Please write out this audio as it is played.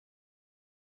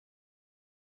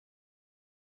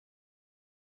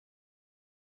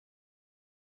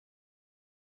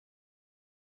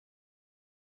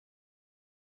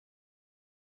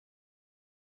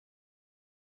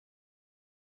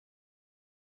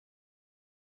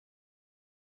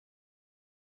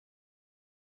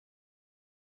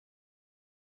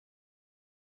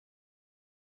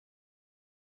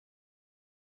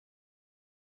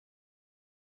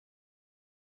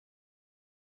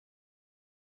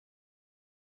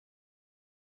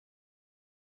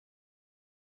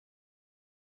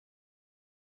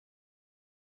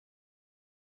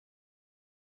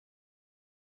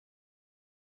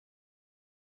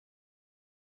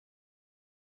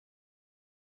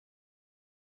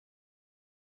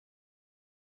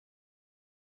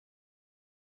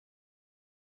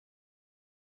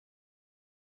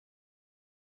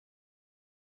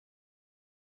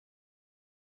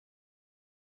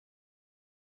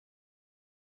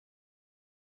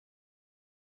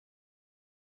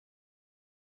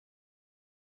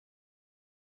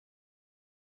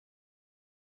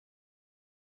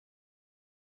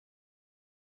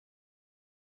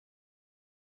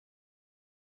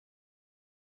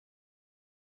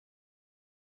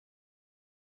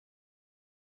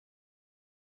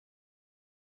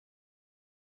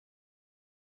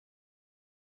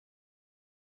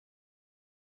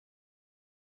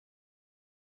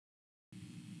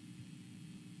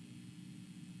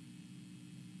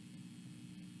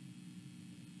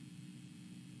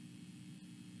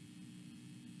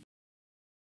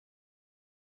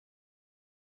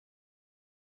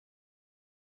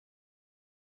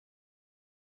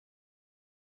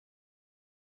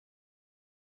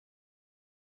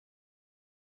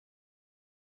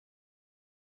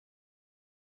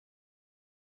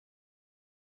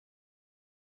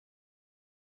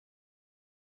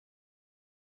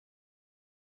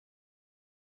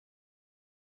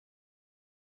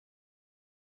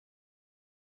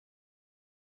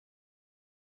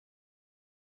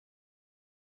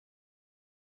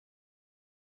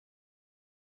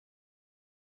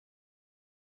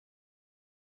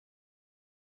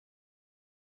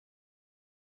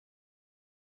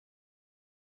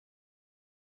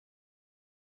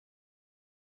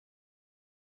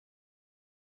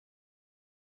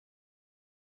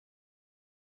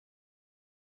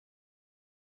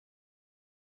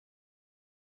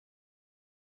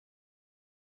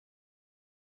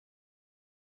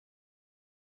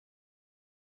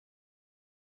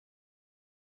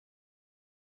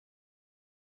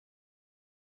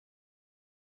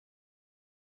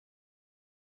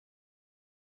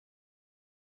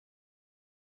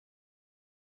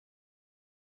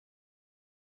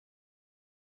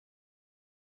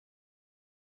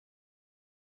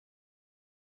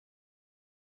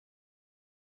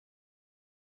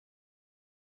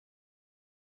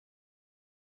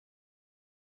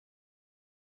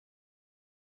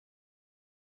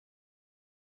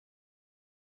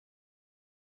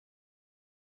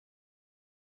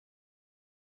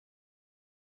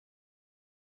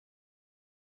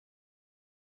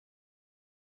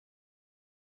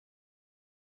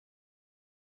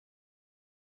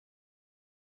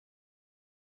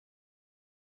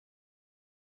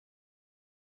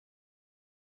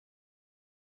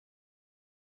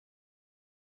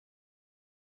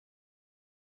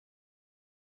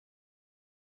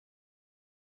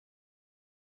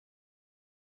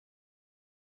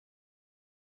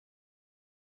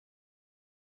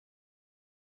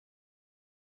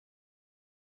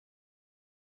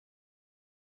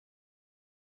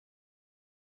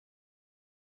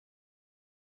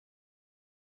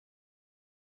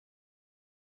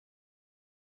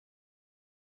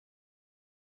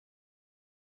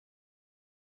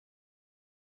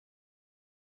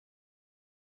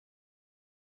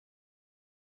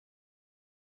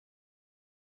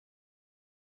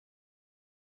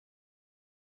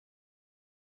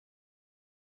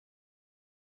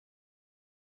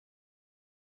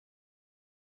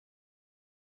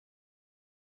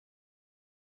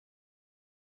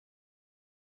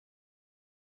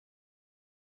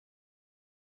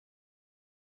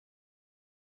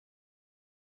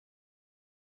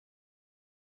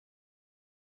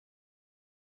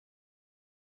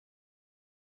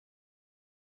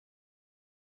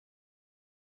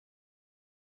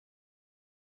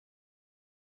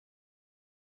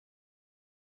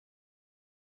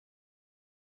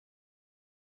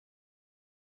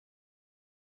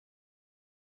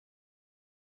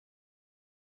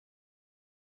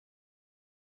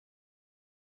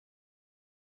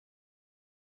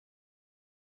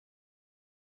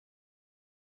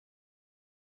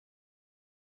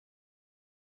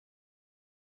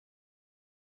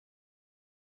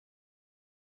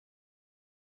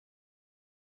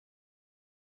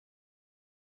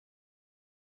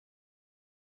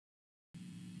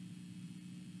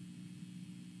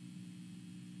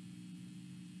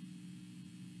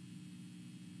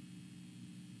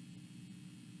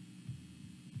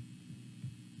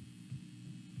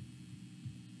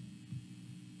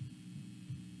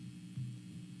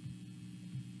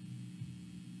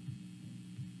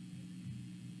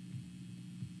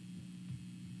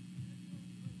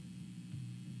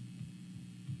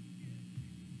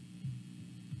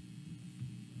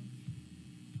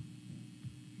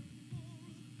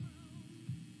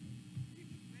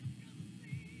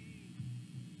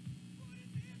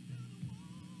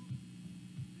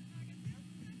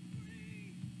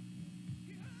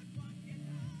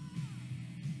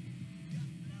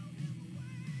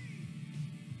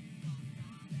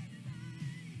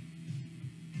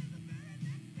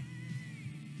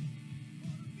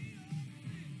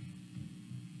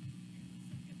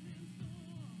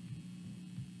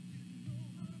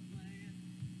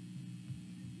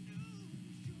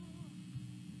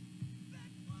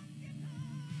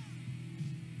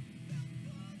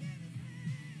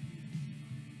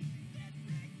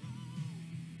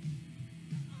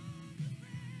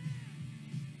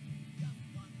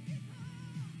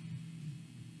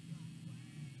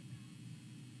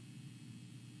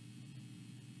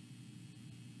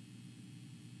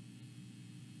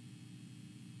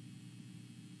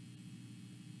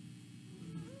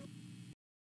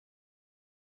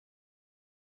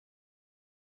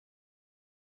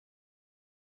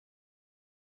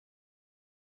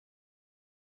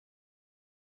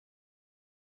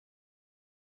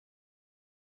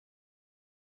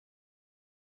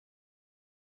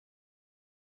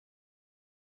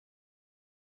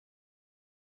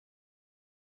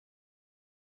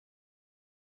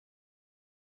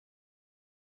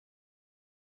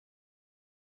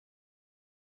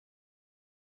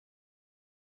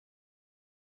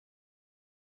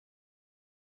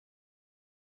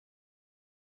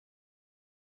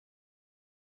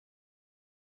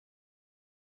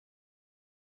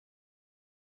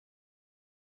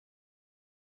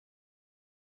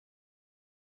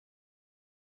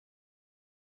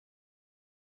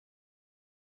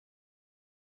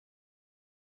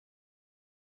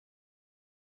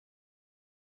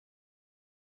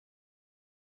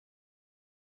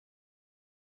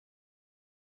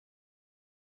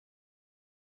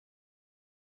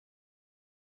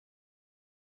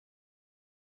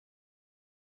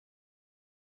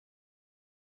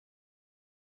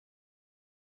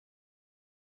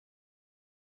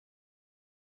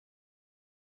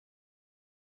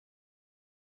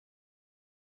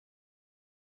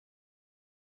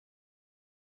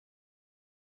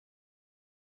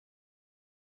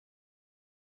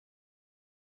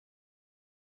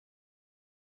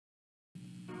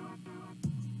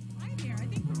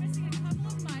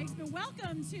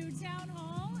Welcome to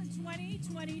Townhall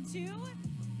 2022.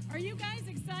 Are you guys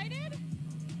excited?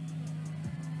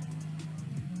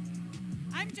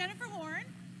 I'm Jennifer Horn.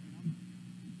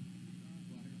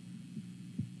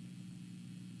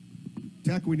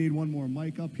 Tech, we need one more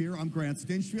mic up here. I'm Grant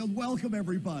Stinchfield. Welcome,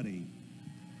 everybody.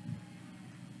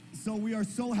 So we are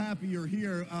so happy you're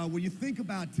here. When you think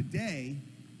about today,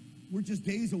 we're just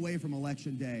days away from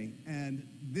Election Day, and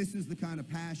this is the kind of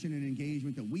passion and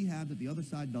engagement that we have that the other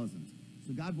side doesn't.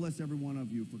 So God bless every one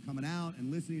of you for coming out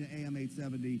and listening to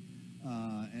AM870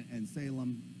 and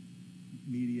Salem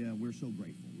Media. We're so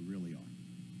grateful. We really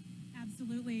are.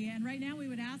 Absolutely. And right now we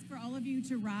would ask for all of you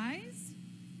to rise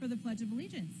for the Pledge of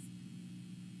Allegiance.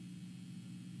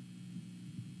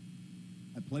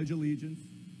 I pledge allegiance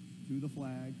to the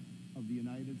flag of the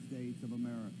United States of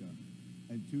America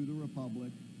and to the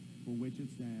republic for which it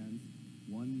stands,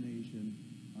 one nation,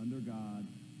 under God,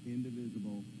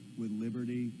 indivisible, with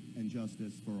liberty and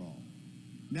justice for all.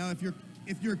 Now,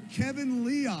 if you're Kevin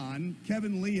Leon,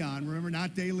 remember,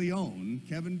 not De Leon,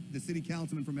 Kevin, the city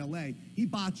councilman from L.A., he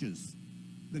botches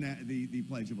the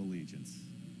Pledge of Allegiance.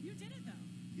 You did it,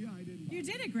 though. Yeah, I did. You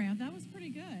did it, Grant. That was pretty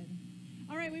good.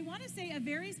 All right, we want to say a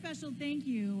very special thank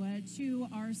you to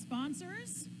our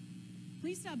sponsors.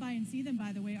 Please stop by and see them,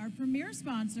 by the way. Our premier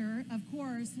sponsor, of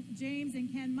course, James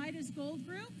and Ken Midas Gold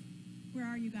Group. Where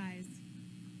are you guys?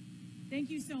 Thank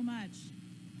you so much.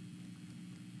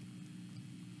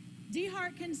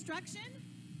 DeHart Construction,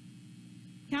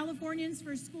 Californians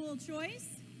for School Choice,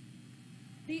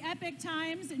 the Epic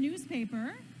Times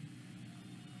newspaper,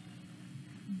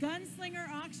 Gunslinger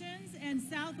Auctions, and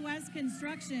Southwest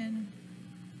Construction.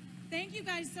 Thank you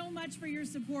guys so much for your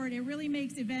support. It really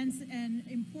makes events and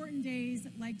important days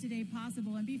like today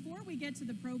possible. And before we get to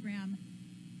the program,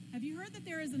 have you heard that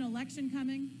there is an election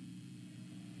coming?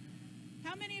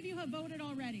 How many of you have voted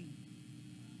already?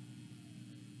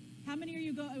 How many of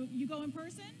you go in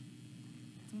person?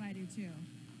 That's what I do too.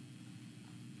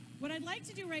 What I'd like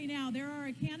to do right now, there are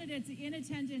candidates in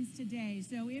attendance today.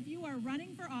 So if you are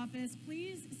running for office,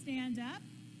 please stand up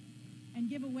and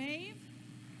give a wave.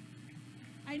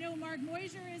 I know Mark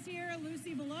Moisier is here,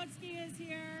 Lucy Volotsky is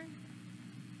here.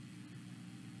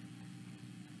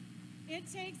 It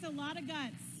takes a lot of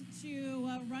guts to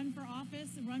run for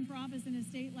office in a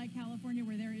state like California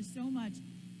where there is so much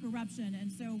corruption,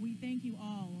 and so we thank you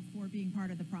all for being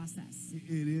part of the process.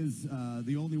 It is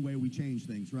the only way we change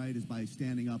things, right, is by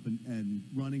standing up and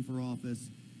running for office,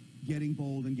 getting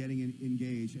bold and getting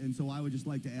engaged. And so I would just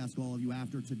like to ask all of you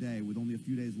after today, with only a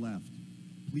few days left,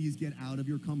 please get out of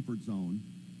your comfort zone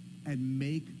and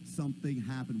make something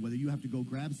happen. Whether you have to go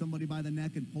grab somebody by the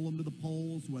neck and pull them to the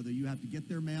polls, whether you have to get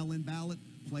their mail-in ballot,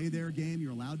 play their game,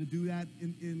 you're allowed to do that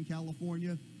in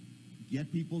California.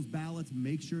 Get people's ballots,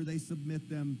 make sure they submit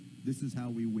them. This is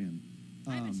how we win.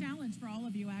 I have a challenge for all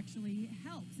of you, actually.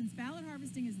 Help, since ballot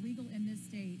harvesting is legal in this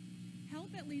state, help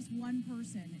at least one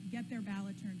person get their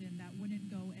ballot turned in that wouldn't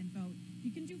go and vote.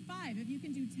 You can do 5, if you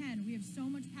can do 10. We have so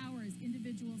much power as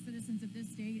individual citizens of this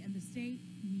state, and the state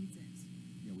needs it.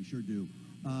 Yeah, we sure do.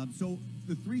 So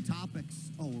the 3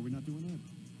 topics, are we not doing that?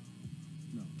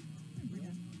 No.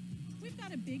 We've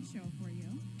got a big show for you.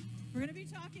 We're going to be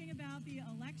talking about the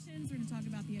elections. We're going to talk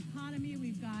about the economy.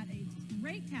 We've got a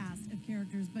great cast of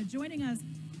characters, but joining us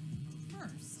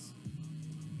first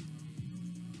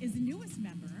is the newest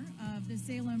member of the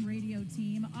Salem radio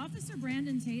team. Officer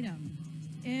Brandon Tatum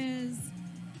is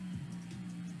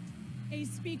a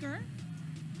speaker.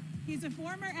 He's a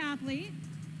former athlete.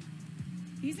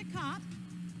 He's a cop,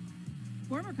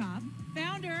 former cop,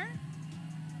 founder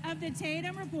of the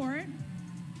Tatum Report,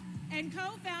 and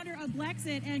co-founder of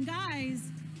Blexit. And guys,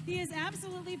 he is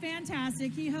absolutely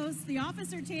fantastic. He hosts the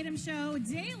Officer Tatum Show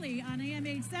daily on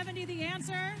AM870, The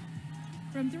Answer,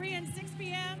 from 3 and 6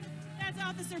 p.m. That's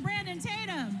Officer Brandon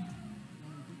Tatum.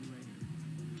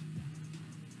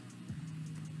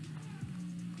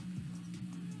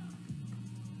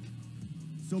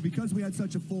 So because we had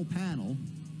such a full panel,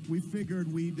 we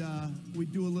figured we'd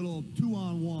do a little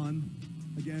 2-on-1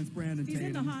 against Brandon Tatum.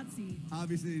 He's in the hot seat.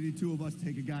 Obviously, they need 2 of us to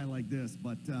take a guy like this,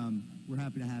 but we're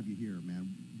happy to have you here,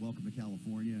 man. Welcome to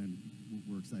California, and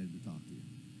we're excited to talk to you.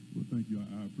 Well, thank you.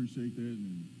 I appreciate that,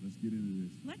 and let's get into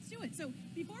this. Let's do it. So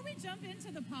before we jump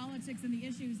into the politics and the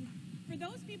issues, for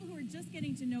those people who are just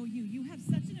getting to know you, you have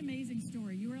such an amazing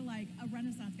story. You are like a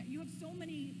Renaissance guy. You have so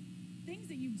many things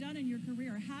that you've done in your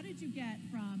career. How did you get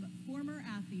from former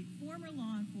athlete, former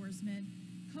law enforcement,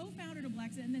 co-founder to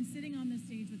Blexit, and then sitting on the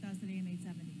stage with us at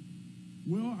AM870?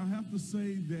 Well, I have to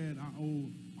say that I owe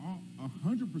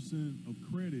 100% of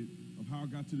credit of how I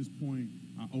got to this point.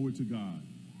 I owe it to God.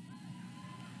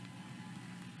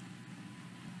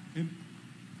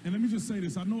 And let me just say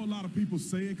this. I know a lot of people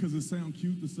say it because it sounds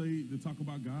cute to talk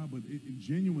about God, but it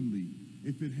genuinely,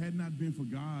 if it had not been for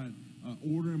God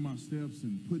ordering my steps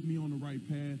and putting me on the right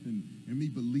path and me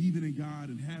believing in God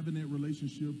and having that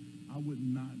relationship, I would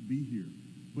not be here.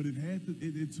 But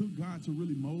it took God to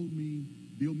really mold me,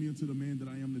 build me into the man that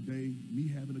I am today, me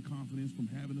having the confidence from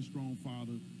having a strong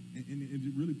father, and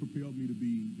it really propelled me to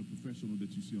be the professional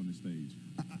that you see on this stage.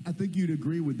 I think you'd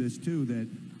agree with this, too, that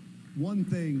one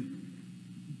thing,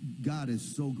 God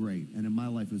is so great, and in my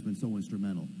life has been so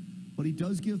instrumental, but he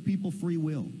does give people free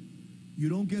will. You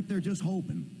don't get there just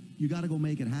hoping. You got to go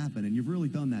make it happen, and you've really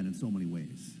done that in so many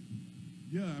ways.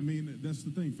 Yeah, I mean, that's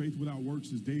the thing. Faith without works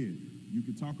is dead. You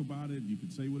can talk about it, you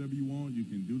can say whatever you want, you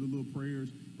can do the little prayers,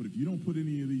 but if you don't put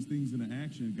any of these things into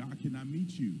action, God cannot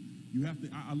meet you. You have to,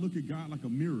 I look at God like a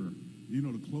mirror. You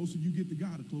know, the closer you get to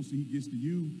God, the closer he gets to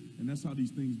you, and that's how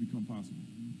these things become possible.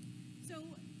 So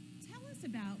tell us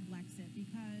about Blexit,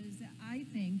 because I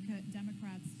think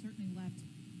Democrats certainly left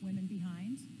women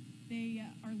behind. They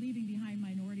are leaving behind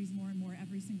minorities more and more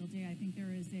every single day. I think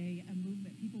there is a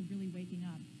movement, people really waking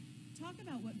up. Talk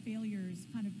about what failures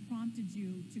kind of prompted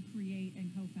you to create and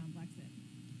co-found Blexit.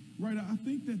 Right. I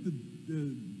think that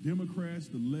the Democrats,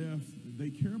 the left,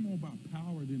 they care more about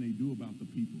power than they do about the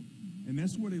people. Mm-hmm. And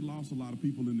that's where they lost a lot of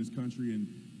people in this country. And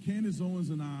Candace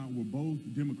Owens and I were both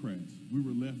Democrats. We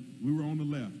were on the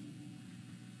left.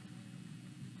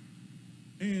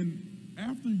 And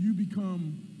after you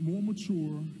become more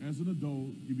mature as an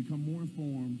adult, you become more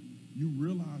informed, you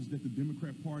realize that the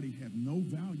Democrat Party had no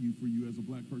value for you as a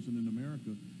black person in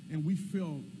America. And we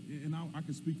felt, and I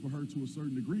can speak for her to a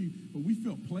certain degree, but we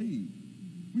felt played.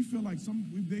 We feel like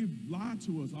they've lied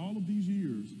to us all of these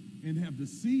years and have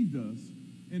deceived us.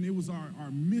 And it was our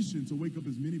mission to wake up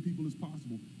as many people as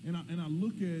possible. And I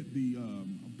look at the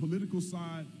political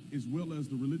side as well as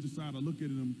the religious side. I look at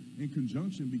them in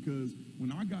conjunction, because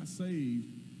when I got saved,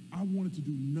 I wanted to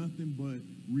do nothing but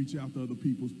reach out to other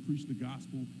people, preach the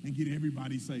gospel, and get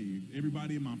everybody saved.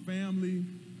 Everybody in my family,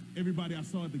 everybody I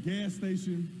saw at the gas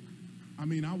station. I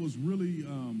mean, I was really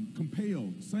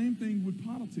compelled. Same thing with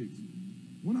politics.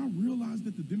 When I realized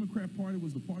that the Democrat Party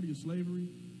was the party of slavery,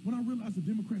 when I realized the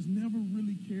Democrats never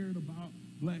really cared about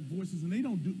black voices, and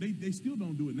they still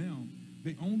don't do it now.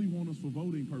 They only want us for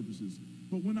voting purposes.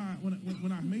 But when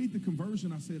I made the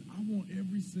conversion, I said, I want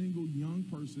every single young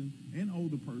person and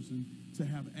older person to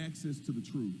have access to the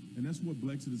truth. And that's what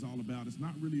Blexit is all about. It's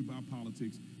not really about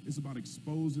politics. It's about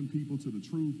exposing people to the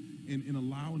truth and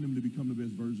allowing them to become the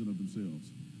best version of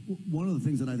themselves. One of the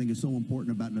things that I think is so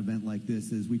important about an event like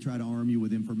this is we try to arm you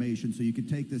with information so you can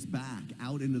take this back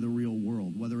out into the real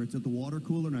world, whether it's at the water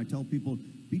cooler, and I tell people,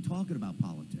 be talking about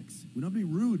politics. We don't have to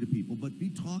be rude to people, but be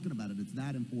talking about it. It's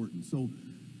that important. So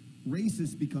race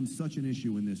has become such an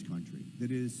issue in this country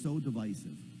that it is so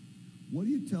divisive. What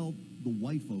do you tell the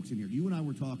white folks in here? You and I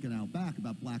were talking out back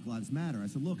about Black Lives Matter. I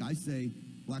said, look, I say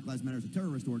Black Lives Matter is a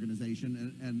terrorist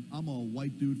organization, and I'm a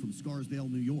white dude from Scarsdale,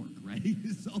 New York, right?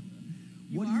 So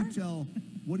what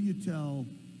do you tell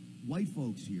white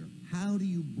folks here? How do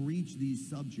you breach these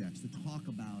subjects to talk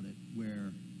about it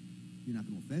where you're not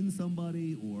going to offend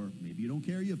somebody, or maybe you don't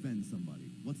care you offend somebody?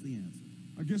 What's the answer?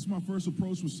 I guess my first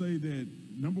approach would say that,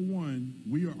 number one,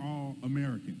 we are all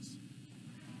Americans.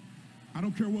 I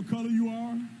don't care what color you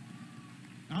are.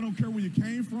 I don't care where you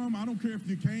came from. I don't care if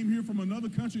you came here from another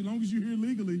country. As long as you're here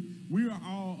legally, we are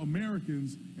all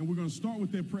Americans, and we're going to start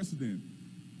with that precedent.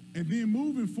 And then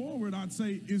moving forward, I'd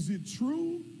say, is it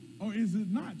true or is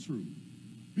it not true?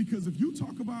 Because if you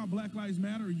talk about Black Lives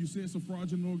Matter and you say it's a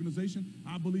fraudulent organization,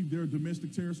 I believe they're a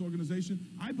domestic terrorist organization.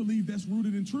 I believe that's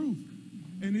rooted in truth.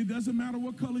 And it doesn't matter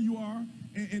what color you are.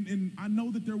 And I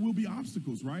know that there will be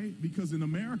obstacles, right? Because in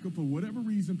America, for whatever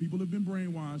reason, people have been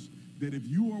brainwashed that if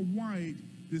you are white,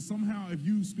 that somehow if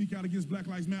you speak out against Black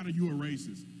Lives Matter, you are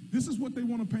racist. This is what they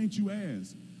want to paint you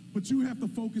as. But you have to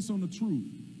focus on the truth.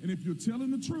 And if you're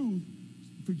telling the truth,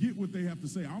 forget what they have to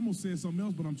say. I almost said something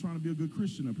else, but I'm trying to be a good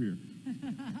Christian up here.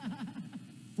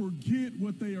 Forget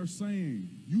what they are saying.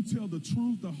 You tell the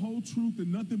truth, the whole truth,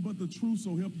 and nothing but the truth,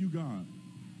 so help you God.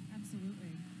 Absolutely.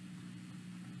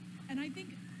 And I think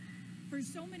for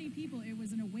so many people, it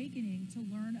was an awakening to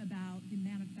learn about the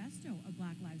manifesto of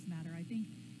Black Lives Matter. I think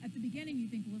at the beginning, you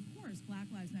think, well, of course, Black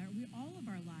Lives Matter. All of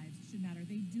our lives should matter.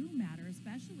 They do matter,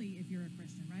 especially if you're a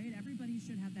Christian, right? Everybody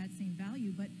should have that same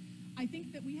value. But I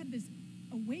think that we had this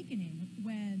awakening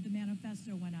when the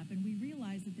manifesto went up, and we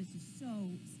realized that this is so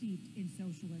steeped in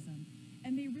socialism.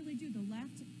 And they really do. The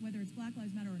left, whether it's Black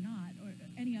Lives Matter or not, or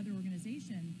any other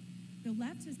organization, the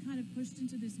left has kind of pushed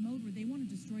into this mode where they want to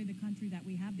destroy the country that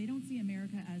we have. They don't see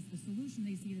America as the solution.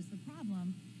 They see it as the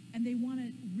problem. and they want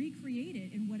to recreate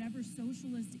it in whatever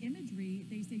socialist imagery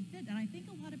they say fit. And I think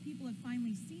a lot of people have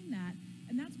finally seen that,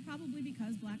 and that's probably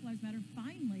because Black Lives Matter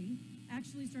finally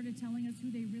actually started telling us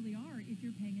who they really are if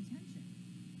you're paying attention.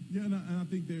 Yeah, and I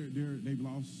think they've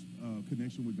lost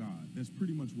connection with God. That's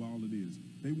pretty much all it is.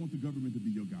 They want the government to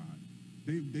be your God.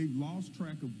 They've lost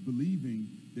track of believing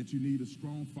that you need a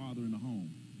strong father in the home.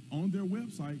 On their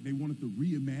website, they wanted to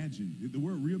reimagine. The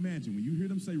word reimagine, when you hear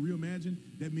them say reimagine,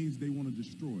 that means they want to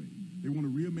destroy. They want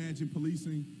to reimagine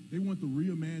policing. They want to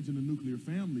reimagine the nuclear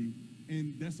family,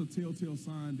 and that's a telltale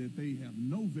sign that they have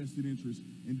no vested interest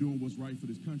in doing what's right for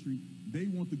this country. They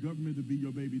want the government to be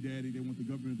your baby daddy. They want the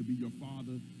government to be your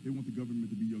father. They want the government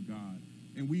to be your God.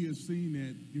 And we have seen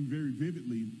that very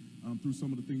vividly through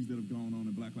some of the things that have gone on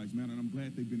in Black Lives Matter, and I'm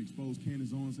glad they've been exposed.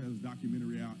 Candace Owens has a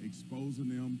documentary out exposing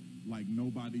them like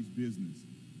nobody's business.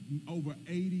 Over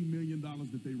 $80 million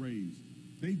that they raised.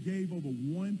 They gave over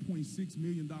 $1.6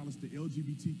 million to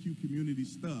LGBTQ community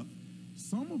stuff,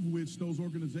 some of which those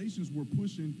organizations were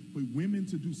pushing for women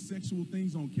to do sexual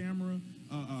things on camera,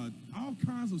 all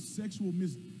kinds of sexual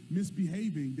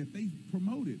misbehaving that they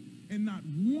promoted. And not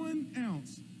 1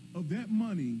 ounce of that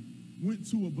money went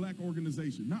to a black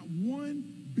organization. Not one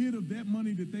bit of that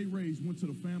money that they raised went to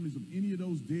the families of any of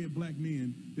those dead black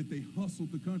men that they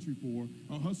hustled the country for,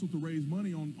 or hustled to raise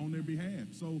money on their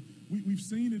behalf. So we've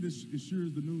seen it as sure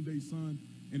as the noonday sun,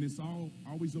 and it's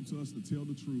always up to us to tell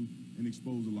the truth and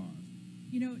expose the lies.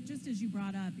 You know, just as you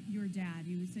brought up your dad,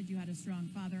 you said you had a strong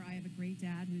father. I have a great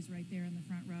dad who's right there in the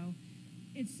front row.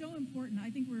 It's so important. I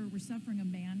think we're suffering a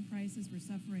man crisis. We're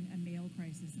suffering a male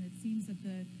crisis. And it seems that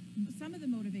some of the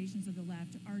motivations of the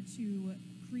left are to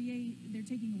they're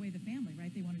taking away the family,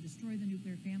 right? They want to destroy the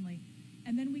nuclear family.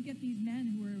 And then we get these men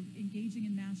who are engaging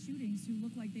in mass shootings who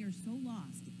look like they are so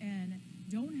lost and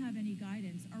don't have any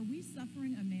guidance. Are we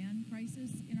suffering a man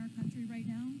crisis in our country right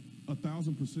now?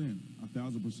 1,000%,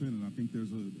 1,000%, and I think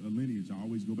there's a lineage. I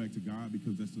always go back to God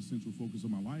because that's the central focus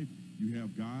of my life. You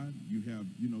have God, you have,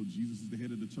 Jesus is the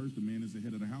head of the church, the man is the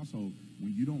head of the household.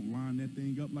 When you don't line that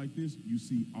thing up like this, you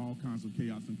see all kinds of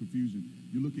chaos and confusion.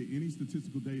 You look at any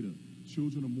statistical data,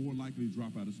 children are more likely to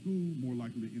drop out of school, more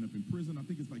likely to end up in prison. I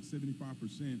think it's like 75%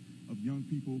 of young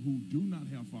people who do not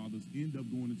have fathers end up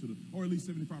going into or at least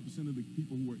 75% of the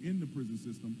people who are in the prison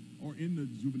system or in the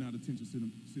juvenile detention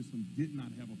system did not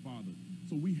have a father.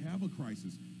 So we have a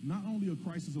crisis. Not only a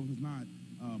crisis of not,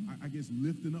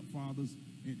 lifting up fathers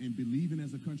and believing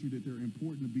as a country that they're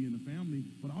important to be in the family,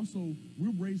 but also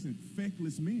we're raising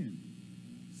feckless men.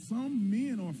 Some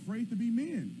men are afraid to be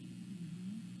men.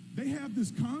 They have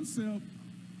this concept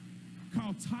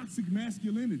called toxic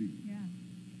masculinity. Yeah.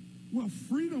 Well,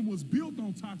 freedom was built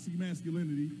on toxic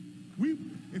masculinity.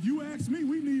 If you ask me,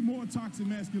 we need more toxic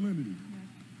masculinity.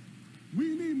 Yeah.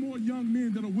 We need more young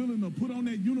men that are willing to put on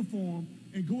that uniform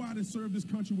and go out and serve this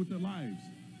country with their lives.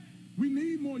 We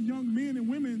need more young men and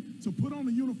women to put on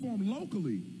the uniform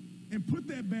locally and put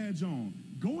that badge on.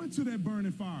 Go into that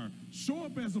burning fire. Show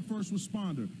up as a first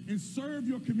responder and serve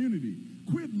your community.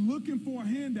 Quit looking for a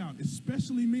handout,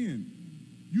 especially men.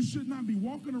 You should not be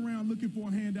walking around looking for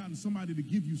a handout and somebody to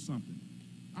give you something.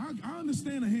 I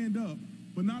understand a hand up,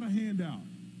 but not a handout.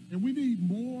 And we need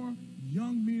more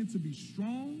young men to be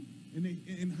strong.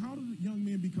 And how do young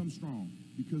men become strong?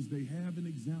 Because they have an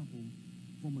example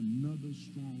from another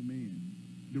strong man.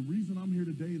 The reason I'm here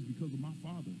today is because of my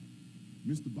father,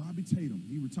 Mr. Bobby Tatum.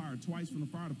 He retired twice from the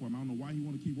fire department. I don't know why he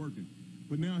want to keep working.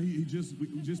 But now we just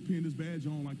pinned his badge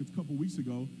on like a couple weeks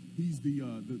ago. He's the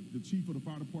chief of the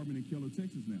fire department in Keller,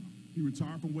 Texas now. He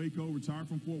retired from Waco, retired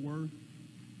from Fort Worth.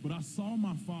 But I saw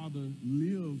my father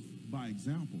live by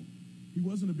example. He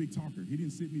wasn't a big talker. He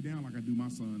didn't sit me down like I do my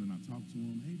son and I talk to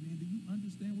him. Hey, man, do you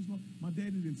understand what's going on? My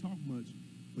daddy didn't talk much,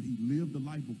 but he lived the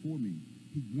life before me.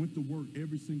 He went to work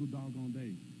every single doggone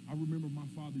day. I remember my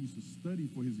father used to study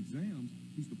for his exams.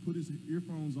 He used to put his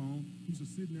earphones on. He used to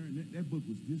sit there, and that book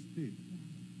was this thick.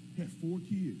 Had 4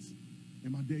 kids,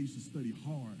 and my dad used to study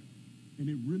hard. And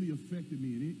it really affected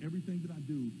me. And everything that I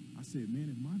do, I said,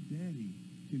 man, if my daddy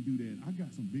can do that, I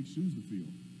got some big shoes to fill.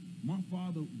 My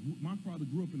father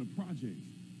grew up in the projects.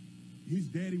 His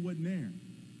daddy wasn't there.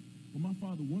 But my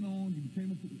father went on. He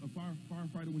became a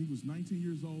firefighter when he was 19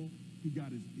 years old. He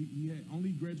had only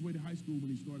graduated high school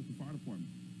when he started the fire department.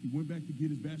 He went back to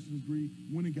get his bachelor's degree,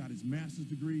 went and got his master's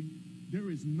degree. There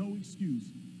is no excuse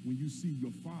when you see your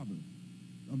father,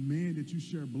 a man that you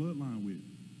share bloodline with,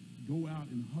 go out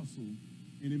and hustle,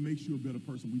 and it makes you a better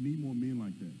person. We need more men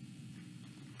like that.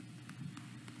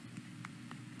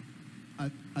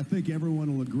 I think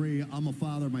everyone will agree. I'm a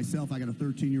father myself. I got a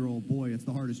 13-year-old boy. It's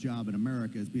the hardest job in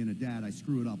America is being a dad. I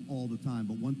screw it up all the time.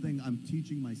 But one thing I'm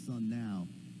teaching my son now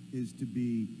is to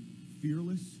be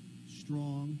fearless,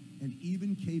 strong, and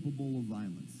even capable of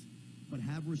violence, but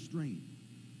have restraint.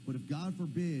 But if God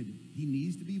forbid he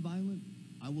needs to be violent,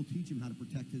 I will teach him how to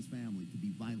protect his family to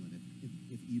be violent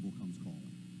if evil comes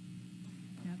calling.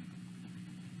 Yep.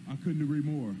 I couldn't agree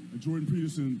more. Jordan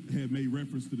Peterson had made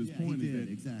reference to this point. He did,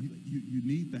 that exactly. You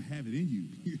need to have it in you.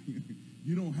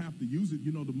 You don't have to use it.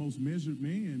 You know, the most measured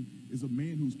man is a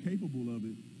man who's capable of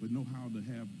it, but know how to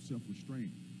have self-restraint.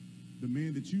 The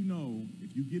man that you know,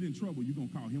 if you get in trouble, you're going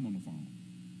to call him on the phone,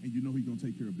 and you know he's going to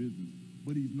take care of business.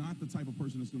 But he's not the type of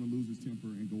person that's going to lose his temper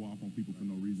and go off on people for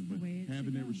no reason. But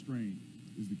having that restraint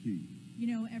is the key. You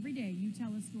know, every day you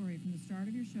tell a story from the start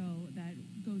of your show that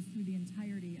goes through the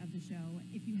entirety of the show.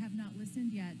 If you have not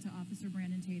listened yet to Officer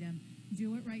Brandon Tatum,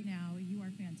 do it right now. You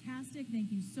are fantastic.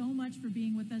 Thank you so much for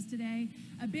being with us today.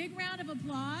 A big round of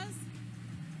applause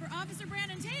for Officer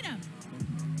Brandon Tatum.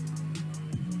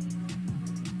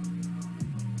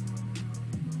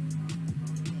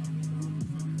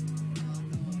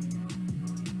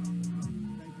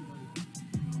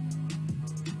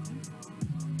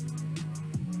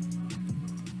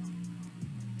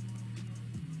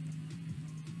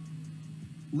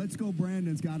 Let's Go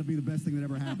Brandon's got to be the best thing that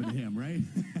ever happened to him, right?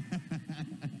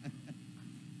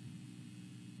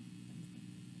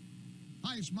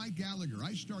 Hi, it's Mike Gallagher.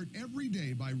 I start every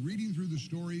day by reading through the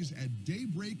stories at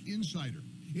Daybreak Insider.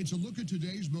 It's a look at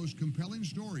today's most compelling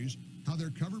stories, how they're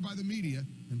covered by the media,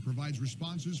 and provides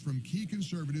responses from key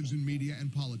conservatives in media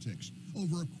and politics.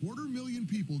 Over 250,000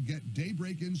 people get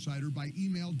Daybreak Insider by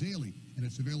email daily, and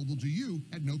it's available to you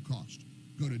at no cost.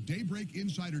 Go to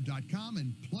daybreakinsider.com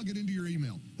and plug it into your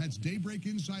email. That's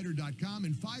daybreakinsider.com.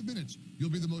 In 5 minutes,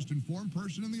 you'll be the most informed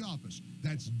person in the office.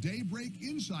 That's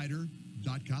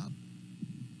daybreakinsider.com.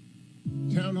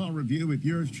 Townhall Review with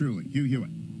yours truly, Hugh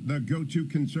Hewitt, the go-to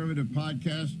conservative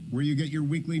podcast where you get your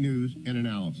weekly news and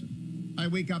analysis. I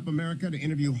wake up America to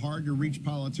interview hard-to-reach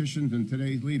politicians and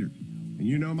today's leaders. And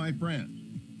you know my friends,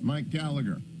 Mike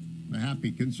Gallagher, the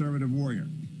happy conservative warrior,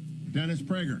 Dennis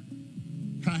Prager,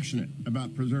 passionate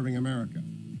about preserving America,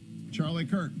 Charlie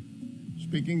Kirk,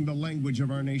 speaking the language of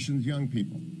our nation's young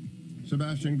people,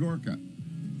 Sebastian Gorka,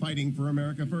 fighting for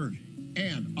America first,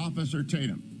 and Officer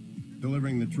Tatum,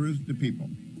 delivering the truth to people.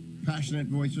 Passionate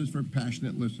voices for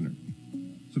passionate listeners.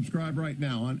 Subscribe right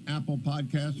now on Apple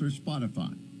Podcasts or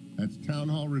Spotify. That's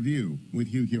Townhall Review with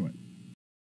Hugh Hewitt.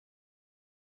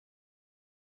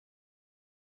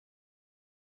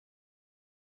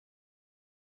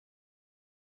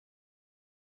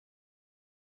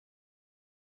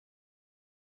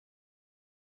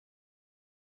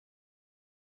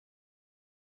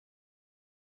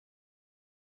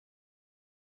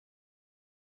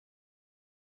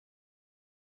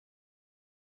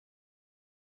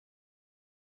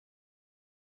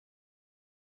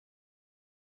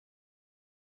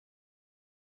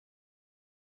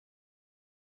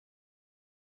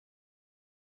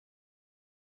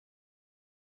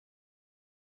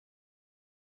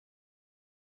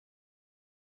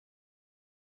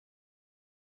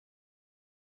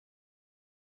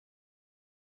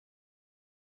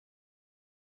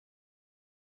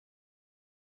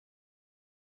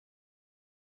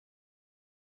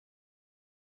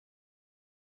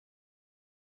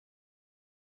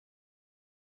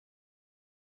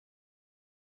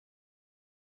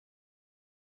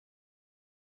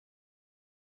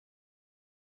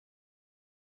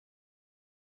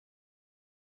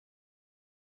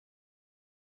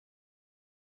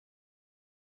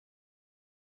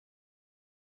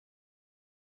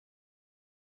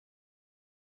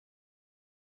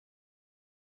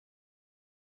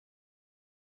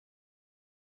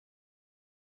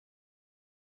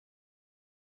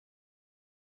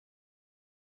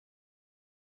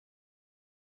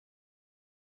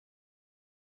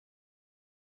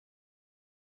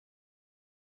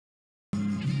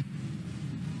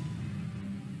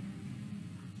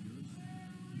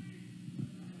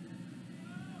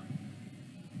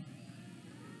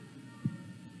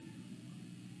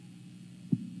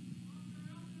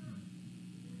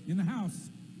 In the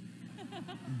house.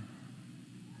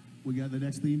 We got the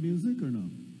next theme music or no?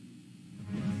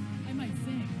 I might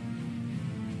sing.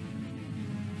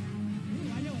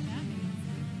 Ooh, I know what that means.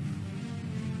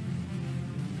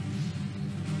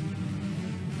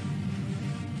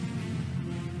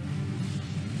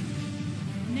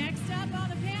 Next up on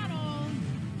the panel,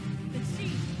 the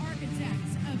chief architect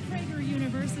of Prager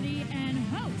University and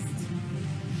host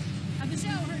of the show,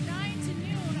 her 9 to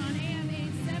noon on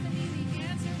AM870, The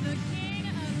Answer, the king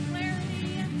of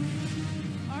clarity,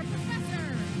 our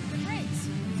professor, the great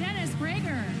Dennis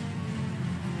Prager.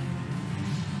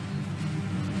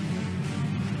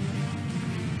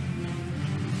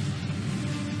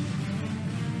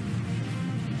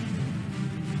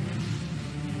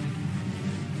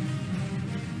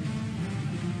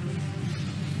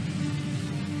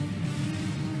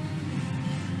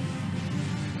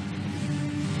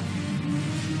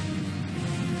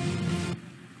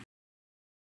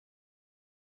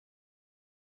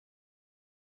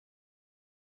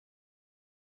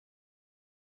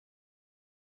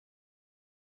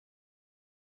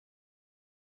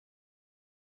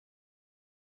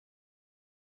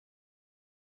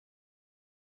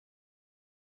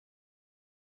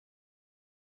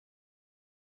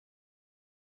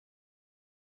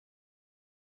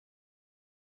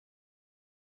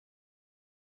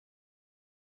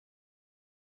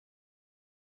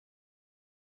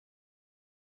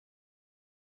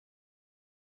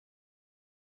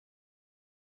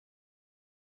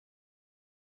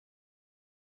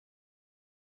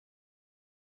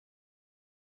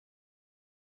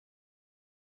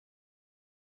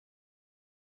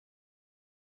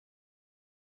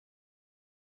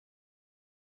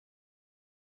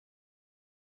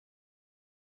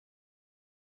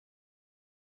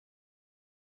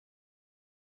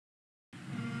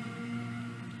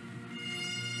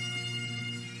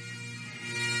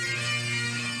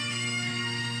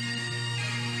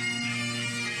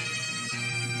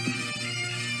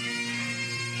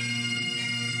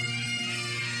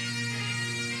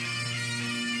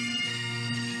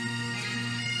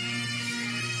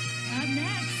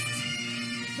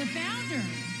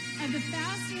 the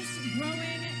fastest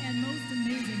growing and most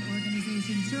amazing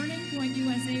organization, Turning Point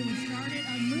USA, which started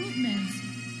a movement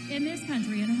in this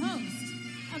country, and host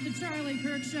of the Charlie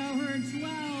Kirk Show, heard 10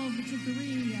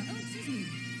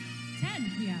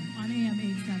 p.m. on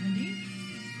AM870.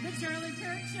 The Charlie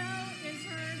Kirk Show is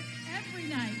heard every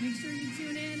night. Make sure you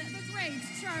tune in. The great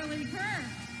Charlie Kirk.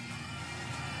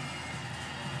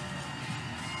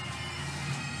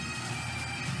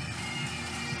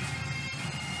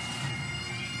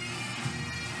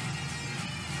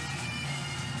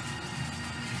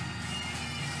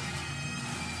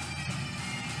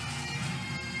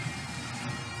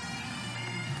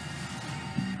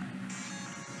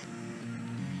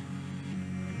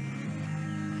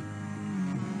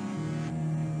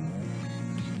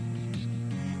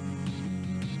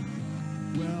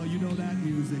 Well, you know that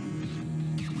music.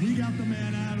 We got the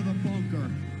man out of the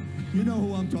bunker. You know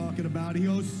who I'm talking about. He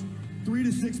hosts 3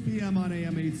 to 6 p.m. on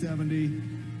AM870.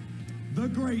 The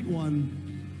great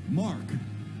one, Mark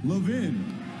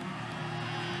Levin.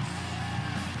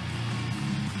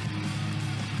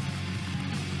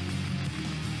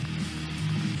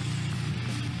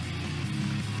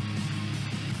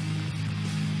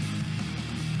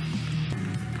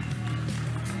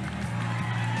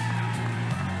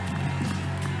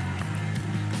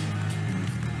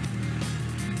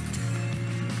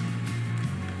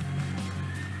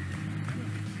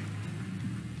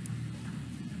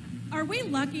 Are we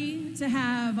lucky to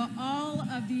have all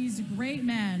of these great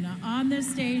men on this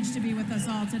stage to be with us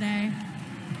all today?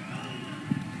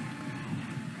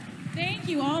 Thank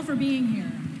you all for being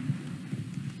here.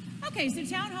 Okay, so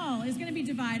Town Hall is going to be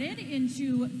divided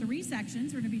into 3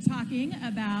 sections. We're going to be talking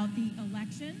about the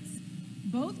elections,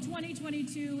 both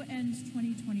 2022 and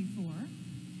 2024,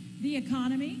 the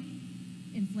economy,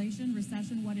 inflation,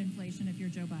 recession, what inflation if you're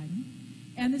Joe Biden,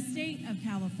 and the state of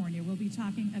California. We'll be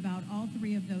talking about all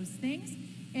 3 of those things,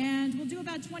 and we'll do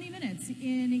about 20 minutes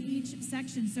in each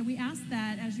section. So we ask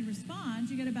that as you respond,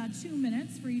 you get about 2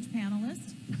 minutes for each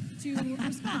panelist to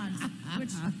respond,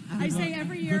 which I say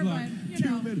every year, but you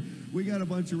know. 2 minutes. We got a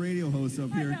bunch of radio hosts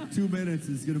up here. 2 minutes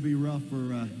is going to be rough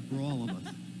for all of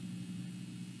us.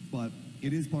 But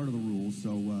it is part of the rules,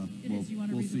 so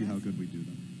we'll see how good we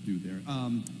do there.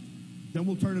 Then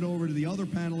we'll turn it over to the other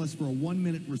panelists for a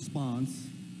 1-minute response.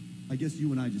 I guess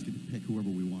you and I just get to pick whoever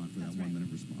we want for that 1-minute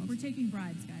response. We're taking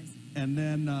bribes, guys. And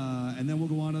then we'll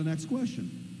go on to the next question.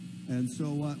 And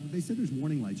so they said there's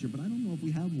warning lights here, but I don't know if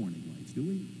we have warning lights. Do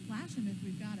we? Flash them if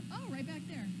we've got them. Oh, right back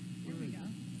there. There we go.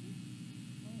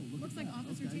 Oh, looks like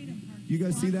Officer Tatum parked. You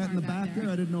guys see that in the back there?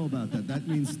 there? I didn't know about that. That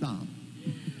means stop.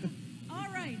 All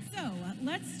right, so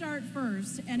let's start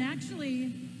first. And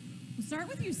actually, we'll start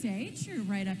with you, Sage. You're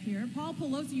right up here. Paul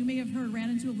Pelosi, you may have heard, ran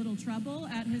into a little trouble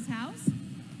at his house.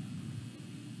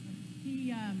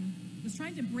 He was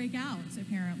trying to break out,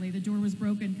 apparently. The door was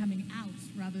broken coming out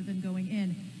rather than going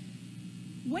in.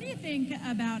 What do you think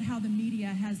about how the media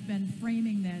has been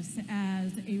framing this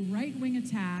as a right-wing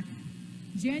attack,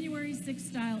 January 6th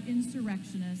style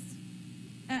insurrectionists?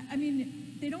 I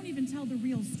mean, they don't even tell the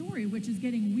real story, which is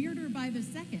getting weirder by the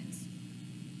second.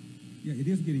 Yeah, it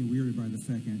is getting weirder by the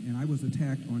second. And I was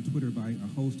attacked on Twitter by a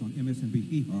host on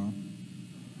MSNBC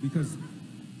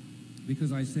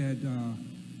because I said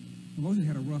Pelosi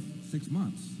had a rough 6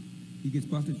 months. He gets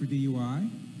busted for DUI.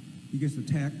 He gets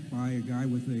attacked by a guy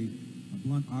with a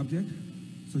blunt object.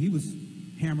 So he was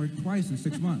hammered twice in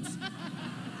 6 months.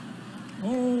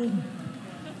 Oh,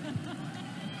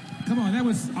 come on, that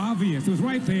was obvious. It was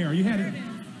right there. You had it.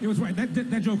 It was right.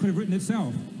 That joke could have written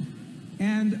itself.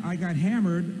 And I got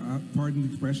hammered, pardon the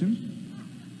expression,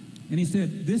 and he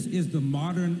said, this is the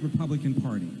modern Republican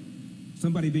Party.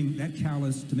 Somebody being that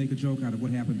callous to make a joke out of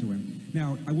what happened to him.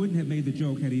 Now, I wouldn't have made the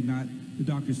joke had he not, the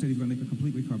doctor said he's going to make a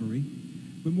complete recovery.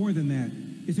 But more than that,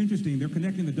 it's interesting, they're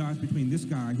connecting the dots between this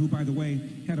guy, who, by the way,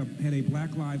 had a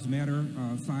Black Lives Matter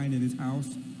sign in his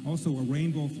house, also a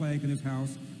rainbow flag in his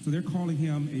house. So they're calling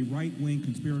him a right-wing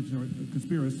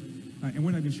conspiracist, and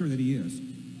we're not even sure that he is.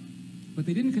 But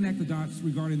they didn't connect the dots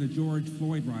regarding the George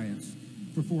Floyd riots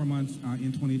for 4 months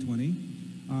in 2020.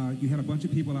 You had a bunch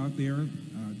of people out there.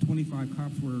 25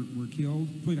 cops were killed.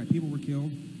 25 people were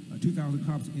killed. 2,000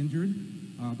 cops injured.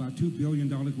 About $2 billion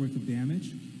worth of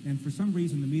damage. And for some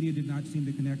reason, the media did not seem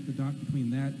to connect the dot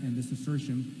between that and this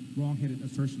assertion, wrong-headed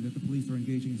assertion, that the police are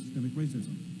engaging in systemic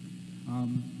racism.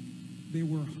 They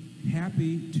were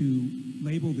happy to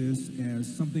label this as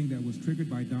something that was triggered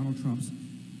by Donald Trump's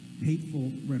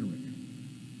hateful rhetoric.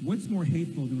 What's more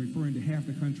hateful than referring to half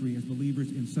the country as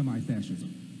believers in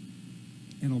semi-fascism?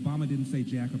 And Obama didn't say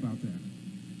jack about that.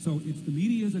 So it's the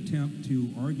media's attempt to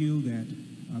argue that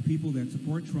people that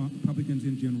support Trump, Republicans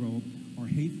in general, are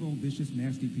hateful, vicious,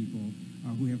 nasty people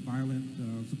who have violent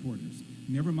supporters.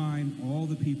 Never mind all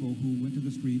the people who went to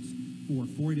the streets for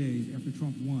 4 days after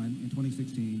Trump won in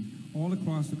 2016, all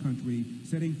across the country,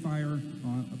 setting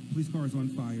police cars on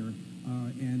fire,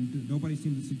 and nobody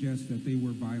seemed to suggest that they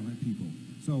were violent people.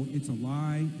 So it's a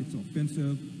lie, it's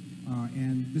offensive,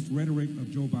 and this rhetoric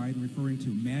of Joe Biden referring to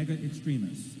MAGA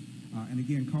extremists, and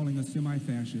again calling us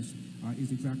semi-fascists,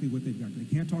 is exactly what they've got. They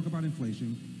can't talk about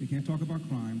inflation, they can't talk about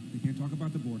crime, they can't talk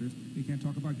about the borders, they can't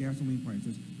talk about gasoline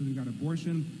prices. So they've got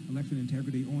abortion, election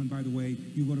integrity. Oh, and by the way,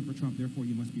 you voted for Trump, therefore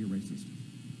you must be a racist.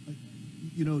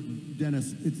 You know,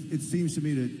 Dennis, it seems to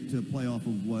me to play off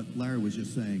of what Larry was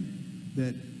just saying,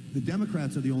 that the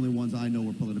Democrats are the only ones I know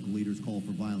where political leaders call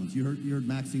for violence. You heard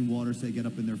Maxine Waters say, get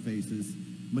up in their faces.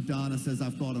 Madonna says,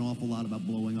 I've thought an awful lot about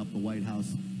blowing up the White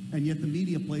House. And yet the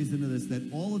media plays into this,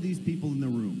 that all of these people in the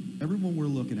room, everyone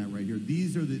we're looking at right here,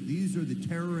 these are the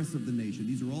terrorists of the nation.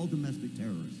 These are all domestic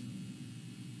terrorists.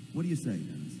 What do you say,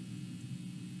 Dennis?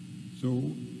 So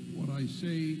what I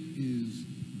say is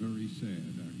very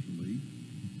sad, actually,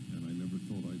 and I never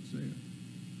thought I'd say it.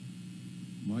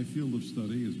 My field of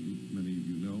study, as many of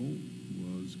you know,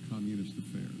 was communist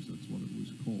affairs. That's what it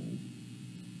was called.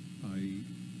 I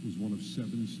was one of 7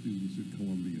 students at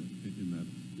Columbia in that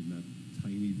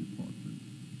tiny department.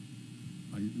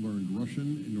 I learned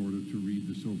Russian in order to read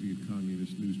the Soviet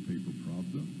communist newspaper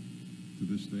Pravda. To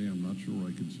this day, I'm not sure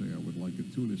I could say I would like a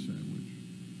tuna sandwich,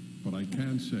 but I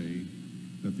can say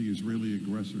that the Israeli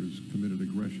aggressors committed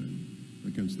aggression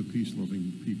against the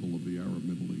peace-loving people of the Arab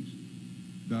Middle East.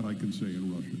 That I can say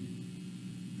in Russian,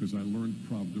 because I learned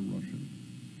Pravda Russian.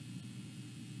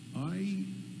 I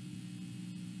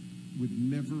would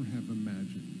never have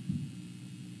imagined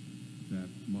that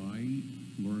my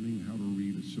learning how to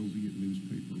read a Soviet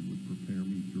newspaper would prepare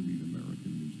me to read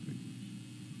American newspapers.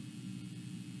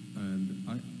 And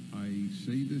I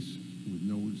say this with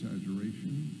no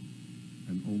exaggeration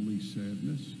and only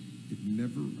sadness. It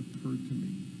never occurred to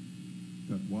me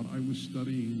that what I was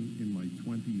studying in my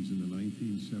 20s in the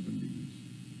 1970s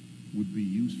would be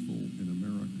useful in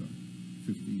America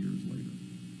 50 years later.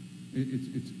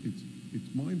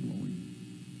 It's mind-blowing.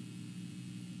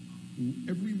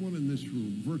 Everyone in this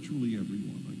room, virtually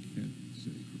everyone, I can't say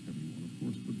for everyone, of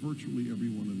course, but virtually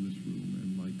everyone in this room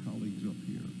and my colleagues up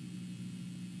here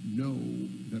know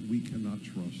that we cannot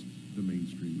trust the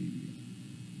mainstream media.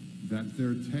 That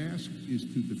their task is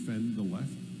to defend the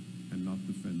left and not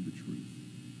defend the truth.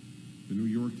 The New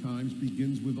York Times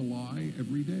begins with a lie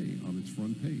every day on its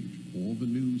front page. All the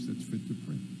news that's fit to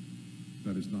print.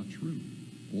 That is not true.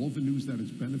 All the news that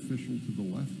is beneficial to the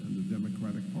left and the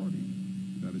Democratic Party,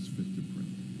 that is fit to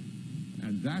print.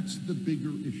 And that's the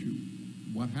bigger issue.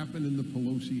 What happened in the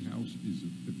Pelosi house is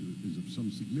of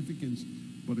some significance,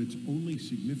 but it's only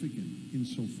significant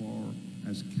insofar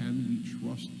as can we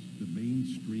trust the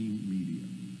mainstream media.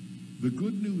 The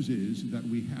good news is that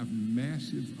we have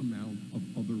massive amount of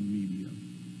other media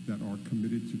that are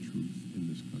committed to truth in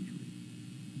this country.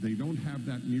 They don't have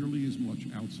that nearly as much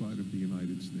outside of the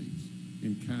United States.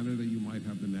 In Canada, you might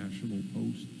have the National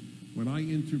Post. When I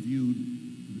interviewed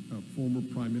former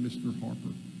Prime Minister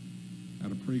Harper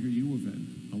at a PragerU event,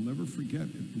 I'll never forget,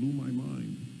 it blew my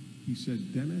mind. He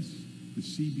said, Dennis, the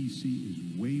CBC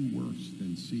is way worse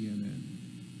than CNN.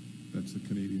 That's the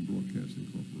Canadian Broadcasting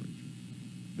Corporation.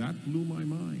 That blew my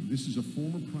mind. This is a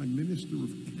former Prime Minister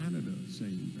of Canada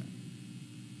saying that.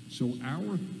 So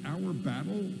our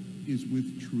battle is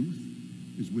with truth,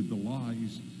 is with the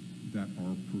lies that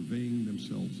are purveying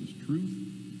themselves as truth.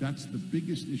 That's the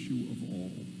biggest issue of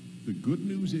all. The good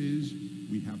news is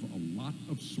we have a lot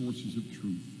of sources of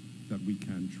truth that we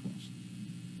can trust.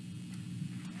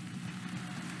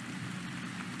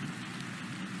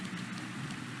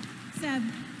 Seb,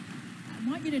 I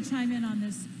want you to chime in on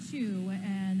this too,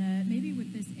 and maybe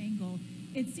with this angle.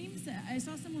 It seems that I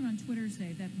saw someone on Twitter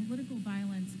say that political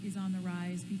violence is on the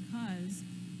rise because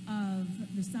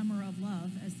of the Summer of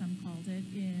Love, as some called it,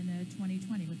 in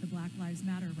 2020 with the Black Lives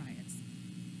Matter riots.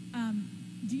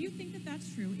 Do you think that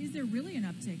that's true? Is there really an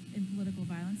uptick in political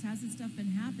violence? Has this stuff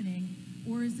been happening,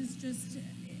 or is this just,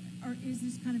 or is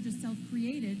this kind of just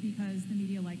self-created because the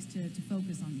media likes to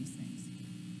focus on these things?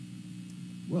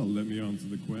 Well, let me answer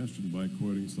the question by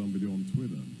quoting somebody on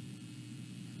Twitter.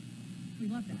 We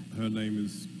love that. Her name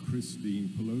is Christine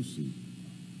Pelosi,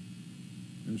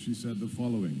 and she said the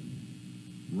following: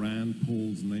 Rand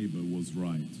Paul's neighbor was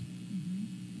right.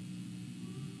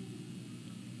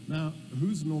 Now,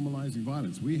 who's normalizing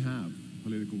violence? We have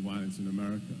political violence in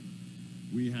America.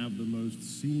 We have the most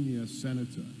senior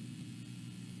senator,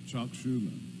 Chuck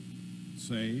Schumer,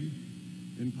 say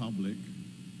in public,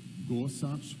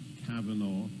 Gorsuch,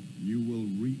 Kavanaugh, you will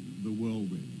reap the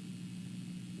whirlwind.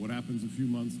 What happens a few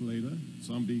months later?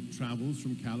 Somebody travels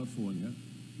from California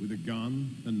with a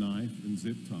gun, a knife, and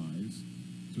zip ties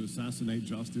to assassinate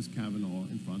Justice Kavanaugh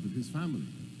in front of his family.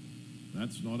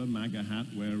 That's not a MAGA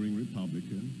hat-wearing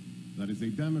Republican. That is a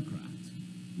Democrat.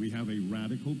 We have a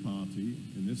radical party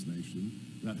in this nation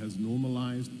that has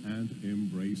normalized and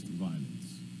embraced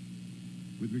violence.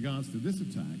 With regards to this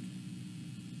attack,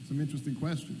 some interesting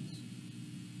questions.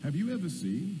 Have you ever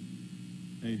seen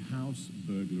a house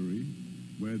burglary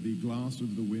where the glass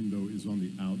of the window is on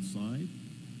the outside?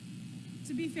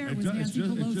 To be fair, it was Nancy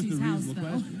Pelosi's house,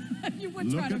 though. You would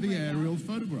try Look to at the break aerial out.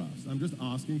 photographs. I'm just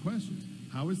asking questions.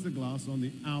 How is the glass on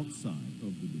the outside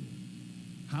of the door?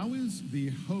 How is the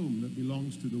home that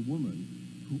belongs to the woman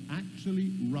who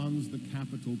actually runs the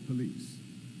Capitol Police?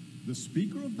 The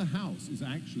Speaker of the House is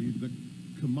actually the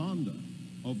commander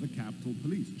of the Capitol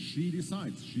Police. She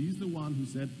decides. She's the one who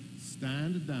said,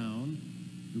 stand down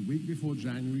the week before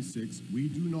January 6th. We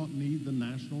do not need the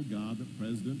National Guard that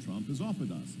President Trump has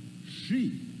offered us.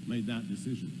 She made that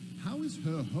decision. How is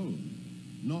her home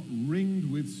not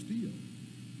ringed with steel?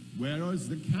 Where is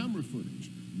the camera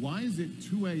footage? Why is it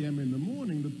 2 a.m. in the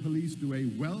morning the police do a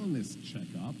wellness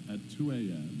checkup at 2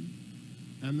 a.m.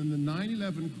 and then the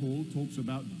 9/11 call talks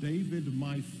about David,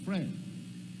 my friend?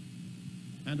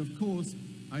 And of course,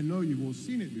 I know you've all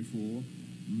seen it before,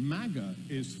 MAGA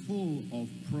is full of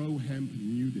pro-hemp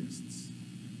nudists.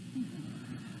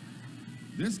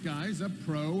 This guy's a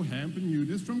pro-hemp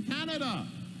nudist from Canada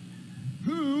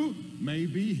who may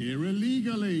be here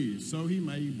illegally, so he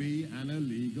may be an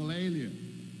illegal alien.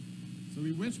 So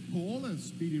we wish Paul a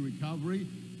speedy recovery,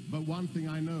 but one thing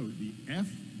I know, the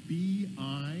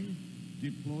FBI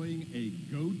deploying a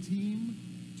GO team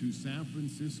to San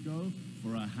Francisco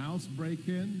for a house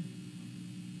break-in.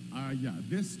 Yeah,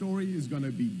 this story is going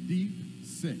to be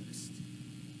deep-sixed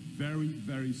very,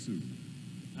 very soon.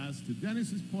 As to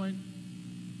Dennis's point,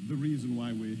 the reason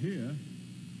why we're here,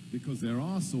 because there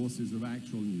are sources of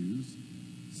actual news.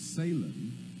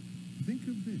 Salem, think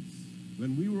of this.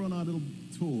 When we were on our little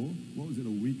tour, what was it, a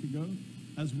week ago?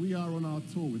 As we are on our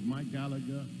tour with Mike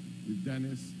Gallagher, with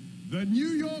Dennis, the New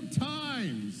York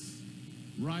Times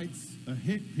writes a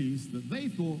hit piece that they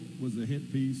thought was a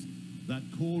hit piece that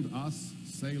called us,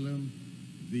 Salem,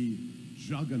 the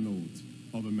juggernaut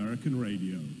of American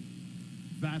radio.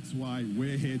 That's why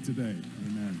we're here today.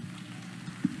 Amen.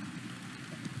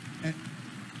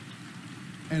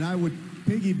 And I would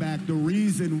piggyback, the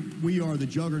reason we are the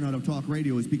juggernaut of talk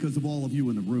radio is because of all of you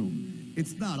in the room.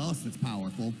 It's not us that's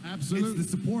powerful. Absolutely.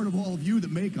 It's the support of all of you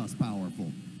that make us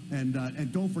powerful. And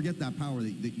don't forget that power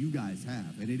that you guys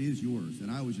have, and it is yours. And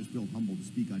I was just feel humbled to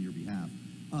speak on your behalf.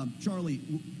 Charlie,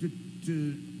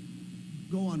 to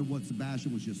go on to what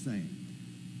Sebastian was just saying,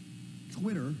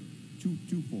 Twitter,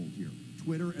 twofold here.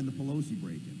 Twitter and the Pelosi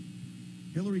break-in.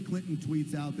 Hillary Clinton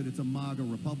tweets out that it's a MAGA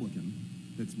Republican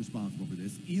that's responsible for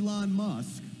this. Elon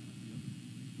Musk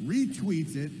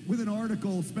retweets it with an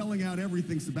article spelling out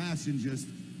everything Sebastian just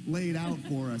laid out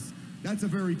for us. That's a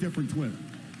very different Twitter.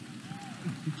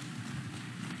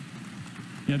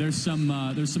 Yeah, there's some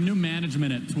new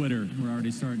management at Twitter we're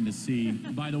already starting to see.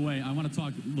 By the way, I want to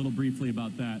talk a little briefly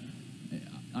about that.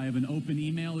 I have an open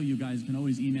email. You guys can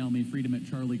always email me,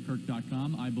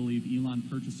 freedom@charliekirk.com. I believe Elon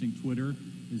purchasing Twitter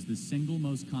is the single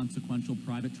most consequential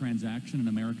private transaction in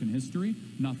American history.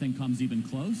 Nothing comes even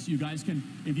close. You guys can,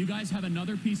 if you guys have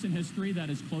another piece in history that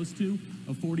is close to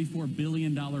a $44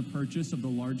 billion purchase of the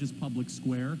largest public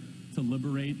square to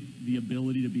liberate the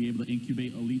ability to be able to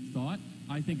incubate elite thought,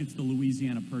 I think it's the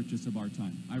Louisiana Purchase of our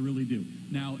time. I really do.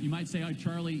 Now, you might say, oh,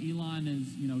 Charlie, Elon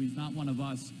is, he's not one of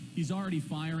us. He's already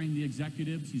firing the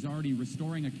executives. He's already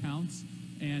restoring accounts.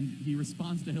 And he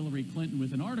responds to Hillary Clinton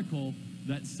with an article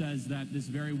that says that this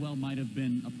very well might have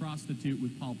been a prostitute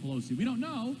with Paul Pelosi. We don't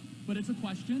know, but it's a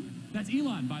question. That's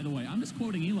Elon, by the way. I'm just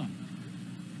quoting Elon.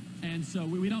 And so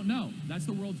we don't know. That's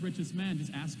the world's richest man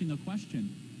just asking a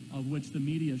question of which the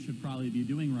media should probably be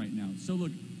doing right now. So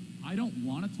look, I don't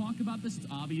want to talk about this. It's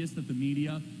obvious that the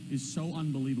media is so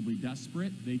unbelievably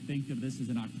desperate. They think of this as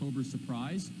an October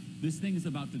surprise. This thing is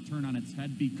about to turn on its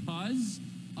head because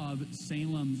of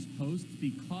Salem's posts,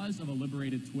 because of a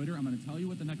liberated Twitter. I'm going to tell you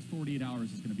what the next 48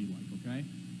 hours is going to be like, okay?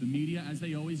 The media, as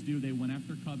they always do, they went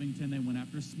after Covington, they went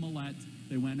after Smollett,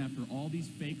 they went after all these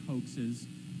fake hoaxes,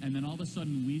 and then all of a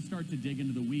sudden we start to dig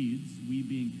into the weeds, we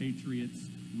being patriots,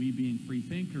 we being free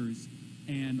thinkers,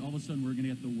 and all of a sudden we're going to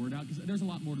get the word out, because there's a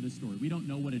lot more to this story. We don't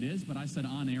know what it is, but I said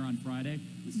on air on Friday,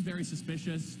 this is very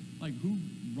suspicious. Like, who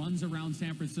runs around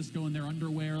San Francisco in their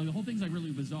underwear? Like, the whole thing's like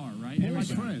really bizarre, right?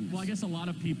 Paul's friends. Well, I guess a lot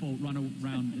of people run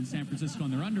around in San Francisco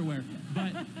in their underwear,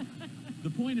 but The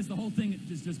point is the whole thing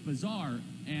is just bizarre,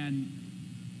 and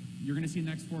you're going to see in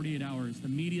the next 48 hours, the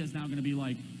media is now going to be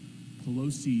like,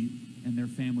 Pelosi and their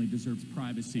family deserves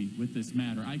privacy with this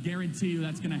matter. I guarantee you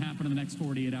that's going to happen in the next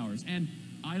 48 hours. And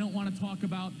I don't want to talk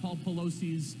about Paul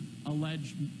Pelosi's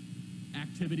alleged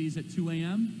activities at 2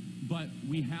 a.m., but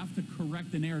we have to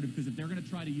correct the narrative, because if they're going to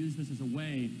try to use this as a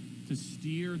way to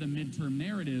steer the midterm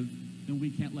narrative, then we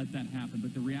can't let that happen.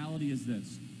 But the reality is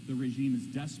this: the regime is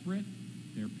desperate,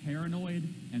 they're paranoid,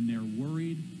 and they're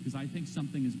worried, because I think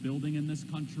something is building in this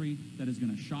country that is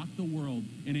going to shock the world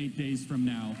in 8 days from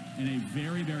now in a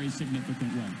very, very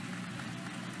significant way.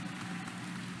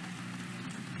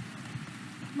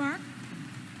 Mark?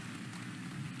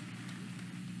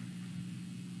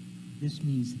 This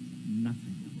means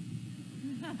nothing.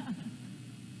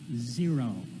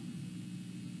 Zero.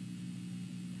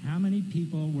 How many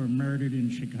people were murdered in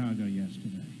Chicago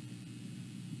yesterday?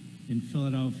 In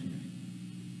Philadelphia?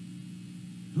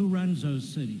 Who runs those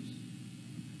cities?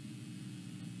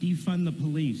 Defund the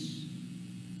police.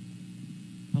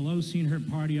 Pelosi and her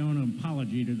party owe an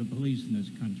apology to the police in this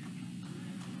country.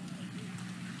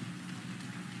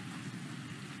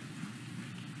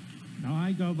 Now,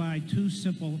 I go by two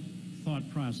simple thought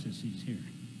processes here.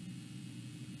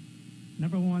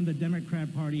 Number one, the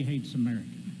Democrat Party hates America.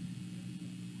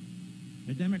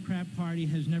 The Democrat Party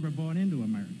has never bought into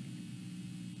America.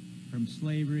 From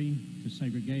slavery to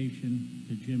segregation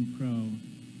to Jim Crow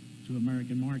to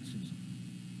American Marxism.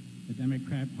 The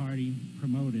Democrat Party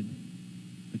promoted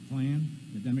the Klan.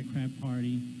 The Democrat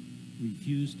Party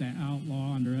refused to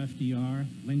outlaw under FDR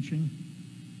lynching.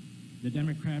 The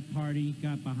Democrat Party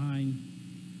got behind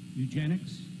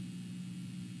eugenics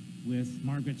with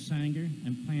Margaret Sanger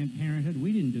and Planned Parenthood.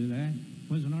 We didn't do that.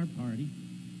 It wasn't our party.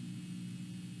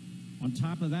 On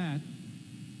top of that,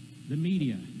 the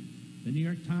media. The New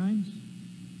York Times?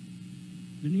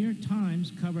 The New York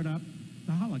Times covered up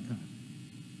the Holocaust.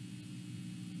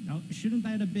 Now, shouldn't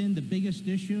that have been the biggest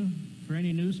issue for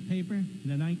any newspaper in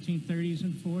the 1930s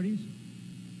and 40s?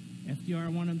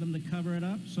 FDR wanted them to cover it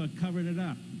up, so it covered it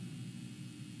up.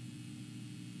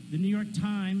 The New York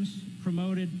Times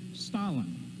promoted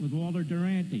Stalin with Walter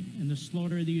Duranty and the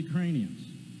slaughter of the Ukrainians.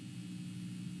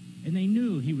 And they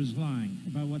knew he was lying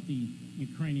about what the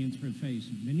Ukrainians were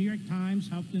facing. The New York Times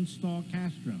helped install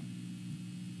Castro.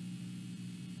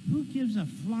 Who gives a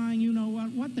flying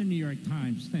what the New York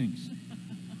Times thinks?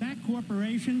 That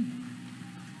corporation?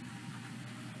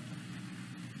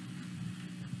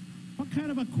 What kind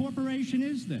of a corporation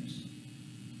is this?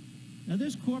 Now,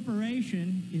 this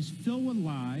corporation is filled with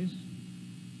lies,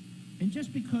 and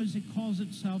just because it calls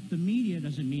itself the media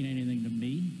doesn't mean anything to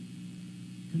me,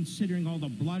 considering all the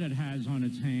blood it has on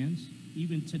its hands.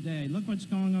 Even today, look what's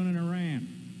going on in Iran.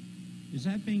 Is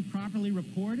that being properly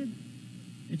reported?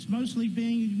 It's mostly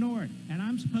being ignored. And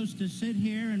I'm supposed to sit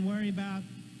here and worry about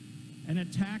an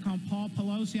attack on Paul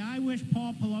Pelosi. I wish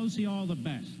Paul Pelosi all the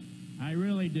best. I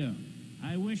really do.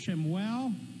 I wish him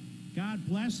well. God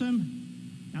bless him.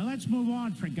 Now let's move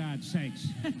on, for God's sakes.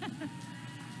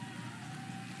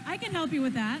 I can help you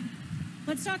with that.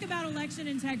 Let's talk about election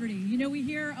integrity. You know, we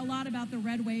hear a lot about the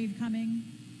red wave coming,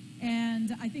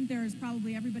 and I think there's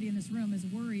probably everybody in this room is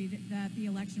worried that the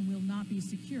election will not be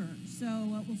secure.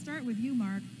 So we'll start with you,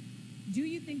 Mark. Do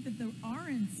you think that the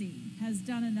RNC has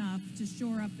done enough to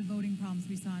shore up the voting problems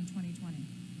we saw in 2020?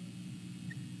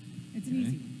 It's an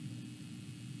easy one.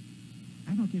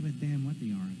 I don't give a damn what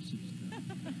the RNC's doing.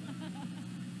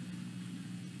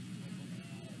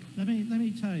 Let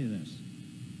me tell you this.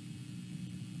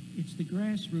 It's the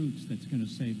grassroots that's going to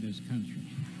save this country.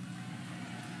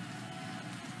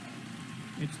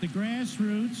 It's the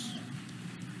grassroots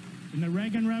in the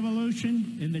Reagan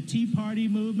Revolution, in the Tea Party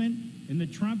movement, in the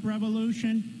Trump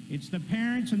Revolution. It's the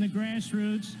parents and the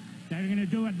grassroots that are going to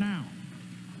do it now.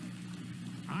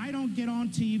 I don't get on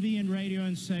TV and radio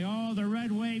and say, oh, the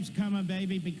red wave's coming,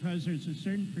 baby, because there's a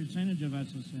certain percentage of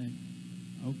us who say,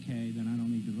 okay, then I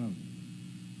don't need to vote.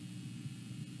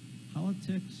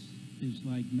 Politics is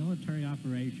like military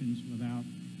operations without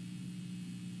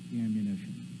the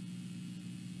ammunition.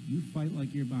 You fight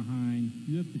like you're behind.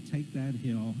 You have to take that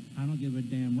hill. I don't give a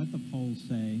damn what the polls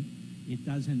say. It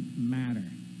doesn't matter.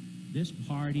 This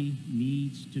party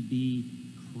needs to be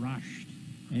crushed.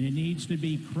 And it needs to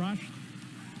be crushed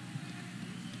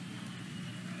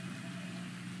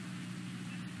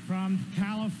from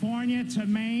California to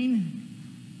Maine,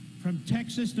 from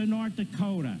Texas to North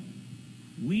Dakota.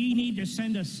 We need to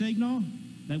send a signal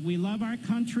that we love our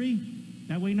country,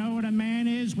 that we know what a man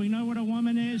is, we know what a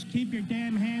woman is. Keep your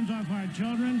damn hands off our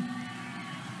children.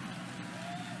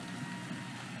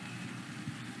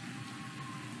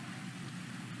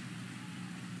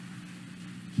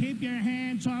 keep your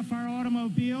hands off our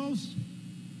automobiles.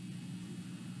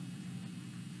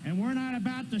 And we're not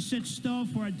about to sit still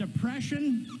for a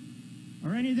depression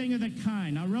or anything of the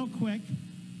kind. Now, real quick,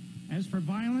 as for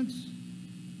violence,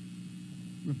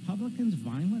 Republicans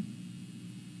violent?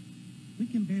 We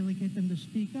can barely get them to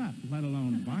speak up, let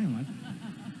alone violent.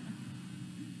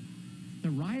 The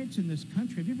riots in this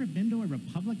country, have you ever been to a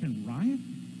Republican riot?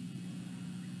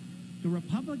 Do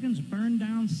Republicans burn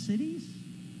down cities?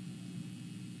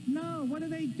 No, what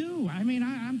do? I mean,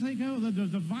 I'm thinking, oh,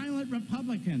 the violent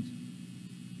Republicans.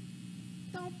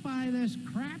 Don't buy this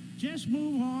crap. Just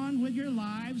move on with your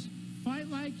lives. Fight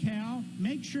like hell.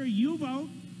 Make sure you vote.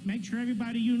 Make sure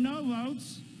everybody you know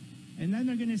votes. And then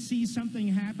they're going to see something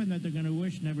happen that they're going to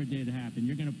wish never did happen.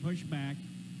 You're going to push back,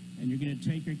 and you're going to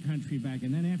take your country back.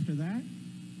 And then after that,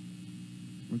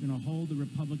 we're going to hold the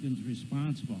Republicans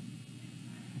responsible.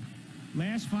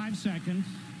 Last 5 seconds.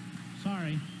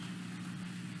 Sorry.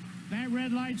 That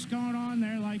red light's going on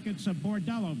there like it's a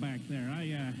bordello back there.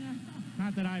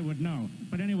 Not that I would know.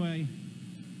 But anyway,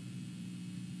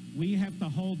 we have to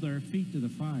hold their feet to the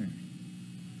fire,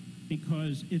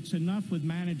 because it's enough with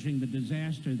managing the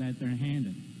disaster that they're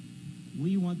handed.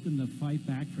 We want them to fight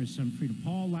back for some freedom.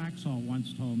 Paul Laxalt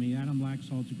once told me, Adam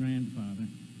Laxalt's grandfather,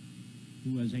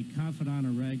 who was a confidant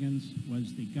of Reagan's,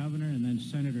 was the governor and then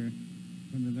senator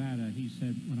from Nevada. He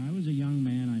said, when I was a young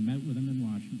man, I met with him in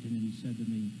Washington, and he said to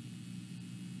me,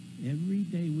 every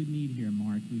day we meet here,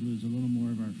 Mark, we lose a little more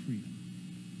of our freedom.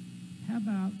 How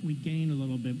about we gain a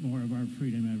little bit more of our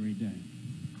freedom every day?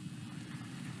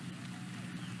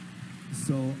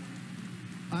 So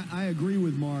I agree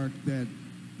with Mark that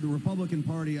the Republican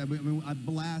Party, I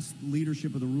blast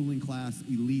leadership of the ruling class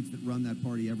elites that run that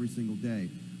party every single day.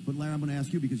 But Larry, I'm going to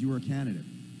ask you, because you were a candidate.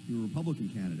 You were a Republican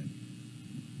candidate.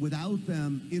 Without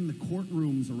them in the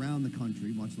courtrooms around the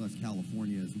country, much less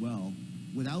California as well,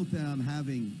 without them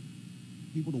having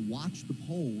people to watch the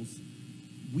polls,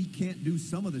 we can't do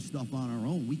some of this stuff on our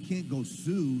own. We can't go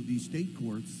sue these state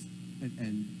courts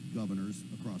and governors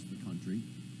across the country.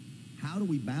 How do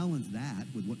we balance that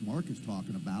with what Mark is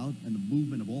talking about and the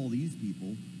movement of all these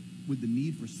people with the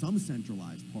need for some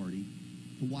centralized party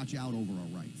to watch out over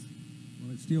our rights?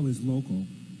 Well, it still is local,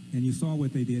 and you saw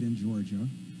what they did in Georgia,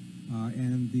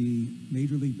 and the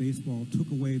Major League Baseball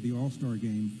took away the All-Star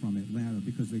game from Atlanta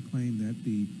because they claimed that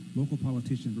the local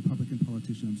politicians, Republican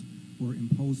politicians, were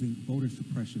imposing voter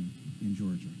suppression in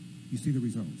Georgia. You see the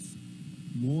results.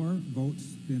 More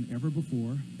votes than ever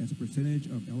before as a percentage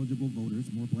of eligible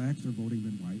voters. More blacks are voting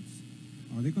than whites.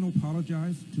 Are they going to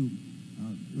apologize to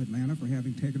Atlanta for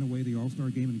having taken away the All-Star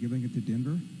game and giving it to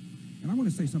Denver? And I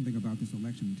want to say something about this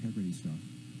election integrity stuff.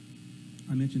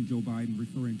 I mentioned Joe Biden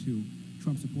referring to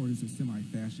Trump supporters as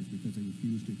semi-fascist because they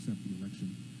refused to accept the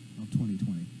election of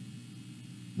 2020.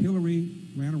 Hillary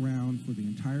ran around for the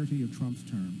entirety of Trump's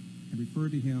term and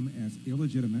referred to him as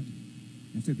illegitimate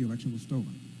and said the election was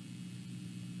stolen,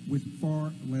 with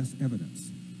far less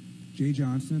evidence. Jay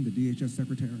Johnson, the DHS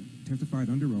secretary, testified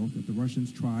under oath that the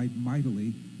Russians tried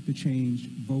mightily to change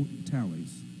vote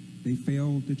tallies. They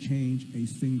failed to change a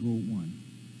single one.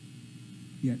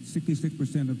 Yet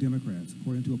 66% of Democrats,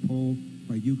 according to a poll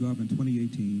by YouGov in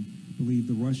 2018, believe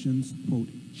the Russians, quote,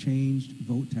 changed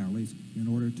vote tallies in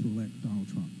order to elect Donald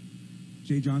Trump.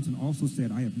 Jay Johnson also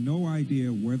said, I have no idea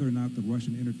whether or not the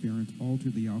Russian interference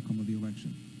altered the outcome of the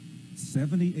election.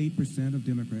 78% of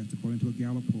Democrats, according to a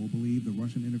Gallup poll, believe the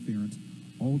Russian interference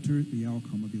altered the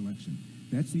outcome of the election.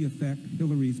 That's the effect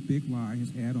Hillary's big lie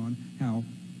has had on how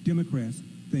Democrats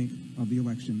think of the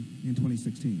election in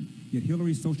 2016. Yet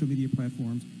Hillary's social media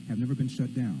platforms have never been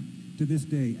shut down. To this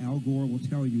day, Al Gore will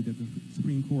tell you that the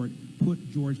Supreme Court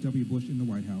put George W. Bush in the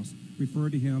White House,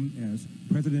 referred to him as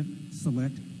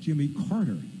President-elect Jimmy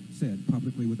Carter said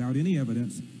publicly without any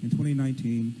evidence in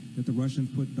 2019 that the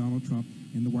Russians put Donald Trump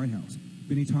in the White House.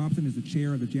 Benny Thompson is the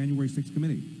chair of the January 6th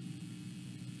committee,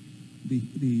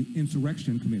 the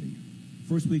Insurrection Committee.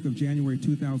 First week of January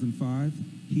 2005,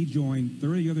 he joined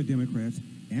 30 other Democrats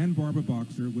and Barbara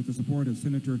Boxer with the support of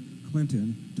Senator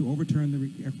Clinton to overturn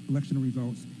the election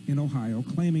results in Ohio,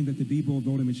 claiming that the Debo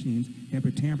voting machines had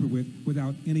been tampered with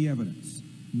without any evidence.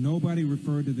 Nobody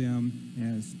referred to them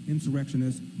as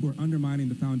insurrectionists who are undermining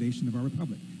the foundation of our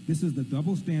republic. This is the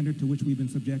double standard to which we've been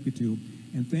subjected to,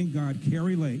 and thank God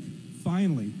Carrie Lake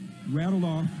finally rattled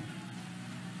off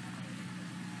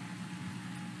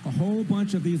a whole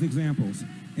bunch of these examples,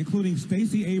 including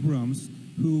Stacey Abrams,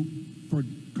 who for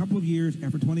a couple of years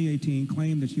after 2018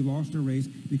 claimed that she lost her race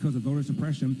because of voter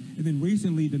suppression, and then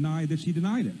recently denied that she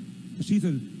denied it. She's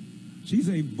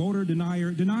a voter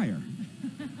denier.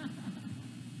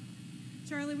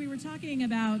 Charlie, we were talking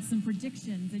about some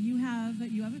predictions, and you have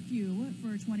a few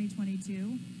for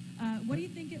 2022. What do you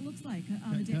think it looks like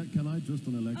on the day? Can I just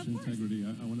on election integrity?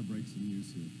 I want to break some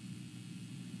news here.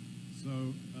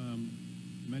 So,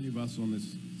 many of us on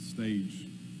this stage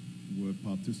were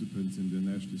participants in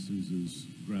Dinesh D'Souza's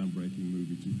groundbreaking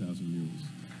movie 2,000 Mules.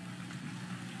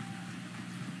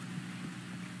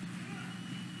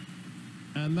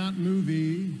 And that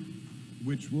movie,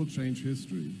 which will change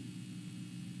history,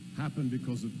 happened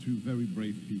because of two very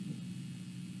brave people.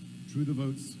 True to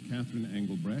Vote's Catherine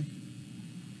Engelbrecht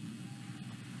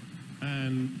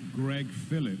and Greg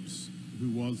Phillips,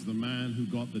 who was the man who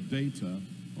got the data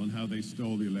on how they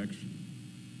stole the election.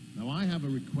 Now, I have a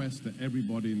request to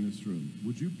everybody in this room.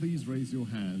 Would you please raise your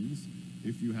hands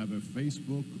if you have a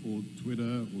Facebook or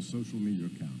Twitter or social media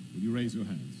account? Would you raise your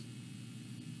hands?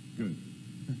 Good.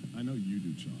 I know you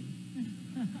do,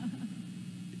 Charlie.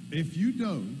 If you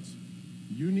don't,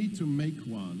 you need to make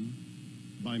one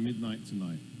by midnight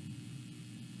tonight.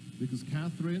 Because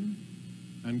Catherine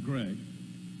and Greg,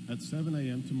 at 7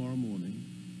 a.m. tomorrow morning,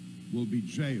 will be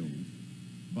jailed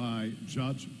by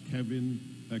Judge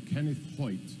Kenneth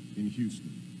Hoyt in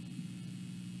Houston,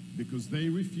 because they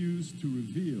refused to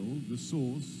reveal the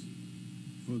source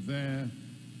for their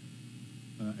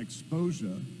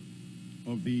exposure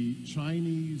of the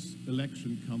Chinese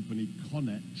election company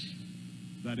Connex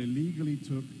that illegally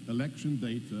took election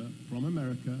data from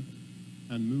America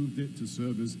and moved it to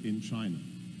servers in China.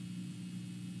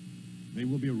 They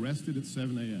will be arrested at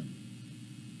 7 a.m.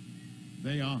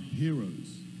 They are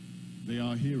heroes. They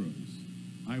are heroes.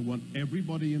 I want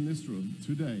everybody in this room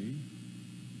today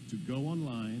to go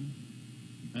online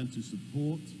and to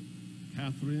support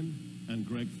Catherine and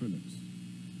Greg Phillips.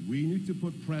 We need to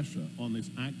put pressure on this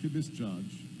activist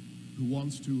judge who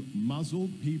wants to muzzle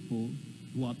people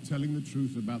who are telling the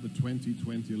truth about the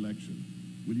 2020 election.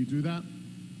 Will you do that?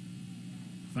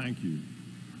 Thank you.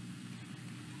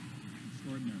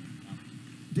 Extraordinary.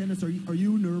 Dennis, are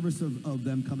you nervous of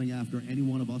them coming after any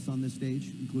one of us on this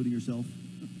stage, including yourself?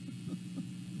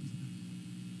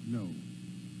 No.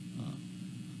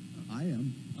 I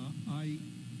am.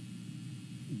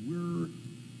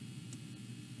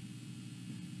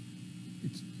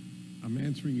 I'm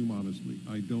answering you honestly.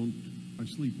 I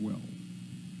sleep well.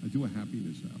 I do a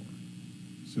happiness hour.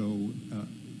 So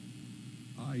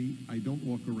I don't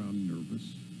walk around nervous.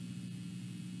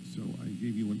 So I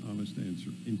gave you an honest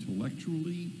answer.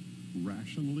 Intellectually,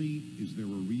 rationally, is there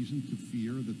a reason to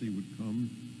fear that they would come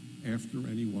after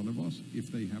any one of us?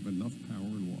 If they have enough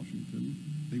power in Washington,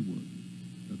 they would.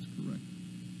 That's correct.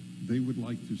 They would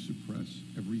like to suppress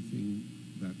everything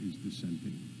that is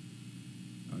dissenting.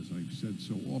 As I've said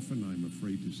so often, I'm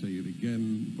afraid to say it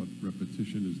again, but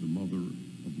repetition is the mother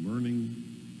of learning.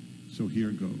 So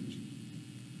here goes.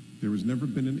 There has never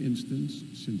been an instance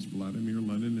since Vladimir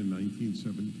Lenin in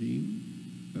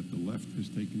 1917 that the left has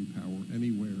taken power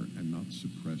anywhere and not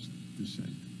suppressed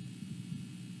dissent.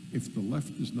 If the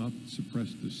left does not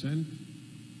suppress dissent,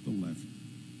 the left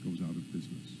goes out of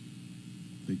business.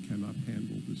 They cannot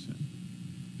handle dissent.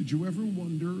 Did you ever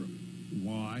wonder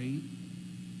why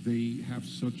they have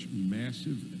such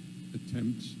massive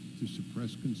attempts to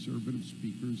suppress conservative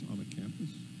speakers on a campus?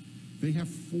 They have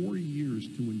 4 years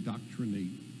to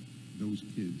indoctrinate those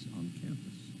kids on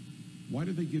campus. Why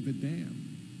do they give a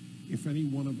damn if any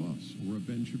one of us, or a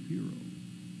Ben Shapiro,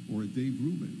 or a Dave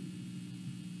Rubin,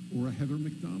 or a Heather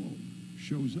McDonald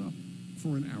shows up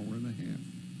for an hour and a half?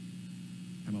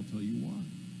 And I'll tell you why.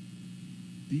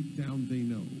 Deep down they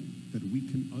know that we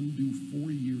can undo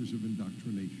 4 years of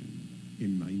indoctrination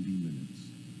in 90 minutes.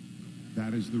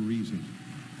 That is the reason.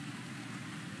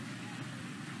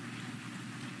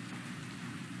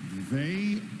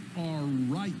 They are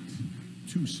right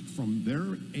to, from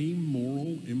their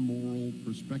amoral, immoral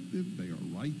perspective, they are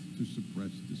right to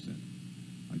suppress dissent.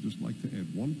 I'd just like to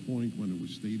add one point when it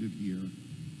was stated here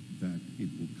that it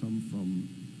will come from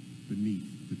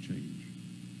beneath the change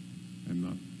and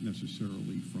not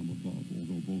necessarily from above,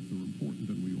 although both are important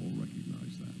and we all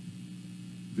recognize that.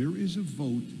 There is a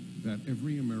vote that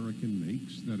every American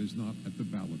makes that is not at the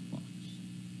ballot box.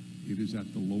 It is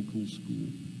at the local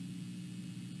school.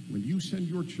 When you send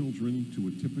your children to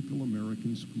a typical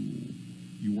American school,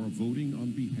 you are voting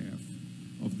on behalf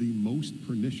of the most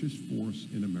pernicious force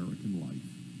in American life,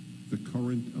 the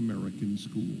current American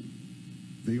school.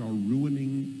 They are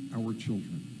ruining our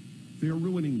children. They are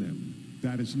ruining them.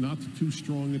 That is not too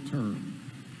strong a term.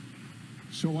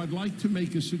 So I'd like to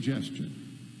make a suggestion.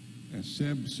 As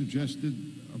Seb suggested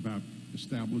about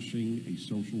establishing a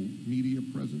social media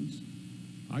presence,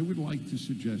 I would like to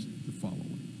suggest the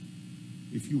following.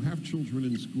 If you have children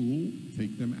in school,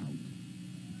 take them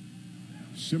out.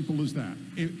 Simple as that.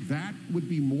 That would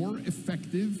be more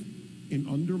effective in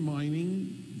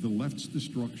undermining the left's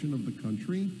destruction of the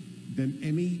country than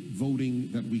any voting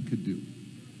that we could do.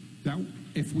 That,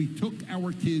 if we took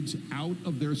our kids out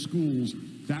of their schools,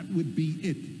 that would be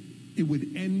it. It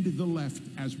would end the left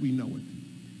as we know it.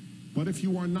 But if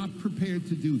you are not prepared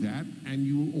to do that, and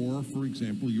you, or for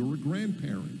example, you're a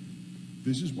grandparent,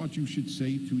 this is what you should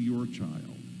say to your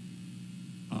child.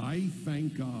 I,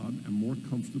 thank God, am more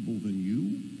comfortable than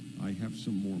you. I have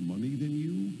some more money than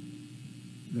you.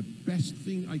 The best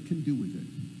thing I can do with it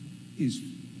is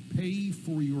pay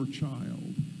for your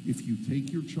child. If you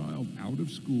take your child out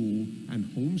of school and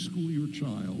homeschool your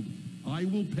child, I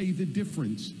will pay the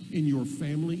difference in your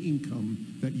family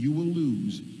income that you will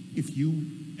lose if you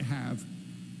have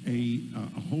a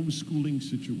homeschooling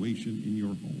situation in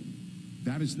your home.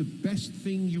 That is the best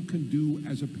thing you can do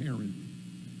as a parent,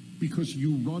 because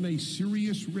you run a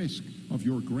serious risk of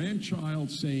your grandchild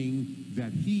saying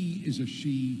that he is a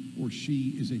she or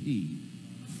she is a he.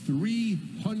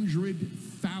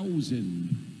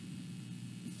 300,000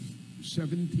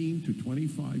 17 to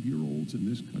 25-year-olds in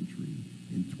this country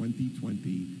in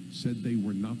 2020 said they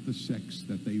were not the sex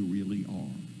that they really are.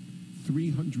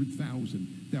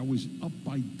 300,000. That was up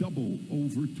by double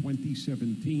over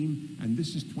 2017, and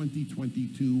this is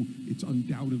 2022. It's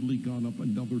undoubtedly gone up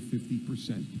another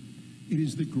 50%. It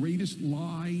is the greatest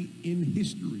lie in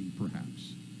history,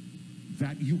 perhaps,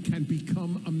 that you can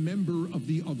become a member of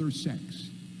the other sex.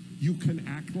 You can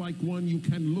act like one, you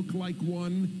can look like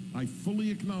one. I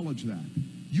fully acknowledge that.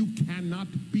 You cannot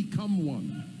become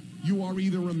one. You are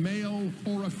either a male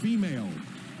or a female.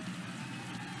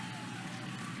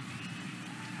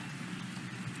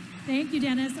 Thank you,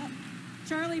 Dennis.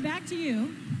 Charlie, back to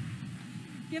you.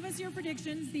 Give us your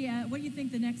predictions, what you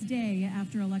think the next day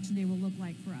after Election Day will look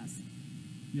like for us.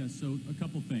 Yeah, so a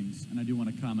couple things, and I do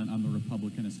want to comment on the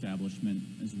Republican establishment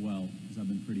as well, because I've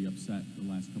been pretty upset the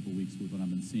last couple weeks with what I've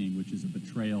been seeing, which is a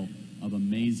betrayal of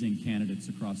amazing candidates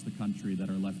across the country that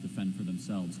are left to fend for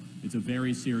themselves. It's a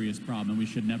very serious problem, and we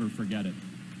should never forget it.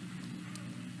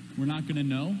 We're not going to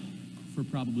know for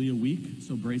probably a week,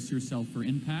 so brace yourself for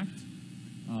impact.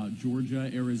 Georgia,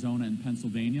 Arizona, and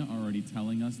Pennsylvania are already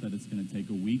telling us that it's going to take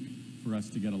a week for us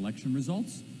to get election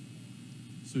results.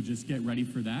 So just get ready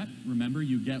for that. Remember,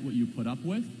 you get what you put up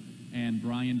with. And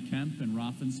Brian Kemp and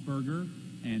Raffensperger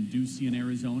and Ducey in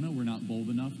Arizona were not bold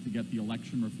enough to get the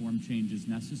election reform changes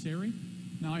necessary.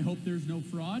 Now, I hope there's no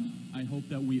fraud. I hope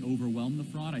that we overwhelm the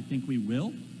fraud. I think we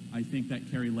will. I think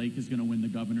that Kari Lake is going to win the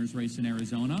governor's race in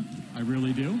Arizona. I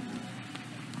really do.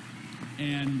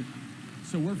 And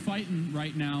so we're fighting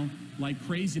right now like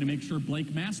crazy to make sure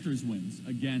Blake Masters wins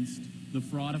against the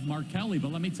fraud of Mark Kelly.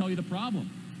 But let me tell you the problem.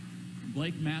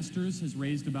 Blake Masters has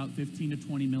raised about $15 to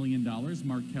 $20 million.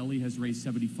 Mark Kelly has raised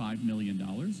 $75 million.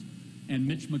 And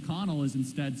Mitch McConnell is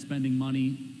instead spending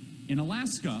money in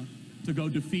Alaska to go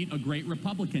defeat a great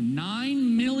Republican.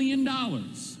 $9 million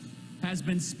has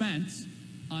been spent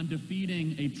on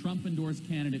defeating a Trump-endorsed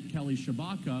candidate, Kelly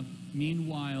Shabaka.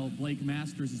 Meanwhile, Blake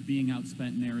Masters is being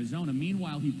outspent in Arizona.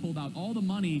 Meanwhile, he pulled out all the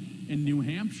money in New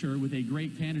Hampshire with a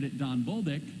great candidate, Don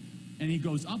Bolduc, and he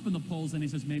goes up in the polls and he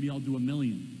says, maybe I'll do $1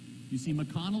 million. You see,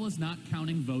 McConnell is not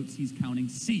counting votes, he's counting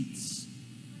seats.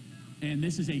 And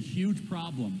this is a huge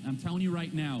problem. I'm telling you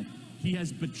right now, he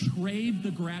has betrayed the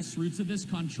grassroots of this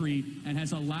country and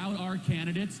has allowed our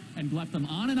candidates and left them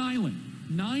on an island.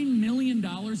 $9 million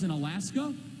in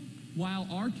Alaska, while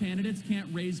our candidates can't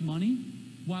raise money,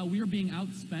 while we are being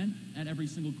outspent at every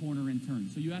single corner in turn.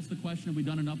 So you ask the question, have we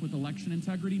done enough with election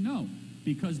integrity? No,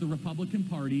 because the Republican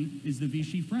Party is the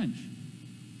Vichy French.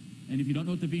 And if you don't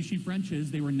know what the Vichy French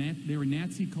is, they were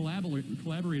Nazi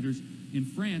collaborators in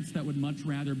France that would much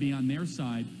rather be on their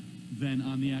side than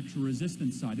on the actual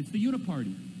resistance side. It's the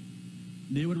Uniparty.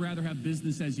 They would rather have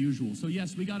business as usual. So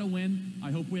yes, we got to win.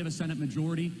 I hope we have a Senate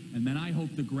majority, and then I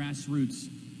hope the grassroots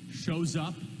shows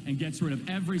up and gets rid of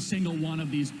every single one of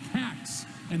these hacks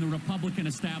in the Republican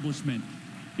establishment,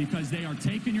 because they are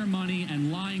taking your money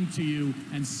and lying to you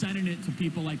and sending it to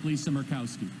people like Lisa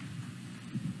Murkowski.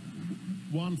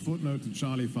 One footnote to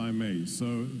Charlie, if I may.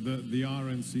 So the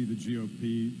RNC, the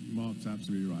GOP, Mark's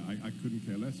absolutely right. I couldn't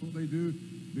care less what they do,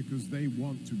 because they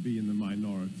want to be in the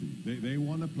minority. They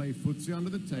want to play footsie under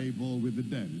the table with the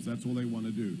Dems. That's all they want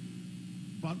to do.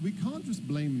 But we can't just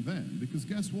blame them, because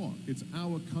guess what? It's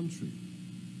our country.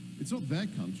 It's not their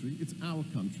country, it's our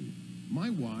country. My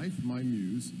wife, my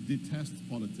muse, detests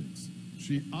politics.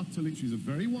 She's a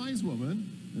very wise woman,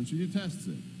 and she detests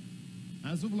it.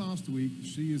 As of last week,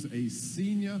 she is a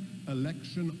senior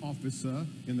election officer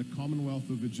in the Commonwealth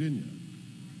of Virginia.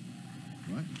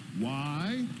 Right?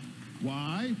 Why?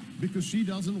 Why? Because she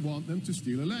doesn't want them to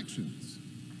steal elections.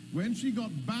 When she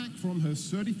got back from her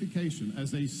certification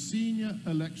as a senior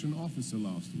election officer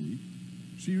last week,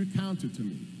 she recounted to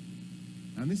me,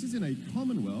 and this is in a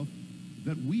commonwealth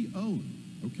that we own,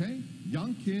 okay?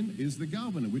 Young Kin is the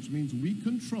governor, which means we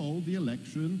control the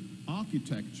election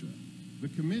architecture, the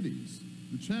committees,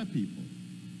 the chairpeople.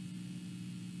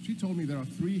 She told me there are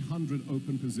 300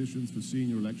 open positions for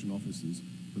senior election officers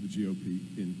for the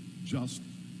GOP in just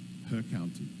her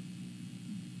county.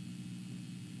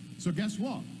 So guess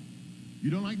what? You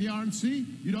don't like the RNC?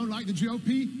 You don't like the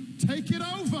GOP? Take it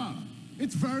over.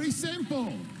 It's very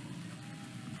simple.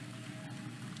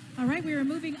 All right, we are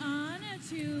moving on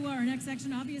to our next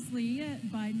section. Obviously,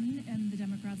 Biden and the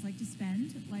Democrats like to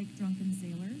spend like drunken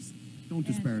sailors. Don't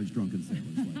disparage drunken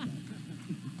sailors like that.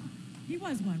 He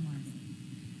was one once.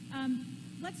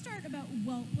 Let's start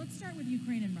with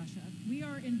Ukraine and Russia. We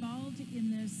are involved in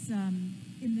this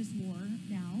war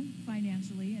now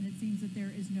financially, and it seems that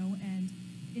there is no end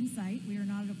in sight. We are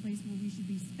not at a place where we should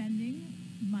be spending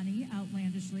money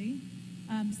outlandishly.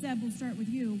 Seb, we'll start with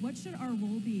you. What should our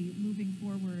role be moving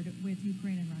forward with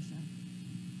Ukraine and Russia?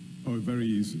 Oh, very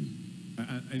easy.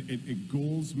 It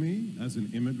galls me as an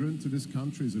immigrant to this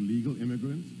country, as a legal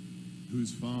immigrant,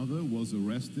 whose father was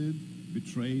arrested,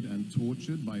 betrayed, and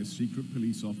tortured by a secret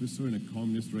police officer in a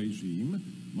communist regime,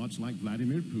 much like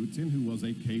Vladimir Putin, who was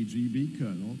a KGB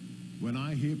colonel. When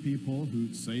I hear people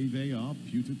who say they are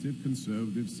putative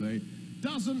conservatives say,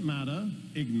 doesn't matter,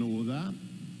 ignore that,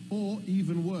 or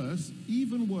even worse,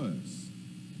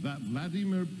 that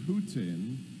Vladimir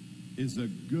Putin is a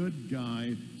good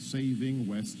guy saving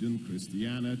Western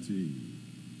Christianity.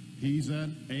 He's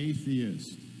an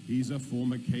atheist. He's a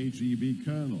former KGB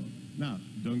colonel. Now,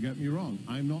 don't get me wrong.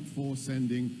 I'm not for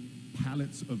sending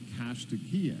pallets of cash to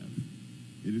Kiev.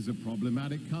 It is a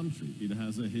problematic country. It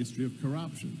has a history of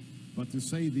corruption. But to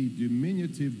say the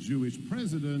diminutive Jewish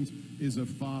president is a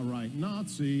far-right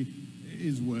Nazi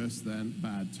is worse than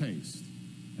bad taste.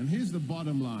 And here's the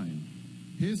bottom line.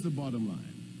 Here's the bottom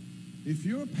line. If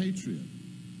you're a patriot,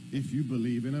 if you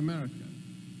believe in America,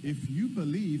 if you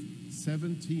believe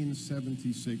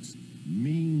 1776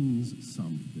 means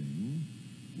something,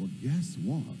 well, guess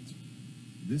what?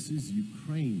 This is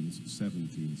Ukraine's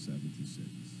 1776.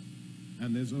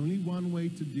 And there's only one way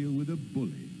to deal with a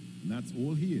bully, and that's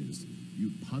all he is.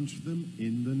 You punch them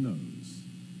in the nose.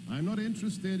 I'm not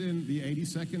interested in the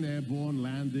 82nd Airborne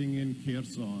landing in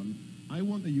Kherson. I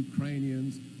want the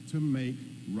Ukrainians to make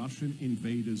Russian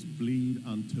invaders bleed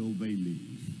until they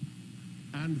leave.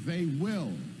 And they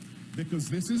will, because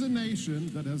this is a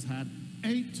nation that has had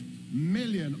 8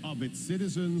 million of its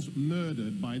citizens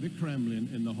murdered by the Kremlin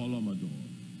in the Holodomor.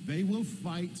 They will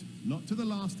fight, not to the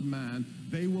last man,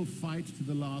 they will fight to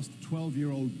the last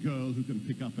 12-year-old girl who can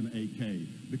pick up an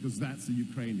AK, because that's the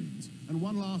Ukrainians. And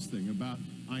one last thing about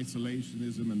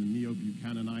isolationism and the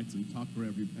neo-Buchananites and Tucker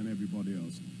and everybody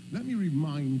else. Let me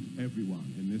remind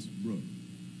everyone in this room,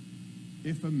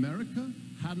 if America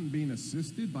hadn't been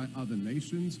assisted by other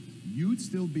nations, you'd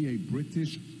still be a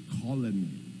British colony,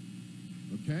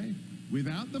 okay?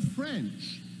 Without the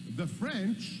French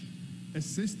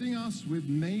assisting us with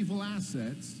naval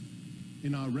assets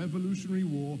in our Revolutionary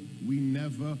War, we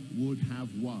never would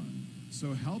have won.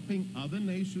 So helping other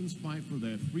nations fight for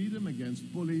their freedom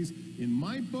against bullies, in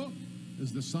my book,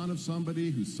 as the son of somebody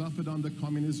who suffered under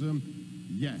communism,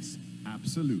 yes,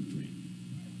 absolutely.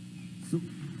 So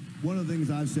one of the things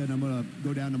I've said, and I'm going to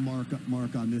go down to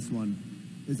Mark on this one,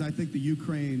 is I think the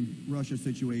Ukraine-Russia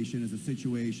situation is a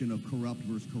situation of corrupt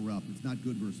versus corrupt. It's not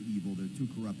good versus evil. They're two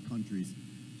corrupt countries.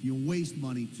 You waste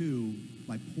money, too,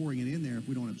 by pouring it in there if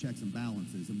we don't have checks and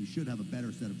balances, and we should have a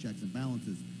better set of checks and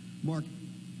balances. Mark,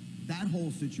 that whole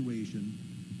situation,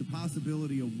 the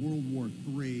possibility of World War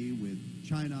III with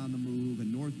China on the move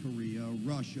and North Korea,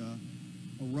 Russia,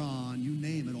 Iran, you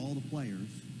name it, all the players,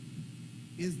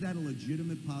 is that a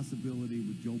legitimate possibility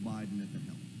with Joe Biden at the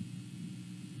helm?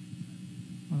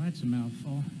 Well, that's a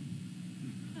mouthful.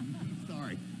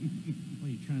 Sorry. What,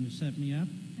 are you trying to set me up?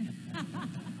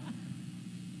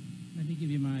 Let me give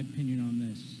you my opinion on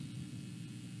this.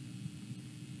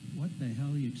 What the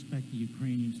hell do you expect the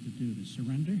Ukrainians to do? To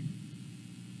surrender?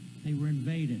 They were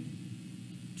invaded.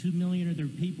 2 million of their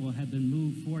people have been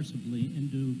moved forcibly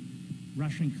into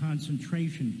Russian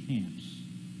concentration camps.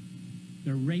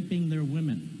 They're raping their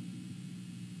women.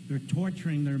 They're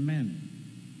torturing their men.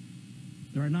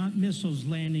 There are not missiles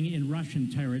landing in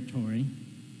Russian territory.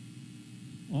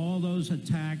 All those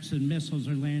attacks and missiles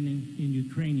are landing in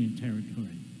Ukrainian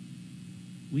territory.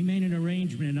 We made an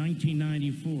arrangement in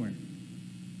 1994,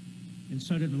 and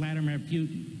so did Vladimir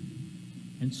Putin,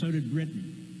 and so did Britain.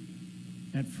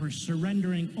 that for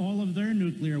surrendering all of their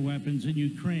nuclear weapons in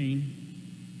Ukraine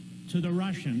to the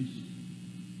Russians,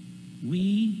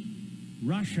 we,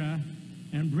 Russia,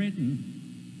 and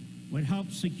Britain would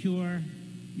help secure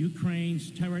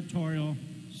Ukraine's territorial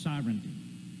sovereignty.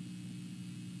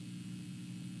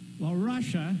 Well,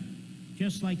 Russia,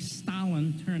 just like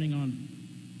Stalin turning on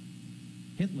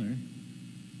Hitler,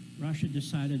 Russia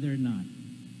decided they're not.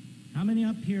 How many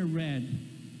up here read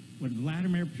what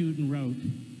Vladimir Putin wrote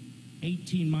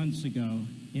 18 months ago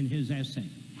in his essay?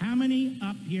 How many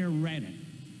up here read it?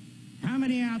 How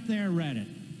many out there read it?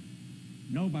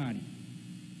 Nobody.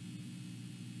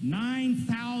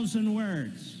 9,000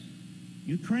 words.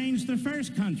 Ukraine's the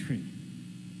first country.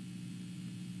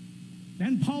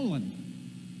 Then Poland.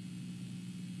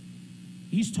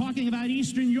 He's talking about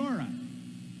Eastern Europe.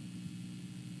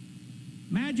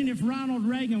 Imagine if Ronald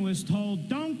Reagan was told,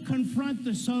 don't confront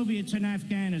the Soviets in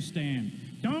Afghanistan.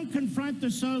 Don't confront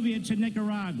the Soviets in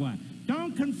Nicaragua.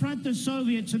 Don't confront the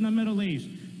Soviets in the Middle East.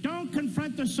 Don't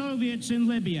confront the Soviets in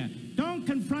Libya. Don't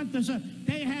confront the...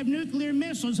 They have nuclear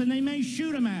missiles and they may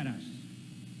shoot them at us.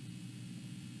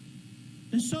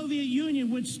 The Soviet Union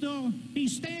would still be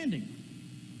standing.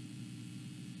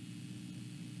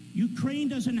 Ukraine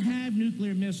doesn't have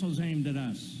nuclear missiles aimed at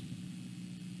us.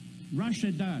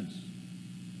 Russia does.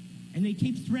 And they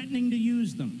keep threatening to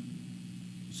use them.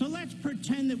 So let's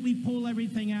pretend that we pull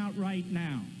everything out right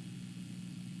now.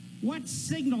 What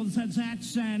signals does that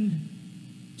send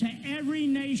to every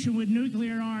nation with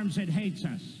nuclear arms that hates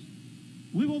us?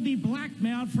 We will be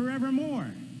blackmailed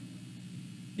forevermore.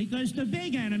 Because the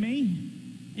big enemy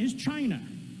is China,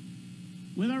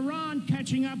 with Iran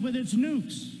catching up with its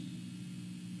nukes.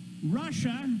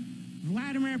 Russia,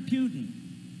 Vladimir Putin,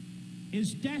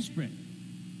 is desperate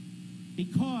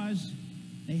because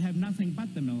they have nothing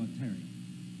but the military.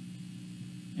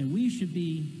 And we should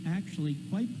be actually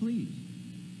quite pleased.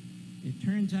 It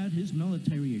turns out his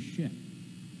military is shit.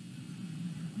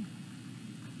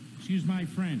 Excuse my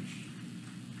French.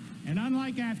 And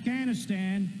unlike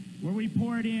Afghanistan, where we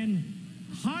poured in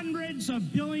hundreds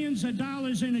of billions of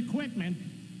dollars in equipment,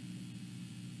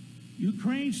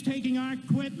 Ukraine's taking our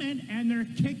equipment and they're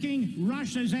kicking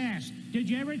Russia's ass. Did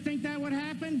you ever think that would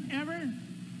happen? Ever?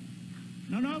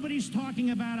 No, nobody's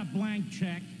talking about a blank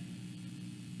check.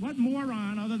 What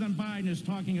moron other than Biden is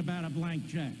talking about a blank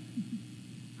check?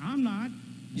 I'm not.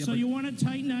 Yeah, so you want to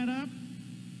tighten that up?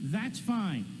 That's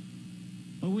fine.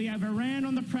 But we have Iran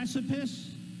on the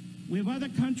precipice. We have other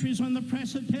countries on the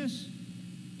precipice.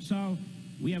 So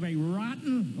we have a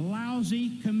rotten,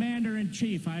 lousy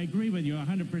commander-in-chief. I agree with you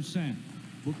 100%.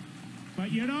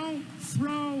 But you don't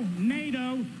throw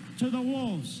NATO to the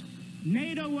wolves.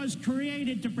 NATO was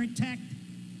created to protect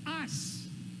us.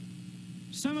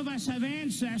 Some of us have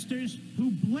ancestors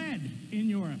who bled in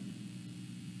Europe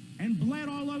and bled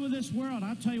all over this world.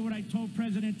 I'll tell you what I told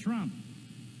President Trump.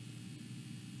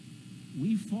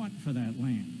 We fought for that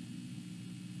land.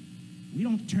 We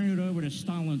don't turn it over to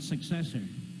Stalin's successor.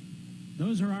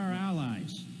 Those are our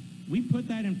allies. We put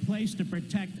that in place to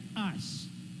protect us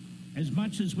as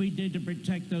much as we did to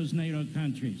protect those NATO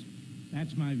countries.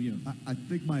 That's my view. I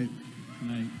think I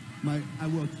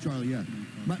will, Charlie, yeah.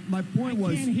 My point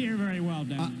was... I can't hear very well,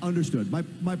 Dan. Understood.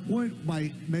 My point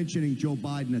by mentioning Joe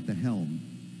Biden at the helm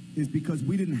is because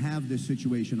we didn't have this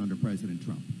situation under President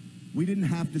Trump. We didn't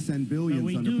have to send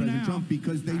billions under President Trump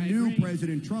because they knew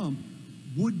President Trump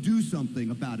would do something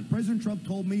about it. President Trump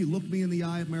told me, he looked me in the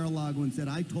eye at Mar-a-Lago and said,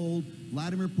 I told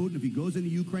Vladimir Putin if he goes into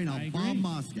Ukraine, I'll bomb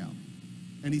Moscow.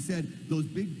 And he said, those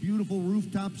big, beautiful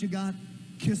rooftops you got,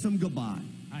 kiss them goodbye.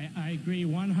 I agree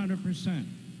 100%,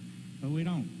 but we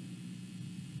don't.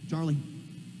 Charlie?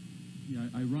 Yeah,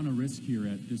 I run a risk here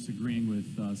at disagreeing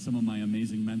with some of my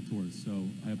amazing mentors, so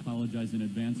I apologize in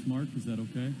advance, Mark. Is that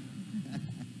okay?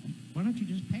 Why don't you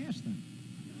just pass them?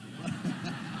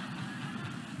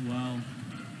 Well,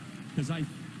 because I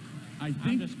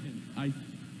think I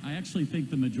actually think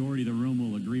the majority of the room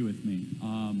will agree with me,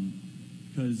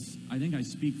 because I think I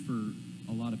speak for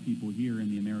a lot of people here in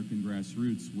the American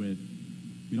grassroots with,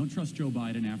 we don't trust Joe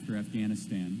Biden after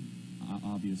Afghanistan,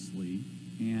 obviously,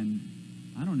 and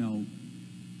I don't know,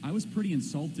 I was pretty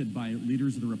insulted by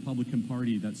leaders of the Republican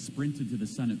Party that sprinted to the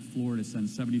Senate floor to send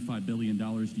 $75 billion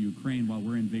to Ukraine while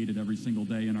we're invaded every single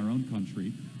day in our own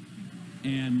country.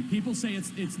 And people say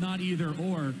it's not either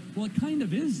or. Well, it kind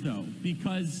of is, though,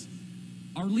 because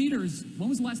our leaders, when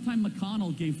was the last time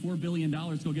McConnell gave $4 billion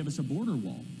to go give us a border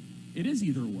wall? It is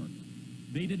either or.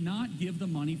 They did not give the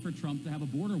money for Trump to have a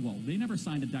border wall. They never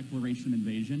signed a declaration of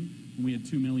invasion when we had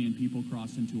 2 million people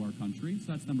cross into our country.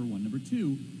 So that's number one. Number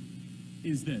two,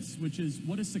 is this, which is,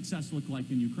 what does success look like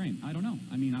in Ukraine? I don't know.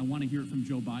 I mean, I want to hear it from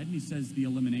Joe Biden. He says the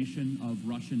elimination of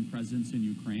Russian presence in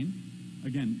Ukraine.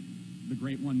 Again, the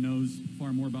great one knows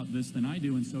far more about this than I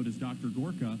do, and so does Dr.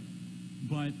 Gorka.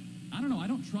 But I don't know. I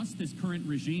don't trust this current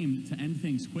regime to end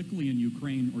things quickly in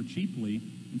Ukraine or cheaply.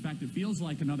 In fact, it feels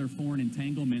like another foreign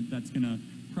entanglement that's going to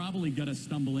probably get us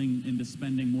stumbling into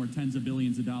spending more tens of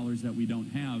billions of dollars that we don't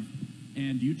have.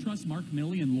 And do you trust Mark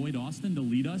Milley and Lloyd Austin to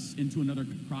lead us into another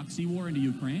proxy war into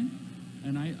Ukraine?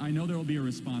 And I know there will be a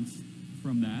response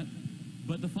from that.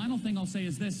 But the final thing I'll say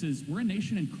is this, is we're a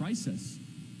nation in crisis.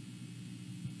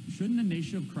 Shouldn't a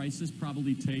nation of crisis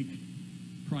probably take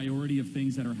priority of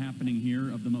things that are happening here,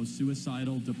 of the most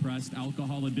suicidal, depressed,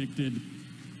 alcohol-addicted,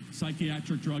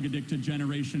 psychiatric drug-addicted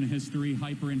generation in history,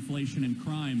 hyperinflation, and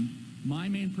crime? My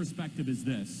main perspective is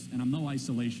this, and I'm no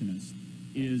isolationist,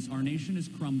 is our nation is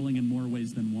crumbling in more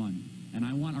ways than one. And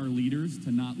I want our leaders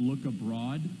to not look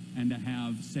abroad and to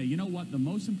say, you know what, the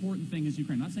most important thing is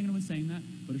Ukraine. I'm not saying anyone's saying that,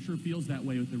 but it sure feels that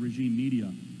way with the regime media.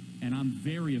 And I'm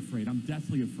very afraid, I'm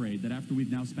deathly afraid, that after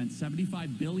we've now spent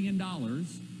 $75 billion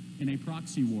in a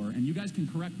proxy war, and you guys can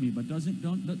correct me, but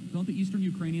don't the Eastern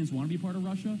Ukrainians want to be part of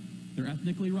Russia? They're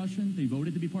ethnically Russian. They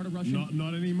voted to be part of Russia.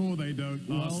 Not anymore, they don't.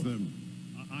 Ask them.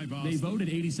 I've asked They voted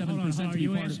 87% to be part of... Are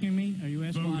you asking me? Are you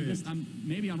asking me?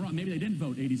 Maybe I'm wrong. Maybe they didn't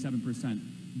vote 87%.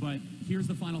 But here's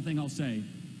the final thing I'll say,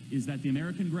 is that the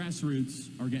American grassroots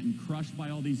are getting crushed by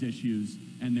all these issues,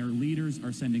 and their leaders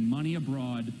are sending money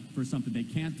abroad for something they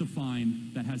can't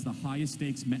define that has the highest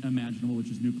stakes imaginable, which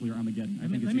is nuclear Armageddon. I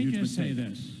think it's a huge mistake. Let me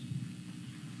just say this.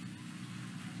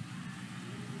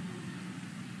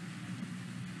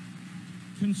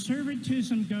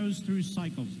 Conservatism goes through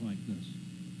cycles like this.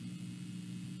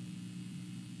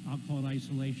 I'll call it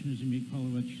isolationism, you call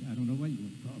it I don't know what you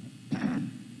would call it.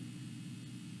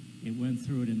 It went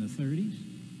through it in the 30s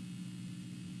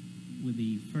with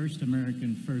the first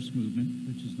American First Movement,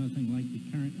 which is nothing like the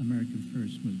current American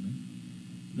First Movement,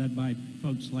 led by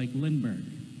folks like Lindbergh.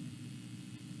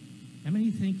 How many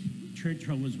think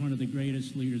Churchill was one of the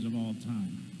greatest leaders of all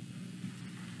time?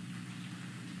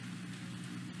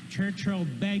 Churchill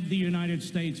begged the United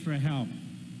States for help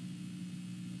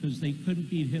because they couldn't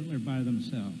beat Hitler by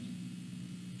themselves.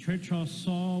 Churchill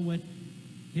saw what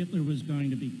Hitler was going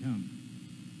to become.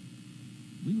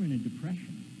 We were in a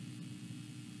depression.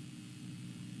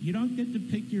 You don't get to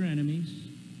pick your enemies,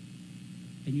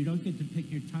 and you don't get to pick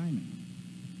your timing.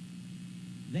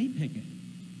 They pick it.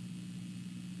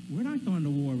 We're not going to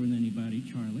war with anybody,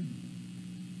 Charlie.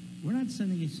 We're not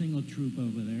sending a single troop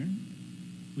over there,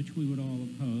 which we would all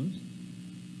oppose.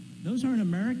 Those aren't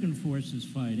American forces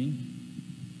fighting.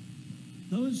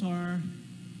 Those are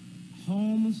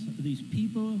homes of these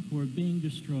people who are being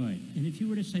destroyed. And if you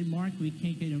were to say, Mark, we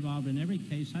can't get involved in every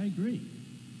case, I agree.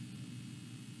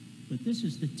 But this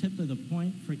is the tip of the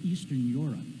point for Eastern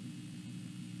Europe.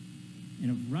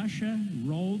 And if Russia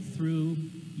rolled through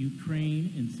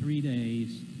Ukraine in 3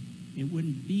 days, it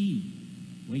wouldn't be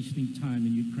wasting time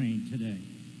in Ukraine today.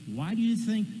 Why do you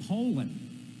think Poland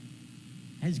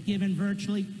has given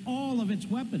virtually all of its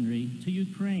weaponry to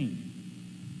Ukraine?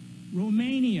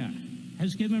 Romania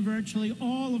has given virtually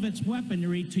all of its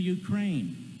weaponry to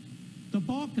Ukraine. The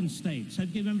Balkan states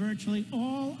have given virtually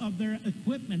all of their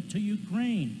equipment to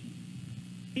Ukraine.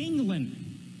 England,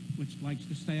 which likes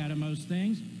to stay out of most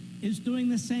things, is doing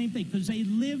the same thing because they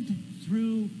lived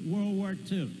through World War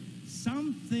II.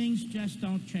 Some things just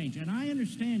don't change. And I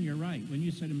understand you're right when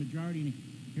you said a majority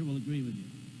here will agree with you,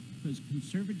 because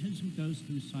conservatism goes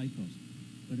through cycles.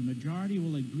 But a majority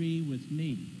will agree with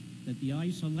me that the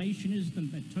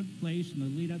isolationism that took place in the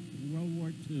lead up to World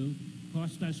War II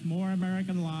cost us more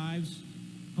American lives,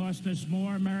 cost us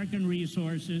more American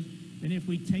resources than if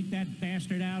we take that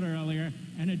bastard out earlier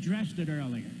and addressed it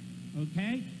earlier,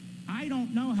 okay? I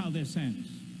don't know how this ends.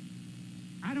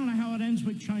 I don't know how it ends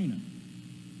with China.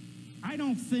 I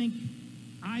don't think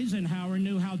Eisenhower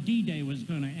knew how D-Day was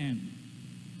going to end.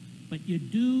 But you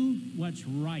do what's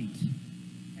right.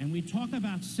 And we talk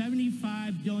about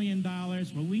 $75 billion, well,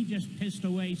 we just pissed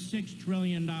away $6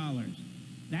 trillion.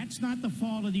 That's not the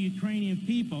fault of the Ukrainian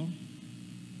people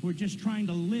who are just trying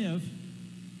to live.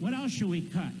 What else should we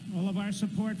cut? All of our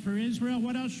support for Israel?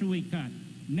 What else should we cut?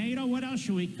 NATO? What else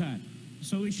should we cut?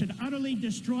 So we should utterly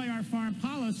destroy our foreign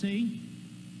policy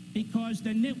because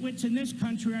the nitwits in this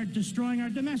country are destroying our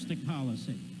domestic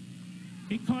policy.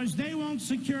 Because they won't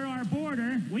secure our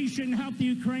border, we shouldn't help the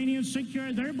Ukrainians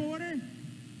secure their border?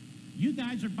 You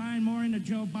guys are buying more into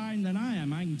Joe Biden than I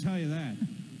am, I can tell you that.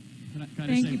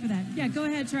 Thank you for that. Yeah, go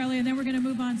ahead, Charlie, and then we're going to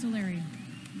move on to Larry.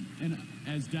 And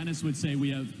as Dennis would say, we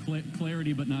have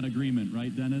clarity but not agreement,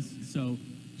 right, Dennis? So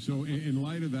So in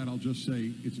light of that, I'll just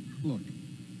say, look,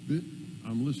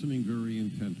 I'm listening very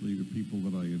intently to people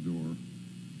that I adore.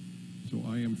 So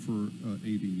I am for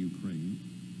aiding Ukraine.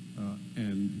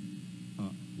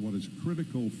 What is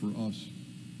critical for us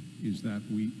is that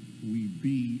we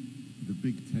be the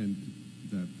big tent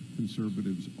that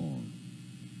conservatives are.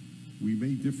 We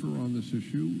may differ on this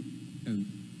issue, and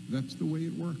that's the way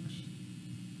it works.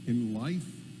 In life,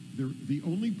 the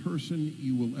only person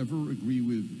you will ever agree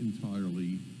with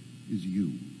entirely is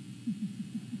you.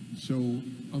 So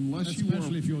unless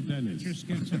especially if you're Dennis. You're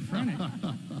schizophrenic.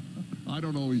 I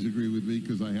don't always agree with me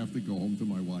because I have to go home to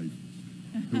my wife,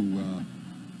 who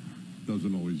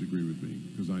doesn't always agree with me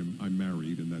because I'm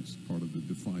married, and that's part of the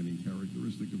defining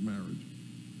characteristic of marriage.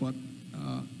 But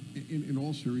in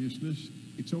all seriousness,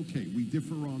 it's okay. We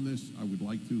differ on this. I would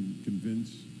like to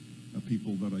convince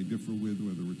people that I differ with,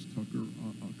 whether it's Tucker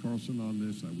Carlson on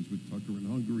this. I was with Tucker in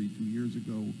Hungary 2 years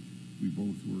ago. We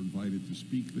both were invited to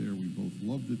speak there. We both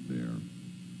loved it there.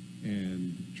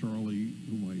 And Charlie,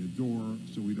 whom I adore,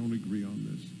 so we don't agree on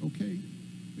this. Okay,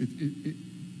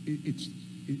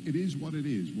 it is what it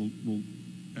is. We'll,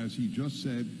 as he just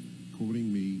said,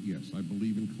 quoting me, yes, I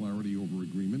believe in clarity over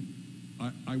agreement.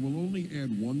 I will only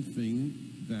add one thing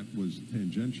that was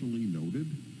tangentially noted.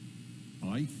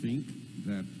 I think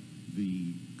that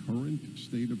the current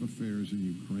state of affairs in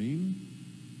Ukraine,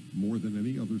 more than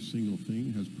any other single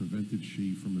thing, has prevented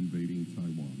Xi from invading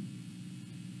Taiwan.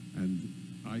 And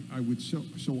I would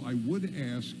I would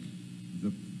ask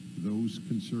those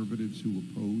conservatives who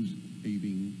oppose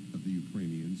aiding of the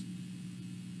Ukrainians,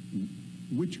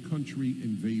 which country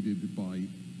invaded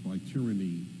by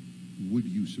tyranny would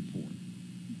you support?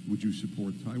 Would you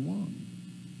support Taiwan?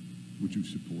 Would you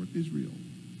support Israel?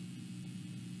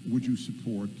 Would you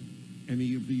support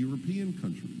any of the European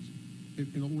countries?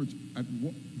 In other words,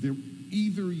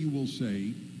 either you will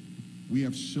say, we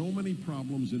have so many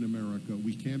problems in America,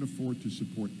 we can't afford to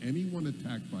support anyone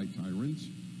attacked by tyrants,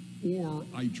 or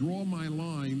I draw my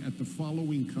line at the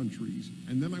following countries,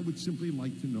 and then I would simply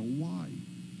like to know why.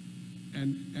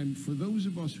 And for those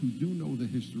of us who do know the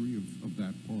history of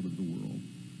that part of the world,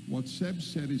 what Seb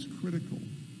said is critical.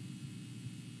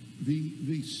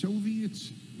 The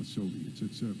Soviets,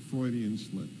 it's a Freudian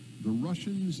slip, the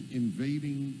Russians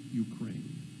invading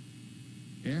Ukraine,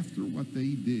 after what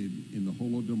they did in the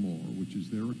Holodomor, which is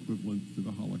their equivalent to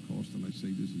the Holocaust, and I say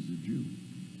this as a Jew,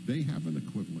 they have an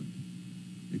equivalent,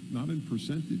 not in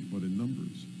percentage, but in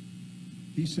numbers.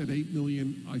 He said 8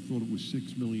 million, I thought it was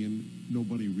 6 million,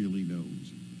 nobody really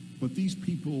knows. But these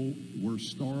people were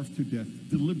starved to death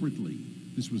deliberately.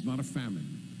 This was not a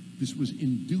famine. This was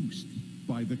induced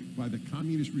by the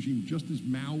communist regime, just as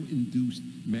Mao induced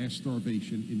mass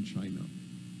starvation in China.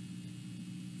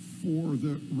 For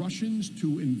the Russians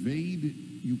to invade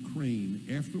Ukraine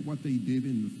after what they did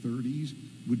in the 30s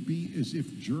would be as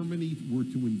if Germany were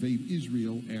to invade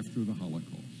Israel after the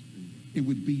Holocaust. It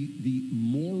would be the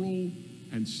moral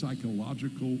and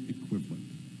psychological equivalent.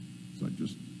 So I'd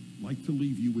just like to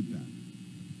leave you with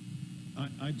that.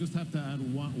 I just have to add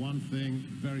one thing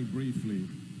very briefly,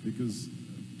 because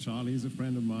Charlie is a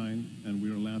friend of mine and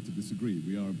we're allowed to disagree.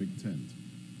 We are a big tent.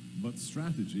 But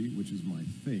strategy, which is my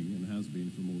thing and has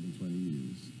been for more than 20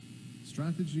 years,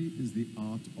 strategy is the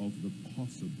art of the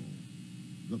possible.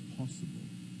 The possible.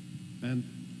 And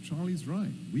Charlie's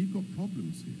right. We've got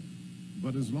problems here.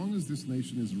 But as long as this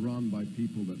nation is run by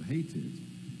people that hate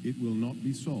it, it will not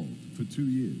be solved for 2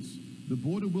 years. The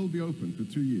border will be open for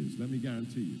 2 years, let me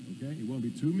guarantee you, okay? It won't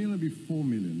be 2 million, it'll be 4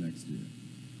 million next year.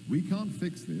 We can't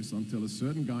fix this until a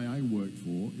certain guy I worked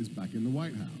for is back in the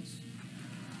White House.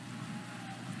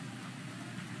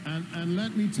 And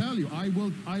let me tell you, I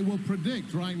will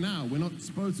predict right now, we're not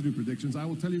supposed to do predictions, I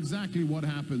will tell you exactly what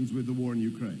happens with the war in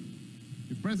Ukraine.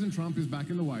 If President Trump is back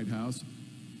in the White House,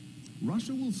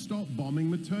 Russia will stop bombing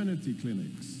maternity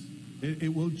clinics.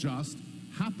 It will just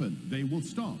happen. They will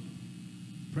stop.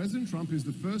 President Trump is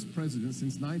the first president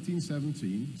since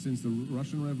 1917, since the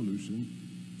Russian Revolution,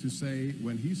 to say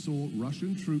when he saw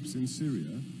Russian troops in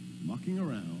Syria mucking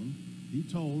around, he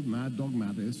told Mad Dog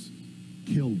Mattis,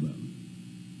 kill them.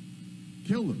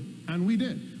 Kill them. And we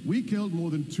did. We killed more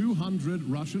than 200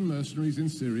 Russian mercenaries in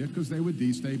Syria because they were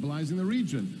destabilizing the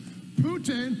region.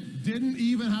 Putin didn't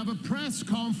even have a press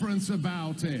conference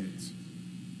about it.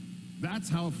 That's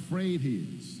how afraid he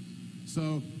is.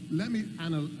 So let me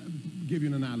give you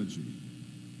an analogy.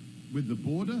 With the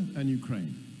border and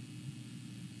Ukraine,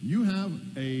 you have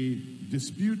a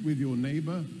dispute with your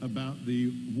neighbor about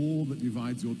the wall that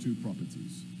divides your two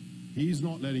properties. He's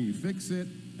not letting you fix it,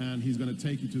 and he's going to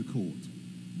take you to court.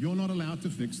 You're not allowed to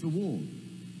fix the wall.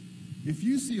 If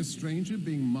you see a stranger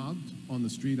being mugged on the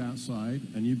street outside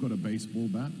and you've got a baseball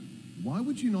bat, why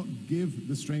would you not give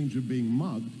the stranger being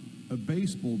mugged a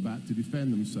baseball bat to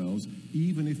defend themselves,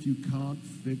 even if you can't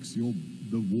fix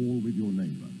the wall with your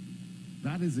neighbor?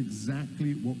 That is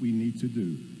exactly what we need to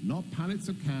do. Not pallets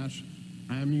of cash,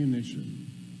 ammunition,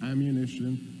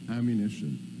 ammunition,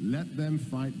 ammunition. Let them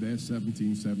fight their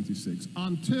 1776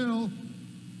 until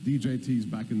DJT's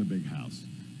back in the big house.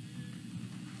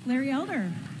 Larry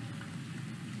Elder.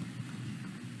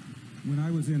 When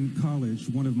I was in college,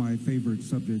 one of my favorite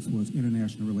subjects was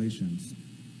international relations.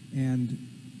 And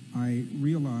I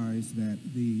realized that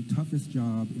the toughest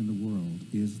job in the world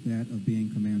is that of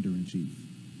being commander-in-chief.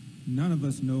 None of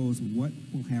us knows what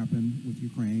will happen with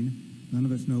Ukraine. None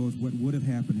of us knows what would have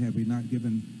happened had we not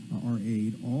given our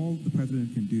aid. All the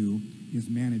president can do is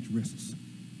manage risks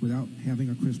without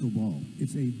having a crystal ball.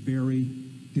 It's a very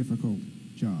difficult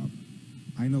job.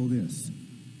 I know this.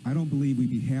 I don't believe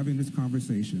we'd be having this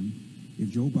conversation if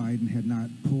Joe Biden had not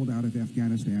pulled out of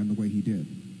Afghanistan the way he did.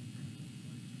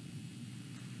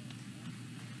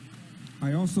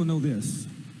 I also know this,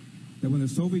 that when the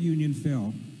Soviet Union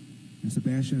fell, and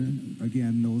Sebastian,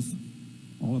 again, knows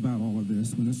all about all of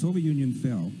this, when the Soviet Union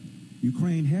fell,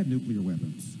 Ukraine had nuclear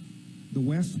weapons. The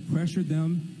West pressured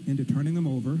them into turning them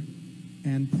over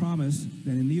and promised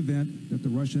that in the event that the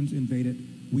Russians invaded,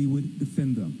 we would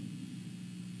defend them.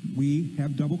 We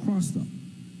have double-crossed them.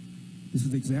 This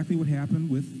is exactly what happened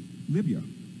with Libya.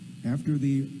 After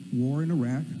the war in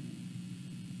Iraq,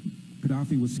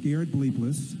 Gaddafi was scared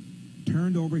bleepless,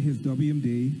 turned over his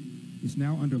WMD, is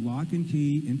now under lock and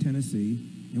key in Tennessee,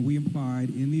 and we implied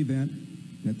in the event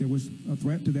that there was a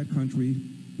threat to that country,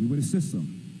 we would assist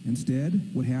them. Instead,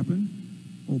 what happened?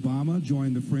 Obama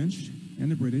joined the French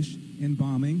and the British in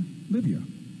bombing Libya.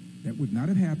 That would not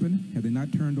have happened had they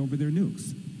not turned over their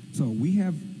nukes. So we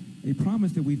have a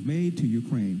promise that we've made to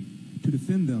Ukraine to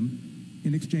defend them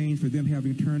in exchange for them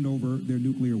having turned over their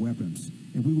nuclear weapons.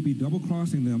 And we will be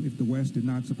double-crossing them if the West did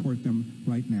not support them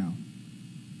right now.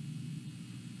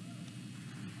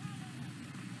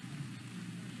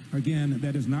 Again,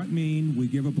 that does not mean we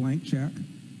give a blank check.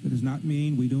 That does not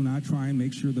mean we do not try and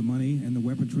make sure the money and the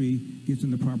weaponry gets in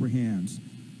the proper hands.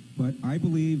 But I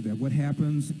believe that what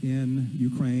happens in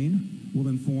Ukraine will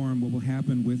inform what will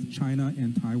happen with China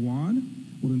and Taiwan,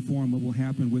 will inform what will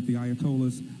happen with the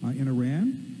Ayatollahs in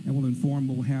Iran, and will inform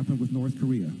what will happen with North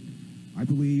Korea. I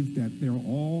believe that they're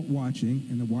all watching,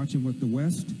 and they're watching what the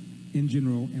West in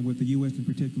general and what the U.S. in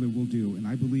particular will do. And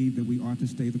I believe that we ought to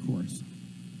stay the course.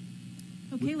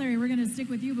 Okay, Larry, we're going to stick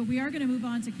with you, but we are going to move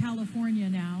on to California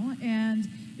now. And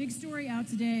big story out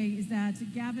today is that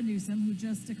Gavin Newsom, who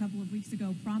just a couple of weeks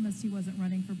ago promised he wasn't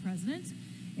running for president,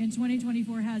 in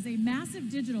 2024 has a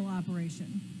massive digital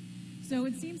operation. So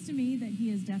it seems to me that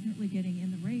he is definitely getting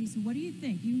in the race. What do you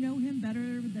think? You know him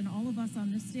better than all of us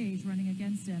on this stage running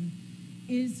against him.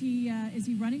 Is he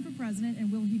running for president,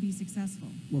 and will he be successful?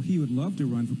 Well, he would love to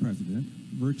run for president.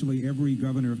 Virtually every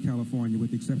governor of California,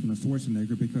 with the exception of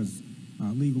Schwarzenegger, because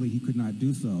legally he could not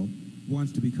do so,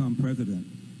 wants to become president.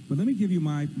 But let me give you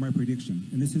my prediction,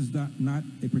 and this is not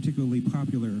a particularly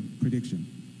popular prediction.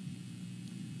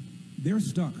 They're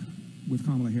stuck with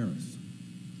Kamala Harris.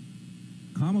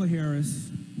 Kamala Harris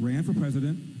ran for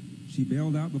president. She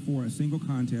bailed out before a single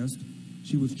contest.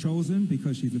 She was chosen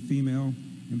because she's a female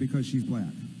and because she's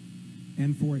black.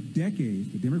 And for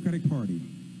decades, the Democratic Party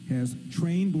has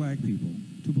trained black people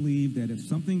to believe that if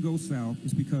something goes south,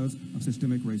 it's because of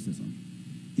systemic racism.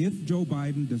 If Joe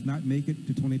Biden does not make it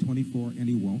to 2024, and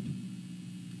he won't,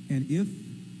 and if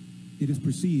it is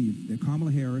perceived that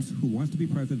Kamala Harris, who wants to be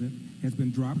president, has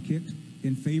been drop-kicked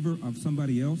in favor of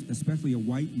somebody else, especially a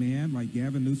white man like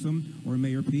Gavin Newsom or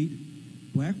Mayor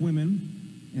Pete, black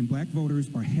women and black voters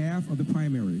are half of the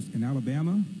primaries in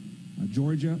Alabama,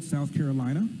 Georgia, South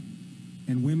Carolina,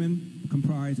 and women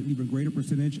comprise an even greater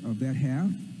percentage of that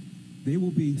half. They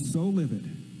will be so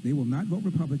livid. They will not vote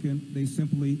Republican. They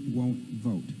simply won't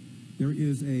vote. There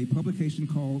is a publication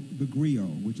called The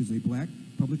Griot, which is a black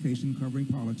publication covering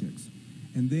politics,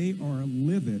 and they are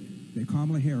livid that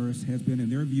Kamala Harris has been, in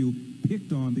their view,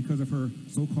 picked on because of her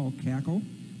so-called cackle.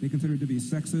 They consider it to be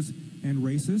sexist and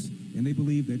racist, and they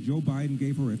believe that Joe Biden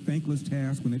gave her a thankless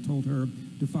task when they told her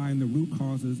to find the root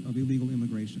causes of illegal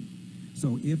immigration.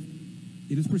 So if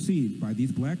it is perceived by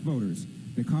these black voters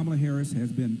that Kamala Harris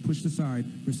has been pushed aside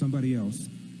for somebody else,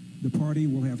 the party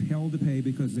will have hell to pay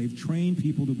because they've trained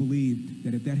people to believe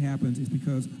that if that happens, it's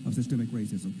because of systemic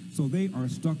racism. So they are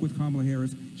stuck with Kamala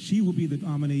Harris. She will be the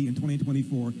nominee in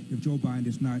 2024 if Joe Biden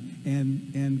is not.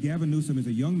 And Gavin Newsom is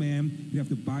a young man. You have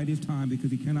to bide his time because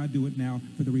he cannot do it now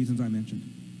for the reasons I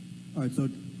mentioned. All right, so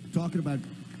talking about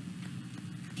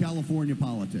California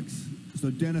politics. So,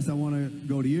 Dennis, I want to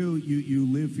go to you.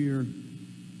 You live here.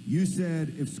 You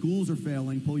said if schools are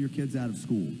failing, pull your kids out of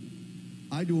school.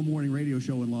 I do a morning radio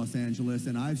show in Los Angeles,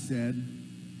 and I've said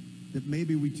that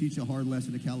maybe we teach a hard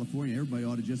lesson to California. Everybody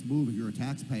ought to just move if you're a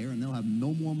taxpayer, and they'll have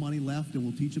no more money left, and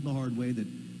we'll teach them the hard way that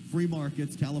free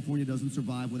markets, California doesn't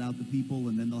survive without the people,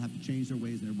 and then they'll have to change their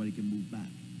ways, and everybody can move back.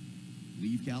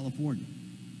 Leave California.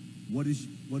 What is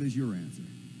your answer?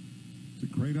 It's a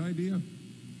great idea.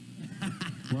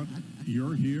 But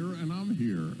you're here and I'm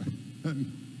here.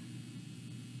 And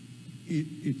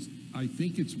I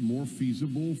think it's more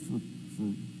feasible for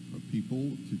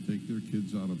people to take their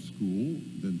kids out of school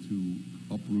than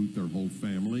to uproot their whole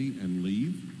family and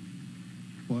leave.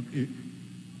 But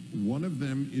one of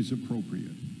them is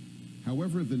appropriate.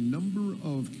 However, the number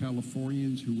of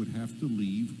Californians who would have to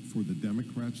leave for the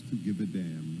Democrats to give a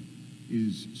damn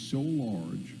is so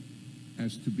large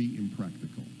as to be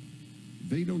impractical.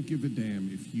 They don't give a damn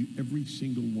if every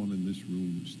single one in this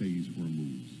room stays or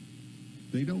moves.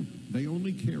 They don't. They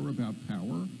only care about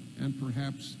power and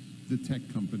perhaps the tech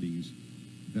companies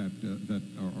that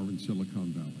are in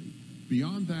Silicon Valley.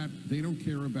 Beyond that, they don't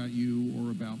care about you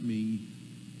or about me.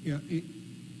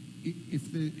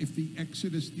 If the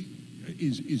exodus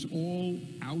is all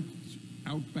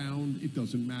outbound, it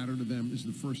doesn't matter to them. This is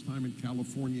the first time in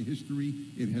California history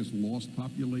it has lost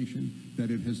population, that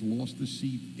it has lost a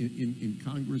seat in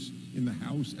Congress, in the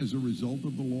House as a result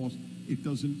of the loss. It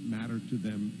doesn't matter to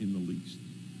them in the least.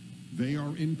 They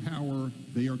are in power,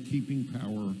 they are keeping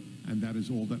power, and that is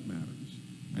all that matters.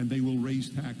 And they will raise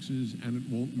taxes, and it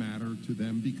won't matter to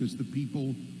them because the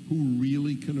people who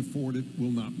really can afford it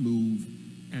will not move,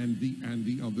 and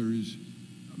the others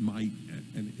might.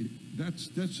 And that's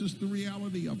just the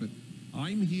reality of it.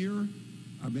 I'm here.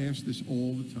 I'm asked this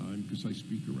all the time because I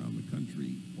speak around the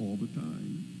country all the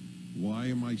time. Why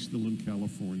am I still in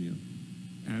California?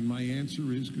 And my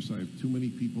answer is because I have too many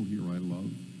people here I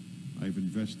love. I've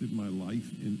invested my life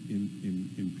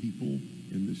in people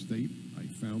in the state. I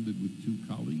founded with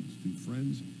 2 colleagues, 2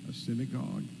 friends, a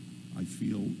synagogue. I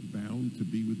feel bound to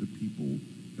be with the people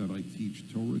that I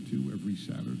teach Torah to every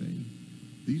Saturday.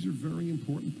 These are very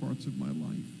important parts of my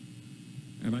life.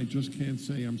 And I just can't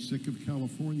say I'm sick of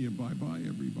California. Bye-bye,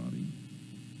 everybody.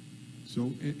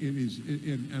 So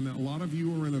and a lot of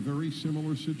you are in a very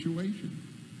similar situation.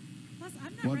 Plus,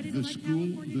 I'm not ready to let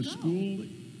California the school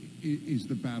is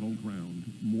the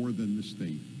battleground more than the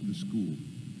state, the school.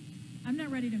 I'm not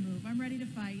ready to move. I'm ready to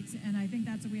fight, and I think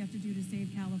that's what we have to do to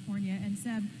save California. And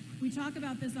Seb, we talk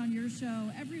about this on your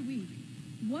show every week.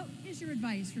 What is your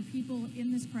advice for people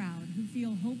in this crowd who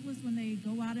feel hopeless when they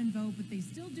go out and vote, but they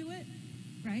still do it,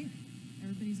 right?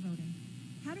 Everybody's voting.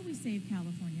 How do we save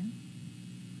California?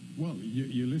 Well,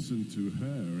 you listen to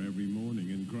her every morning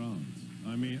in Grant.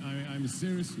 I mean, I'm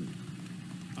seriously.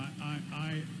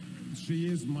 She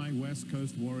is my West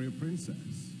Coast warrior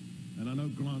princess. And I know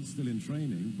Grant's still in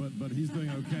training, but he's doing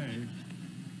okay.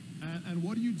 And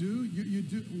what do? You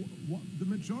do the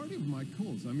majority of my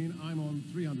calls. I mean, I'm on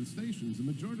 300 stations. The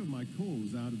majority of my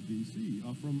calls out of D.C.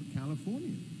 are from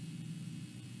California.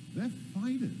 They're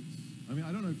fighters. I mean,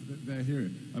 I don't know if they're here.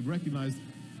 I've recognized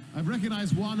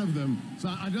one of them. So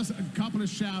I just a couple of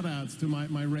shout outs to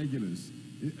my regulars.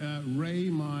 Ray,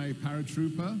 my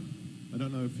paratrooper. I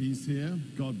don't know if he's here.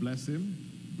 God bless him.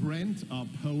 Brent, our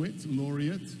poet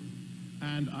laureate.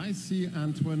 And I see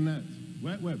Antoinette.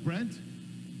 Where, Brent?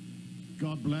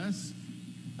 God bless.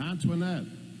 Antoinette.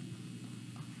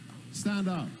 Stand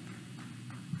up.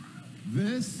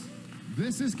 This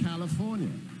is California.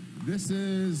 This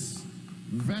is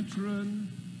veteran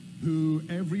who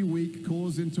every week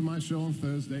calls into my show on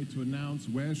Thursday to announce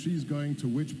where she's going to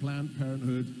which Planned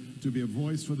Parenthood to be a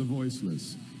voice for the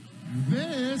voiceless.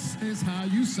 This is how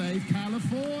you save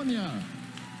California.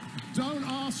 Don't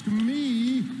ask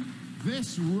me.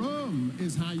 This room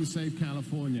is how you save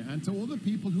California. And to all the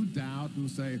people who doubt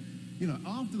and say, you know,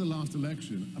 after the last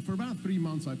election, for about 3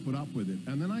 months I put up with it.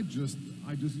 And then I just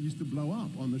used to blow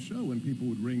up on the show when people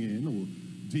would ring in or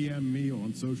DM me or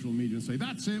on social media and say,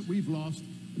 that's it, we've lost,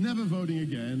 never voting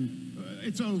again,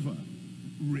 it's over.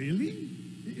 Really?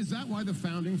 Is that why the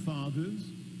founding fathers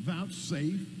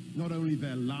vouchsafed not only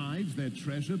their lives, their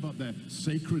treasure, but their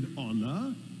sacred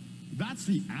honor? That's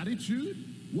the attitude?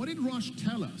 What did Rush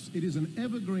tell us? It is an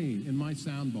evergreen in my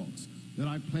soundbox that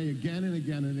I play again and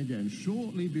again and again,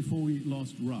 shortly before we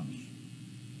lost Rush.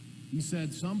 He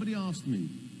said, somebody asked me,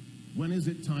 when is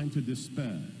it time to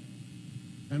despair?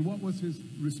 And what was his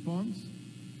response?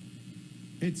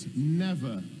 It's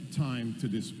never time to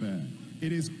despair.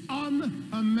 It is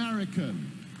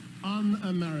un-American.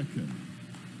 Un-American.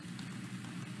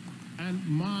 And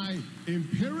my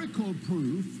empirical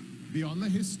proof, beyond the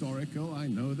historical, I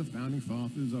know the founding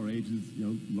fathers are ages,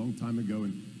 long time ago,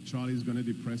 and Charlie's going to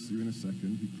depress you in a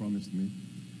second, he promised me.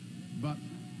 But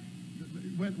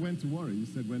when to worry, you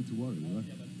said when to worry, right?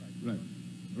 Yeah, that's right.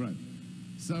 Right.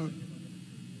 So,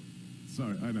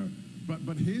 sorry, I know.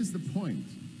 But here's the point.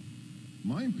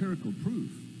 My empirical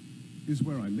proof is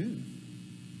where I live.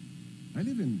 I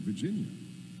live in Virginia.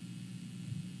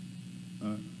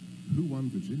 Who won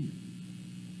Virginia?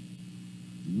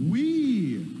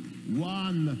 We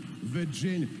won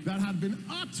Virginia. That had been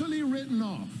utterly written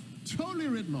off, totally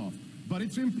written off. But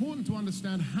it's important to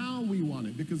understand how we won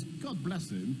it, because God bless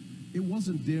him, it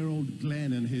wasn't dear old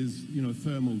Glenn and his,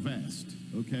 thermal vest,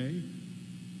 okay?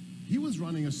 He was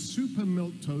running a super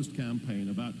milquetoast campaign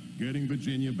about getting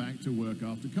Virginia back to work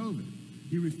after COVID.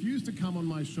 He refused to come on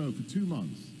my show for 2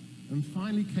 months and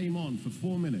finally came on for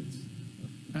 4 minutes.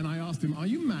 And I asked him, are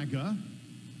you MAGA?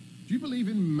 Do you believe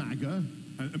in MAGA?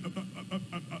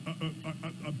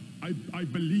 I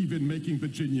believe in making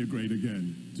Virginia great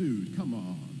again. Dude, come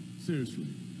on. Seriously.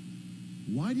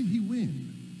 Why did he win?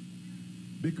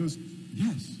 Because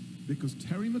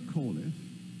Terry McAuliffe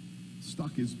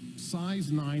stuck his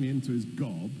size 9 into his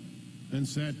gob and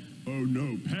said, oh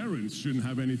no, parents shouldn't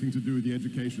have anything to do with the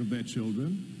education of their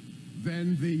children.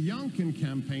 Then the Youngkin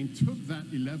campaign took that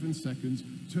 11 seconds,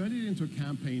 turned it into a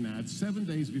campaign ad 7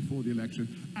 days before the election,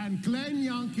 and Glenn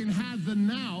Youngkin had the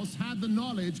nous, had the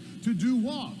knowledge to do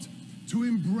what? To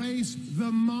embrace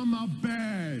the mama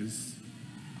bears.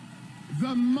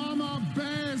 The mama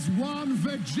bears won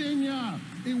Virginia.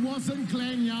 It wasn't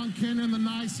Glenn Youngkin and the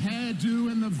nice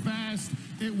hairdo and the vest.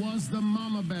 It was the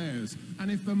mama bears.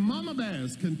 And if the mama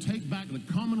bears can take back the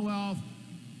Commonwealth,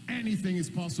 anything is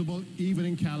possible, even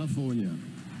in California.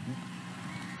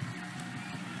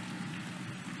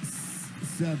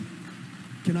 Seb,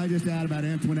 can I just add about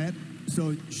Antoinette?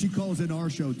 So she calls in our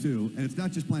show too, and it's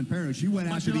not just Planned Parenthood. She went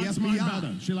after the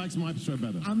FBI. She likes my show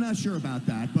better. I'm not sure about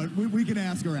that, but we can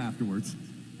ask her afterwards.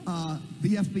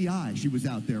 The FBI, she was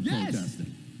out there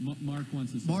protesting. Mark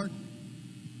wants to say. Mark?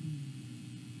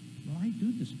 Well, I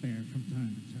do despair from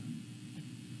time to time.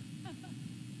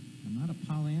 I'm not a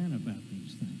Pollyanna about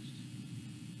these things.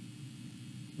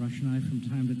 Rush and I from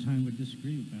time to time would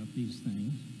disagree about these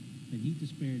things, but he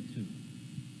despaired too,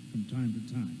 from time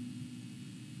to time.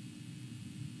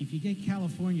 If you get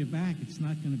California back, it's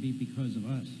not going to be because of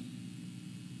us.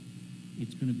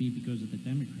 It's going to be because of the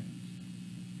Democrats.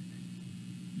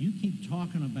 You keep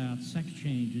talking about sex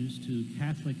changes to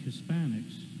Catholic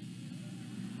Hispanics.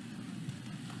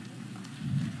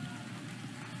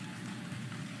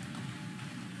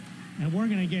 And we're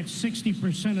going to get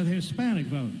 60% of the Hispanic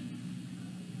vote.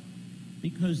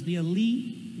 Because the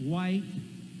elite, white,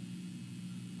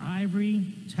 ivory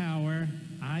tower,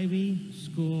 Ivy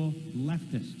school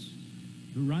leftists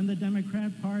who run the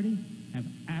Democrat Party have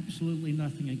absolutely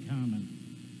nothing in common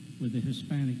with the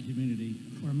Hispanic community,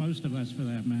 or most of us for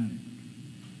that matter.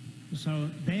 So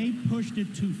they pushed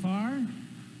it too far.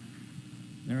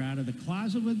 They're out of the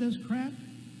closet with this crap.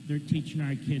 They're teaching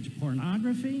our kids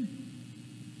pornography.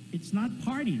 It's not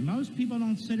party. Most people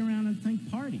don't sit around and think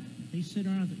party. They sit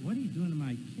around and think, what are you doing to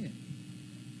my kid?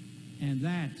 And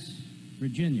that's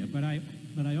Virginia. But I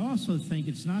also think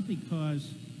it's not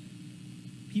because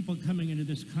people coming into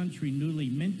this country newly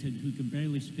minted who can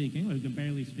barely speak English, who can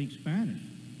barely speak Spanish,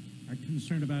 are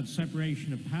concerned about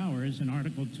separation of powers in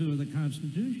Article 2 of the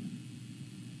Constitution.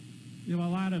 You have a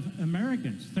lot of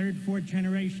Americans, third, fourth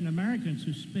generation Americans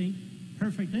who speak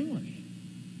perfect English,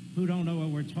 who don't know what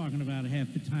we're talking about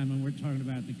half the time when we're talking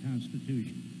about the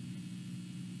Constitution.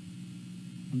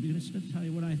 I'm just going to tell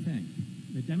you what I think.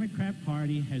 The Democrat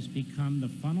Party has become the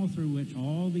funnel through which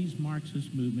all these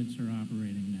Marxist movements are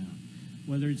operating now.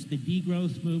 Whether it's the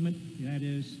degrowth movement, that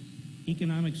is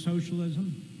economic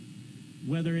socialism,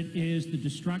 whether it is the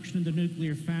destruction of the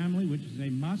nuclear family, which is a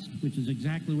must, which is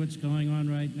exactly what's going on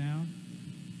right now,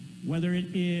 whether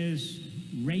it is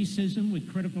racism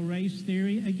with critical race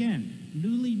theory, again,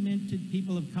 newly minted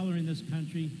people of color in this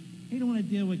country, they don't want to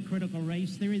deal with critical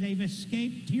race theory. They've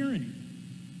escaped tyranny.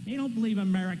 They don't believe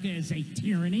America is a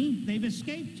tyranny. They've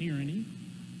escaped tyranny.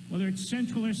 Whether it's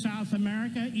Central or South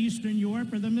America, Eastern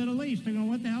Europe, or the Middle East, they're going,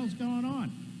 what the hell's going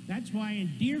on? That's why in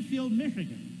Deerfield,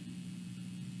 Michigan,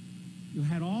 you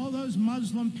had all those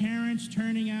Muslim parents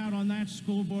turning out on that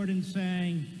school board and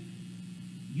saying,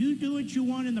 you do what you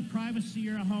want in the privacy of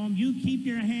your home. You keep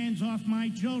your hands off my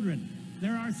children.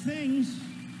 There are things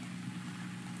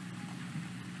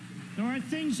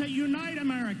that unite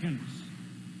Americans.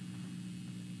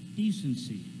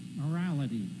 Decency,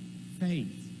 morality,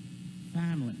 faith,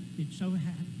 family. It so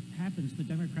happens the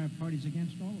Democrat Party's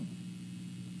against all of them.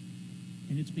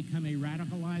 and it's become a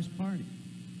radicalized party.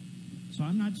 So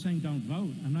I'm not saying don't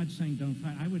vote. I'm not saying don't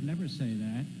fight. I would never say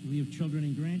that. We have children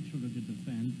and grandchildren to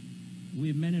defend. We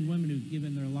have men and women who've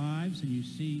given their lives, and you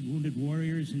see wounded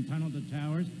warriors in Tunnel to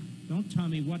Towers. Don't tell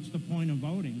me what's the point of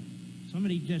voting.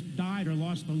 Somebody just died or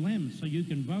lost a limb so you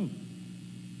can vote.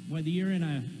 Whether you're in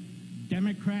a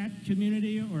Democrat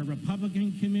community or a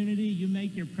Republican community, you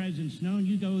make your presence known.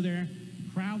 You go there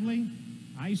proudly.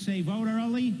 I say vote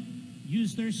early.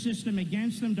 Use their system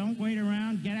against them. Don't wait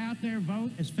around. Get out there,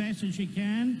 vote as fast as you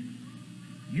can.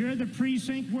 You're the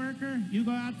precinct worker. You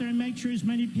go out there and make sure as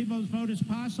many people vote as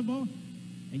possible.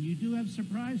 And you do have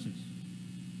surprises,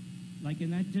 like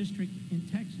in that district in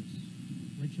Texas,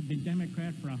 which had been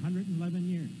Democrat for 111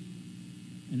 years.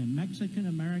 And a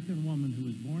Mexican-American woman who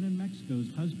was born in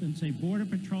Mexico's husband's a Border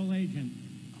Patrol agent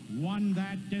won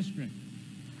that district.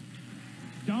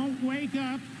 Don't wake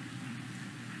up.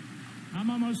 I'm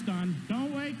almost done.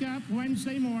 Don't wake up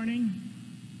Wednesday morning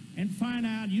and find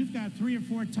out you've got 3 or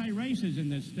 4 tight races in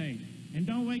this state. And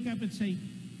don't wake up and say,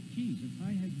 geez, if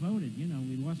I had voted, you know,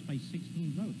 we lost by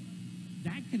 16 votes.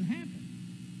 That can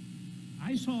happen.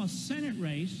 I saw a Senate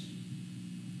race,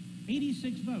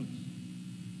 86 votes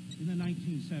in the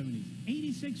 1970s.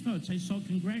 86 votes. I saw a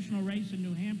congressional race in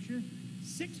New Hampshire,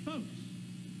 6 votes.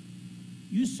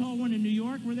 You saw one in New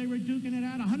York where they were duking it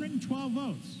out, 112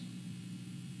 votes.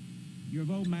 Your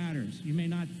vote matters. You may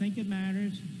not think it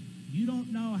matters. You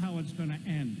don't know how it's going to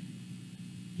end.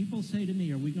 People say to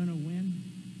me, are we going to win?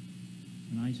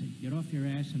 And I say, get off your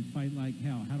ass and fight like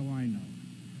hell. How do I know?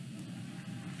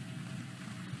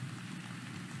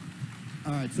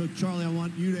 All right, so Charlie, I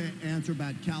want you to answer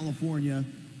about California.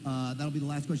 That'll be the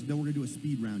last question. Then we're going to do a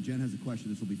speed round. Jen has a question.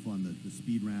 This will be fun, the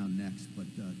speed round next. But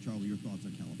Charlie, your thoughts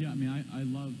on California? Yeah, I mean, I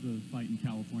love the fight in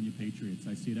California Patriots.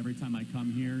 I see it every time I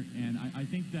come here. And I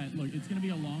think that, look, it's going to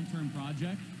be a long-term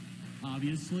project.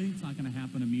 Obviously, it's not going to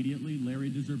happen immediately. Larry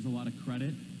deserves a lot of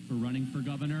credit for running for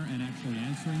governor and actually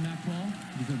answering that call.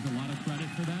 Deserves a lot of credit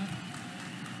for that.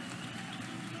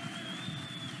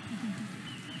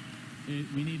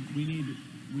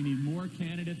 We need more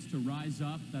candidates to rise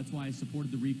up. That's why I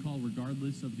supported the recall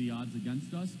regardless of the odds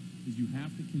against us, is you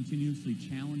have to continuously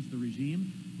challenge the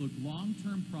regime. Look,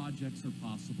 long-term projects are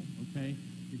possible, okay?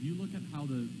 If you look at how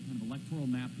the kind of electoral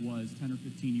map was 10 or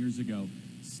 15 years ago,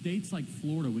 states like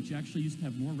Florida, which actually used to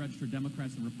have more registered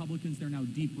Democrats than Republicans, they're now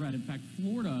deep red. In fact,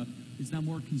 Florida is now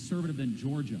more conservative than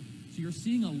Georgia. So you're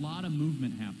seeing a lot of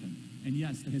movement happen. And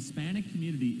yes, the Hispanic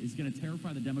community is going to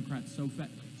terrify the Democrats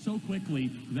so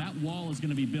quickly, that wall is going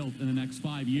to be built in the next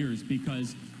 5 years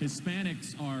because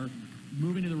Hispanics are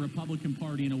moving to the Republican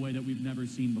Party in a way that we've never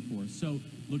seen before. So,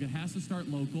 look, it has to start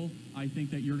local. I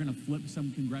think that you're going to flip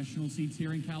some congressional seats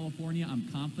here in California. I'm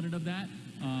confident of that.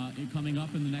 Coming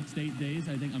up in the next 8 days,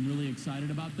 I think I'm really excited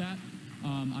about that.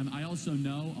 I also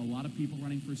know a lot of people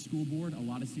running for school board, a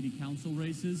lot of city council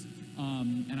races,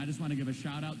 and I just want to give a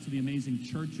shout out to the amazing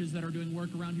churches that are doing work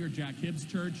around here. Jack Hibbs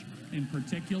Church in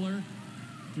particular,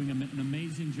 doing an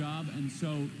amazing job. And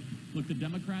so, look, the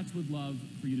Democrats would love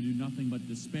for you to do nothing but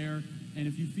despair. And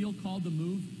if you feel called to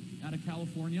move out of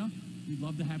California, we'd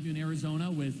love to have you in Arizona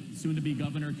with soon-to-be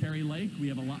Governor Kerry Lake. We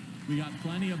got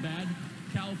plenty of bad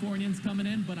Californians coming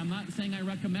in, but I'm not saying I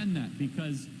recommend that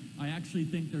because I actually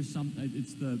think there's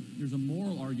a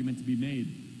moral argument to be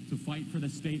made to fight for the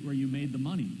state where you made the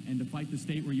money and to fight the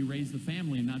state where you raised the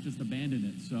family and not just abandon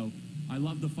it. So I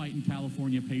love the fight in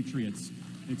California Patriots.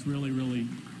 It's really, really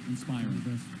inspiring.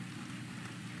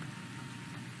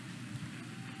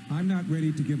 I'm not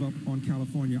ready to give up on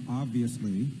California,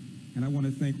 obviously, and I want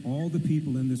to thank all the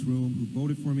people in this room who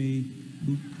voted for me,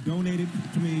 who donated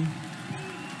to me.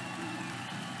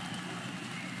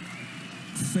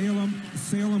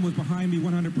 Salem was behind me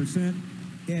 100%.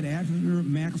 Ed Asher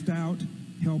maxed out,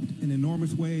 helped in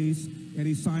enormous ways.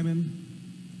 Eddie Simon,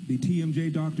 the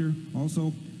TMJ doctor,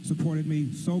 also supported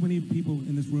me. So many people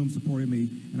in this room supported me,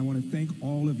 and I want to thank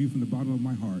all of you from the bottom of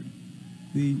my heart.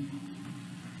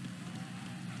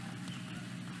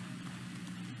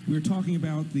 We're talking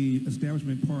about the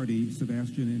establishment party,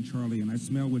 Sebastian and Charlie, and I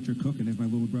smell what you're cooking, as my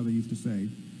little brother used to say.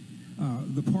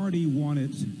 The party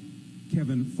wanted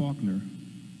Kevin Faulconer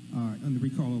in the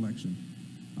recall election.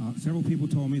 Several people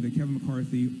told me that Kevin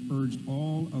McCarthy urged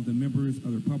all of the members of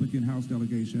the Republican House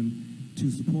delegation to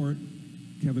support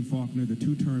Kevin Faulconer, the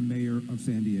 2-term mayor of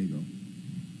San Diego.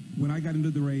 When I got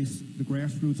into the race, the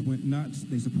grassroots went nuts.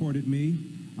 They supported me.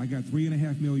 I got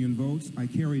 3.5 million votes. I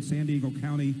carried San Diego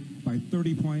County by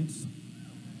 30 points.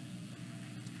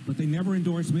 But they never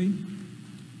endorsed me.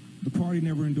 The party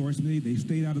never endorsed me. They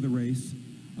stayed out of the race.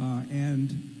 And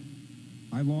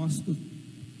I lost,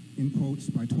 in quotes,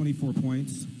 by 24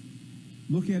 points.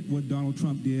 Look at what Donald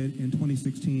Trump did in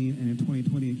 2016 and in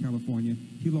 2020 in California.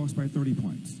 He lost by 30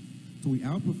 points. So we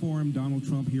outperformed Donald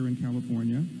Trump here in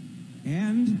California.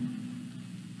 And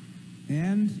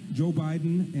Joe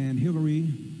Biden and Hillary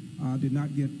did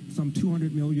not get some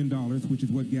 $200 million, which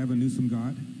is what Gavin Newsom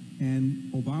got.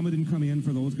 And Obama didn't come in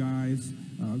for those guys.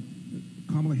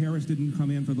 Kamala Harris didn't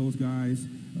come in for those guys.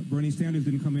 Bernie Sanders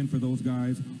didn't come in for those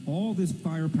guys. All this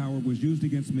firepower was used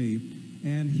against me.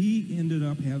 And he ended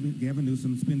up having Gavin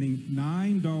Newsom spending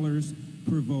 $9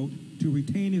 per vote to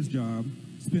retain his job,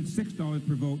 spent $6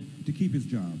 per vote to keep his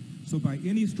job. So by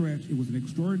any stretch, it was an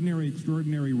extraordinary,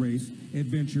 extraordinary race,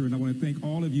 adventure, and I want to thank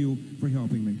all of you for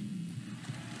helping me.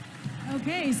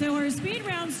 Okay, so our speed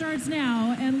round starts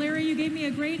now, and Larry, you gave me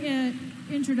a great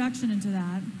introduction into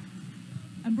that.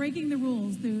 I'm breaking the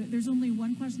rules. There's only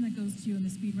one question that goes to you in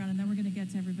the speed round, and then we're going to get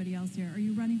to everybody else here. Are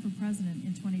you running for president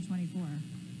in 2024?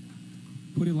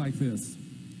 Put it like this.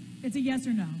 It's a yes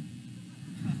or no.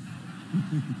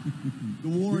 The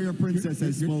warrior princess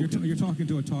has spoken. You're talking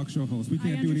to a talk show host. We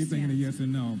can't do anything in a yes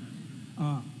and no.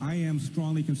 I am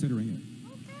strongly considering it.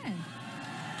 Okay.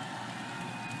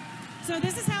 So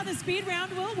this is how the speed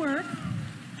round will work.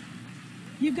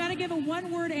 You've got to give a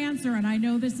one-word answer, and I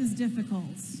know this is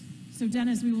difficult. So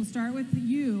Dennis, we will start with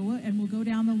you, and we'll go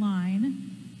down the line.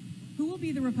 Who will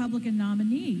be the Republican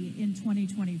nominee in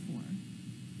 2024?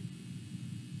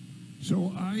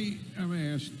 So I am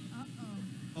asked.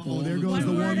 Oh, there goes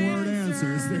the one-word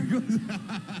answers. There goes.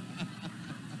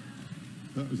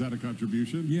 Is that a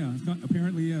contribution? Yeah,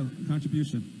 apparently, yeah,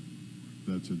 contribution.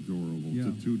 That's adorable. Yeah.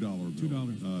 It's a $2 bill.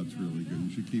 $2. It's really good.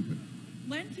 You should keep it.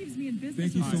 Len keeps me in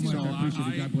business. Thank you so much. So I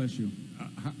appreciate it. God bless you.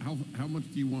 How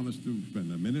much do you want us to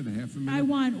spend? A minute, a half a minute? I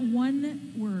want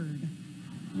one word.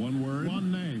 One word?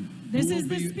 One name. This is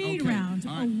the speed round.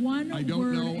 A one-word I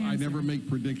don't know. answer. I never make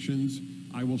predictions.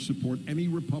 I will support any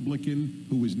Republican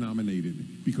who is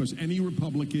nominated because any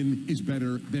Republican is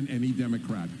better than any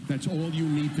Democrat. That's all you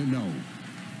need to know.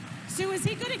 Sue, is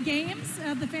he good at games?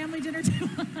 The family dinner too?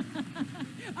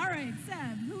 All right,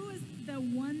 Seb, who is the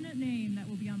one name that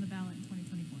will be on the ballot in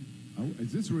 2024? Oh,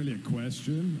 is this really a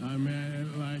question? I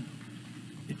mean,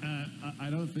 I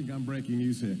don't think I'm breaking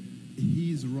news here.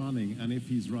 He's running, and if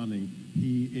he's running,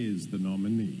 he is the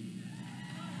nominee.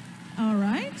 All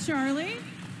right, Charlie.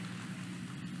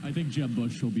 I think Jeb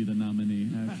Bush will be the nominee,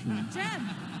 actually. Jeb.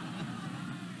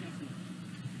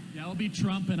 Yeah, it'll be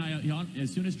Trump, and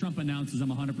as soon as Trump announces, I'm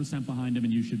 100% behind him,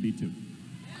 and you should be too.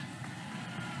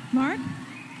 Mark?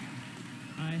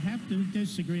 I have to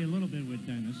disagree a little bit with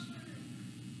Dennis.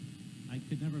 I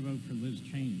could never vote for Liz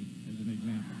Cheney, as an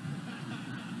example.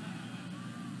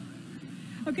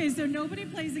 Okay, so nobody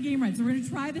plays the game right, so we're going to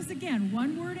try this again.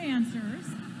 One-word answers.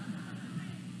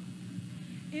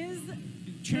 Is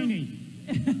Cheney.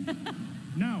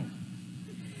 No.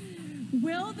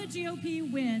 Will the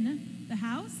GOP win the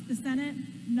House, the Senate,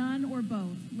 none, or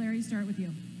both? Larry, start with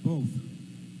you. Both.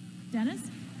 Dennis?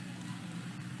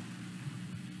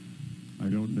 I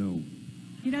don't know.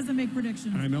 He doesn't make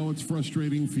predictions. I know it's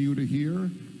frustrating for you to hear.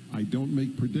 I don't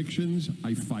make predictions.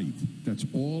 I fight. That's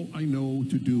all I know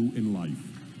to do in life.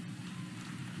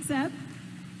 Seb?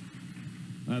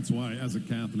 That's why, as a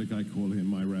Catholic, I call him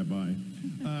my rabbi.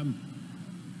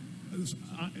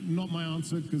 Not my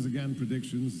answer, because again,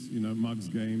 predictions, mug's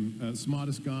game.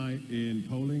 Smartest guy in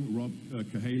polling, Rob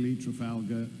Cahaley,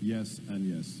 Trafalgar, yes and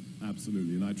yes,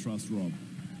 absolutely, and I trust Rob.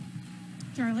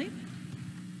 Charlie?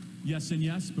 Yes and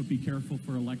yes, but be careful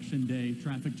for Election Day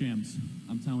traffic jams.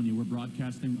 I'm telling you, we're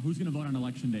broadcasting. Who's going to vote on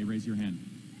Election Day? Raise your hand.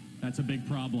 That's a big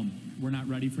problem. We're not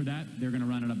ready for that. They're going to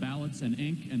run out of ballots and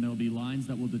ink, and there'll be lines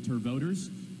that will deter voters.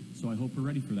 So I hope we're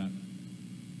ready for that.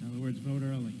 In other words, vote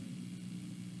early.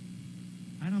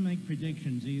 I don't make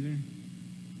predictions either,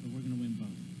 but we're going to win both.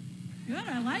 Good,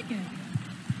 I like it.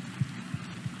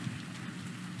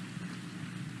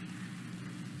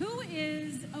 Who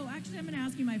is, actually I'm going to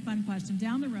ask you my fun question.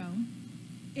 Down the row,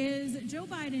 is Joe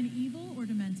Biden evil or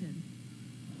demented?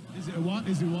 Is it what?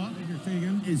 Is it what?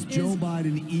 Is Joe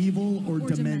Biden evil or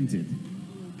demented?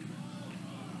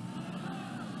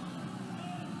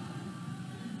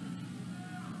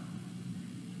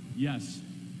 Yes.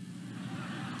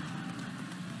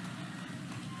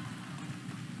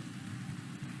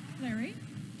 Larry?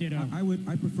 Ditto.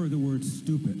 I prefer the word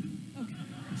stupid. Okay.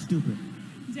 Stupid.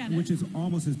 Dennis? Which is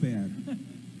almost as bad.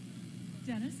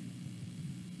 Dennis?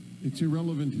 It's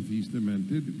irrelevant if he's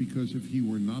demented, because if he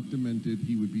were not demented,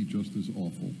 he would be just as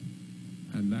awful.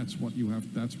 And that's what you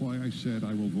have. That's why I said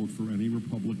I will vote for any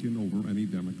Republican over any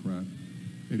Democrat.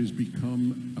 It has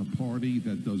become a party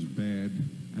that does bad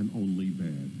and only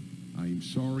bad. I am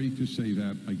sorry to say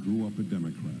that. I grew up a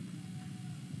Democrat.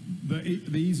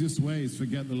 The easiest way is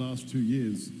forget the last 2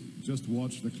 years. Just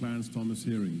watch the Clarence Thomas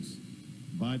hearings.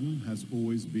 Biden has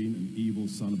always been an evil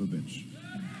son of a bitch.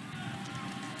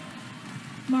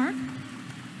 Mark?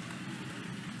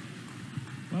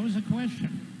 What was the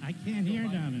question? I can't hear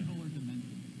down it.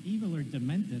 Evil or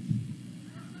demented?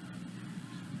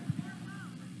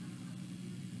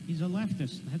 He's a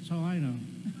leftist. That's all I know.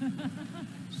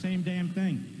 Same damn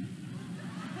thing.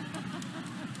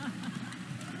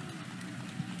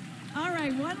 All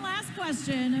right, one last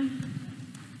question.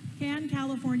 Can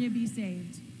California be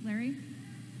saved? Larry?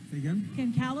 Say again?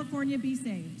 Can California be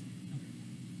saved?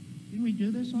 Didn't we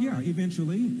do this already? Yeah,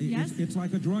 eventually. Yes? It's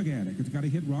like a drug addict. It's got to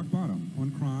hit rock bottom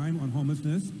on crime, on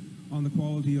homelessness, on the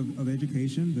quality of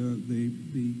education,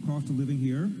 the cost of living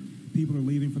here. People are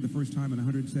leaving for the first time in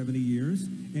 170 years,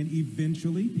 and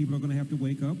eventually people are going to have to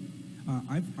wake up.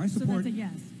 I support. So that's a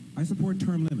yes. I support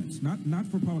term limits, not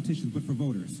for politicians, but for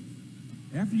voters.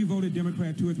 After you voted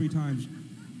Democrat 2 or 3 times,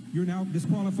 you're now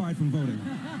disqualified from voting.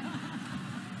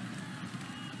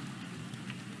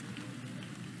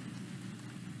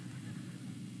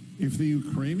 If the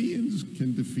Ukrainians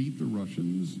can defeat the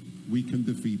Russians, we can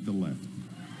defeat the left.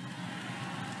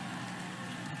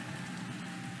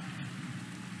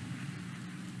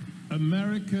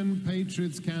 American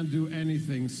patriots can't do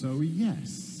anything, so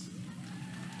yes.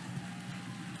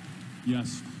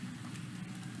 Yes.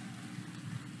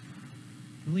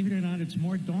 Believe it or not, it's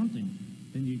more daunting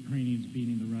than the Ukrainians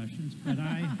beating the Russians, but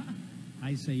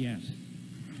I say yes.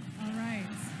 All right.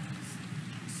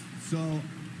 So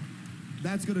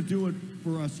that's going to do it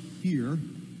for us here.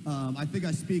 I think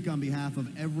I speak on behalf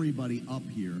of everybody up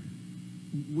here.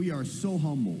 We are so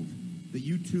humbled that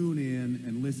you tune in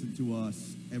and listen to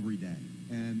us every day.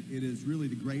 And it is really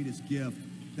the greatest gift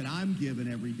that I'm given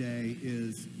every day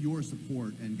is your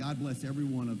support. And God bless every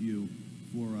one of you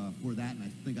for that. And I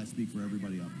think I speak for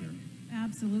everybody up here.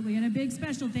 Absolutely. And a big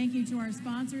special thank you to our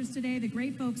sponsors today, the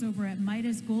great folks over at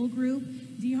Midas Gold Group,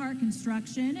 DeHart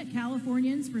Construction,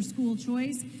 Californians for School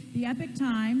Choice, the Epic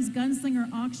Times, Gunslinger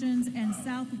Auctions, and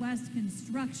Southwest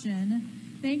Construction.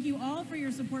 Thank you all for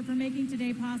your support for making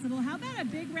today possible. How about a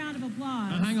big round of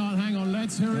applause? Hang on.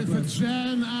 Let's hear it for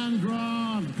Jen and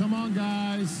Grant. Come on,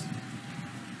 guys.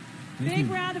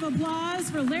 Big round of applause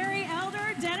for Larry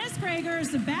Elder, Dennis Prager,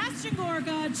 Sebastian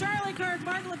Gorka, Charlie Kirk,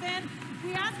 Mark Levin.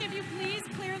 We ask if you please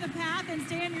clear the path and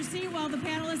stay on your seat while the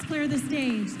panelists clear the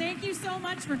stage. Thank you so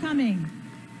much for coming.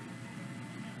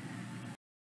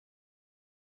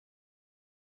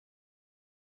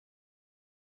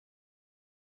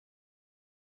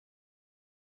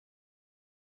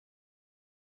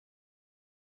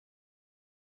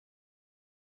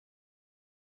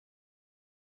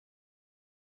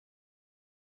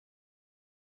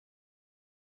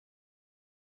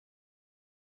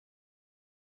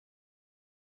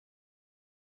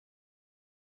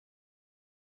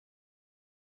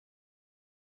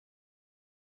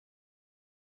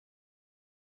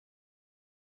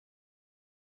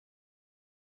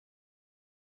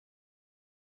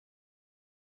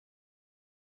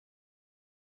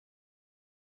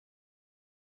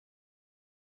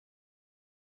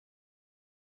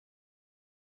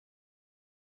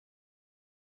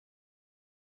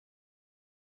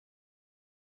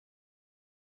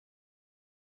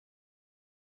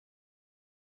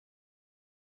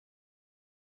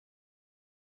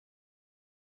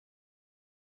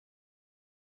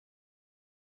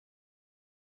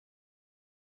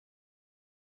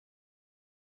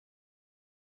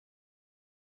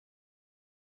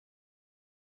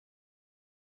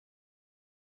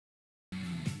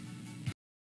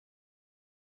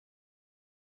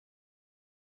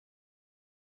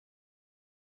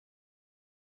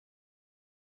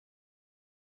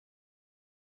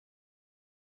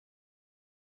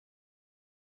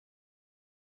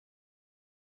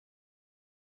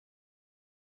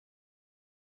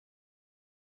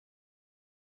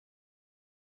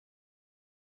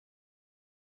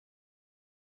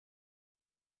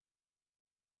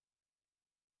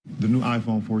 The new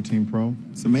iPhone 14 Pro,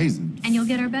 it's amazing. And you'll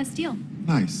get our best deal.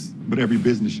 Nice. But every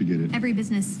business should get it. Every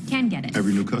business can get it.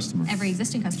 Every new customer. Every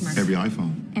existing customer. Every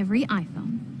iPhone. Every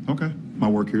iPhone. Okay. My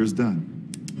work here is done.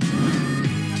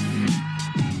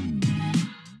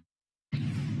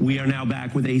 We are now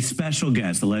back with a special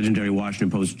guest, the legendary Washington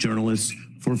Post journalist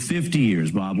for 50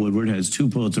 years. Bob Woodward has 2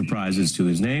 Pulitzer Prizes to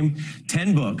his name,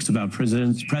 10 books about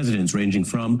presidents ranging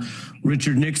from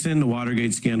Richard Nixon, the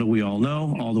Watergate scandal we all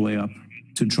know, all the way up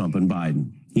to Trump and Biden.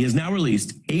 He has now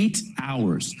released 8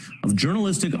 hours of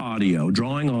journalistic audio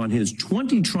drawing on his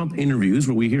 20 Trump interviews,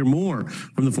 where we hear more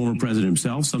from the former president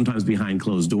himself, sometimes behind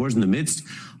closed doors, in the midst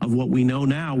of what we know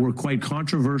now were quite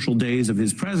controversial days of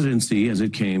his presidency as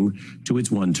it came to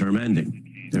its one-term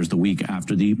ending. There's the week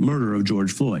after the murder of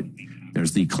George Floyd.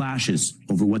 There's the clashes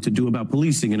over what to do about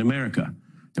policing in America.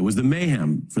 There was the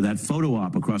mayhem for that photo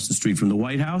op across the street from the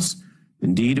White House.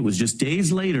 Indeed, it was just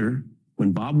days later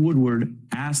when Bob Woodward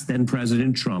asked then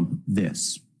President Trump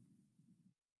this.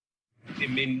 I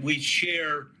mean, we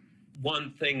share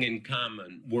one thing in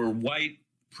common. We're white,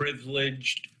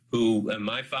 privileged,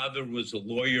 my father was a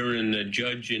lawyer and a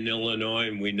judge in Illinois,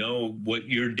 and we know what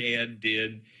your dad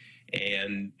did.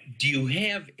 And do you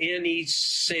have any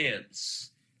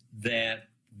sense that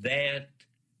that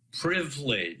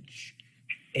privilege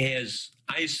has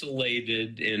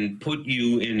isolated and put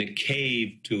you in a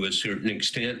cave to a certain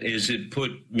extent, as it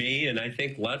put me and I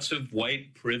think lots of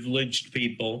white privileged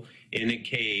people in a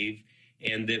cave,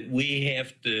 and that we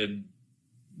have to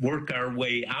work our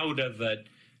way out of it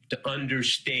to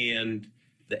understand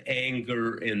the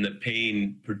anger and the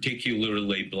pain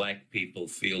particularly black people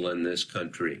feel in this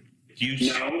country?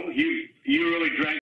 No, you really drank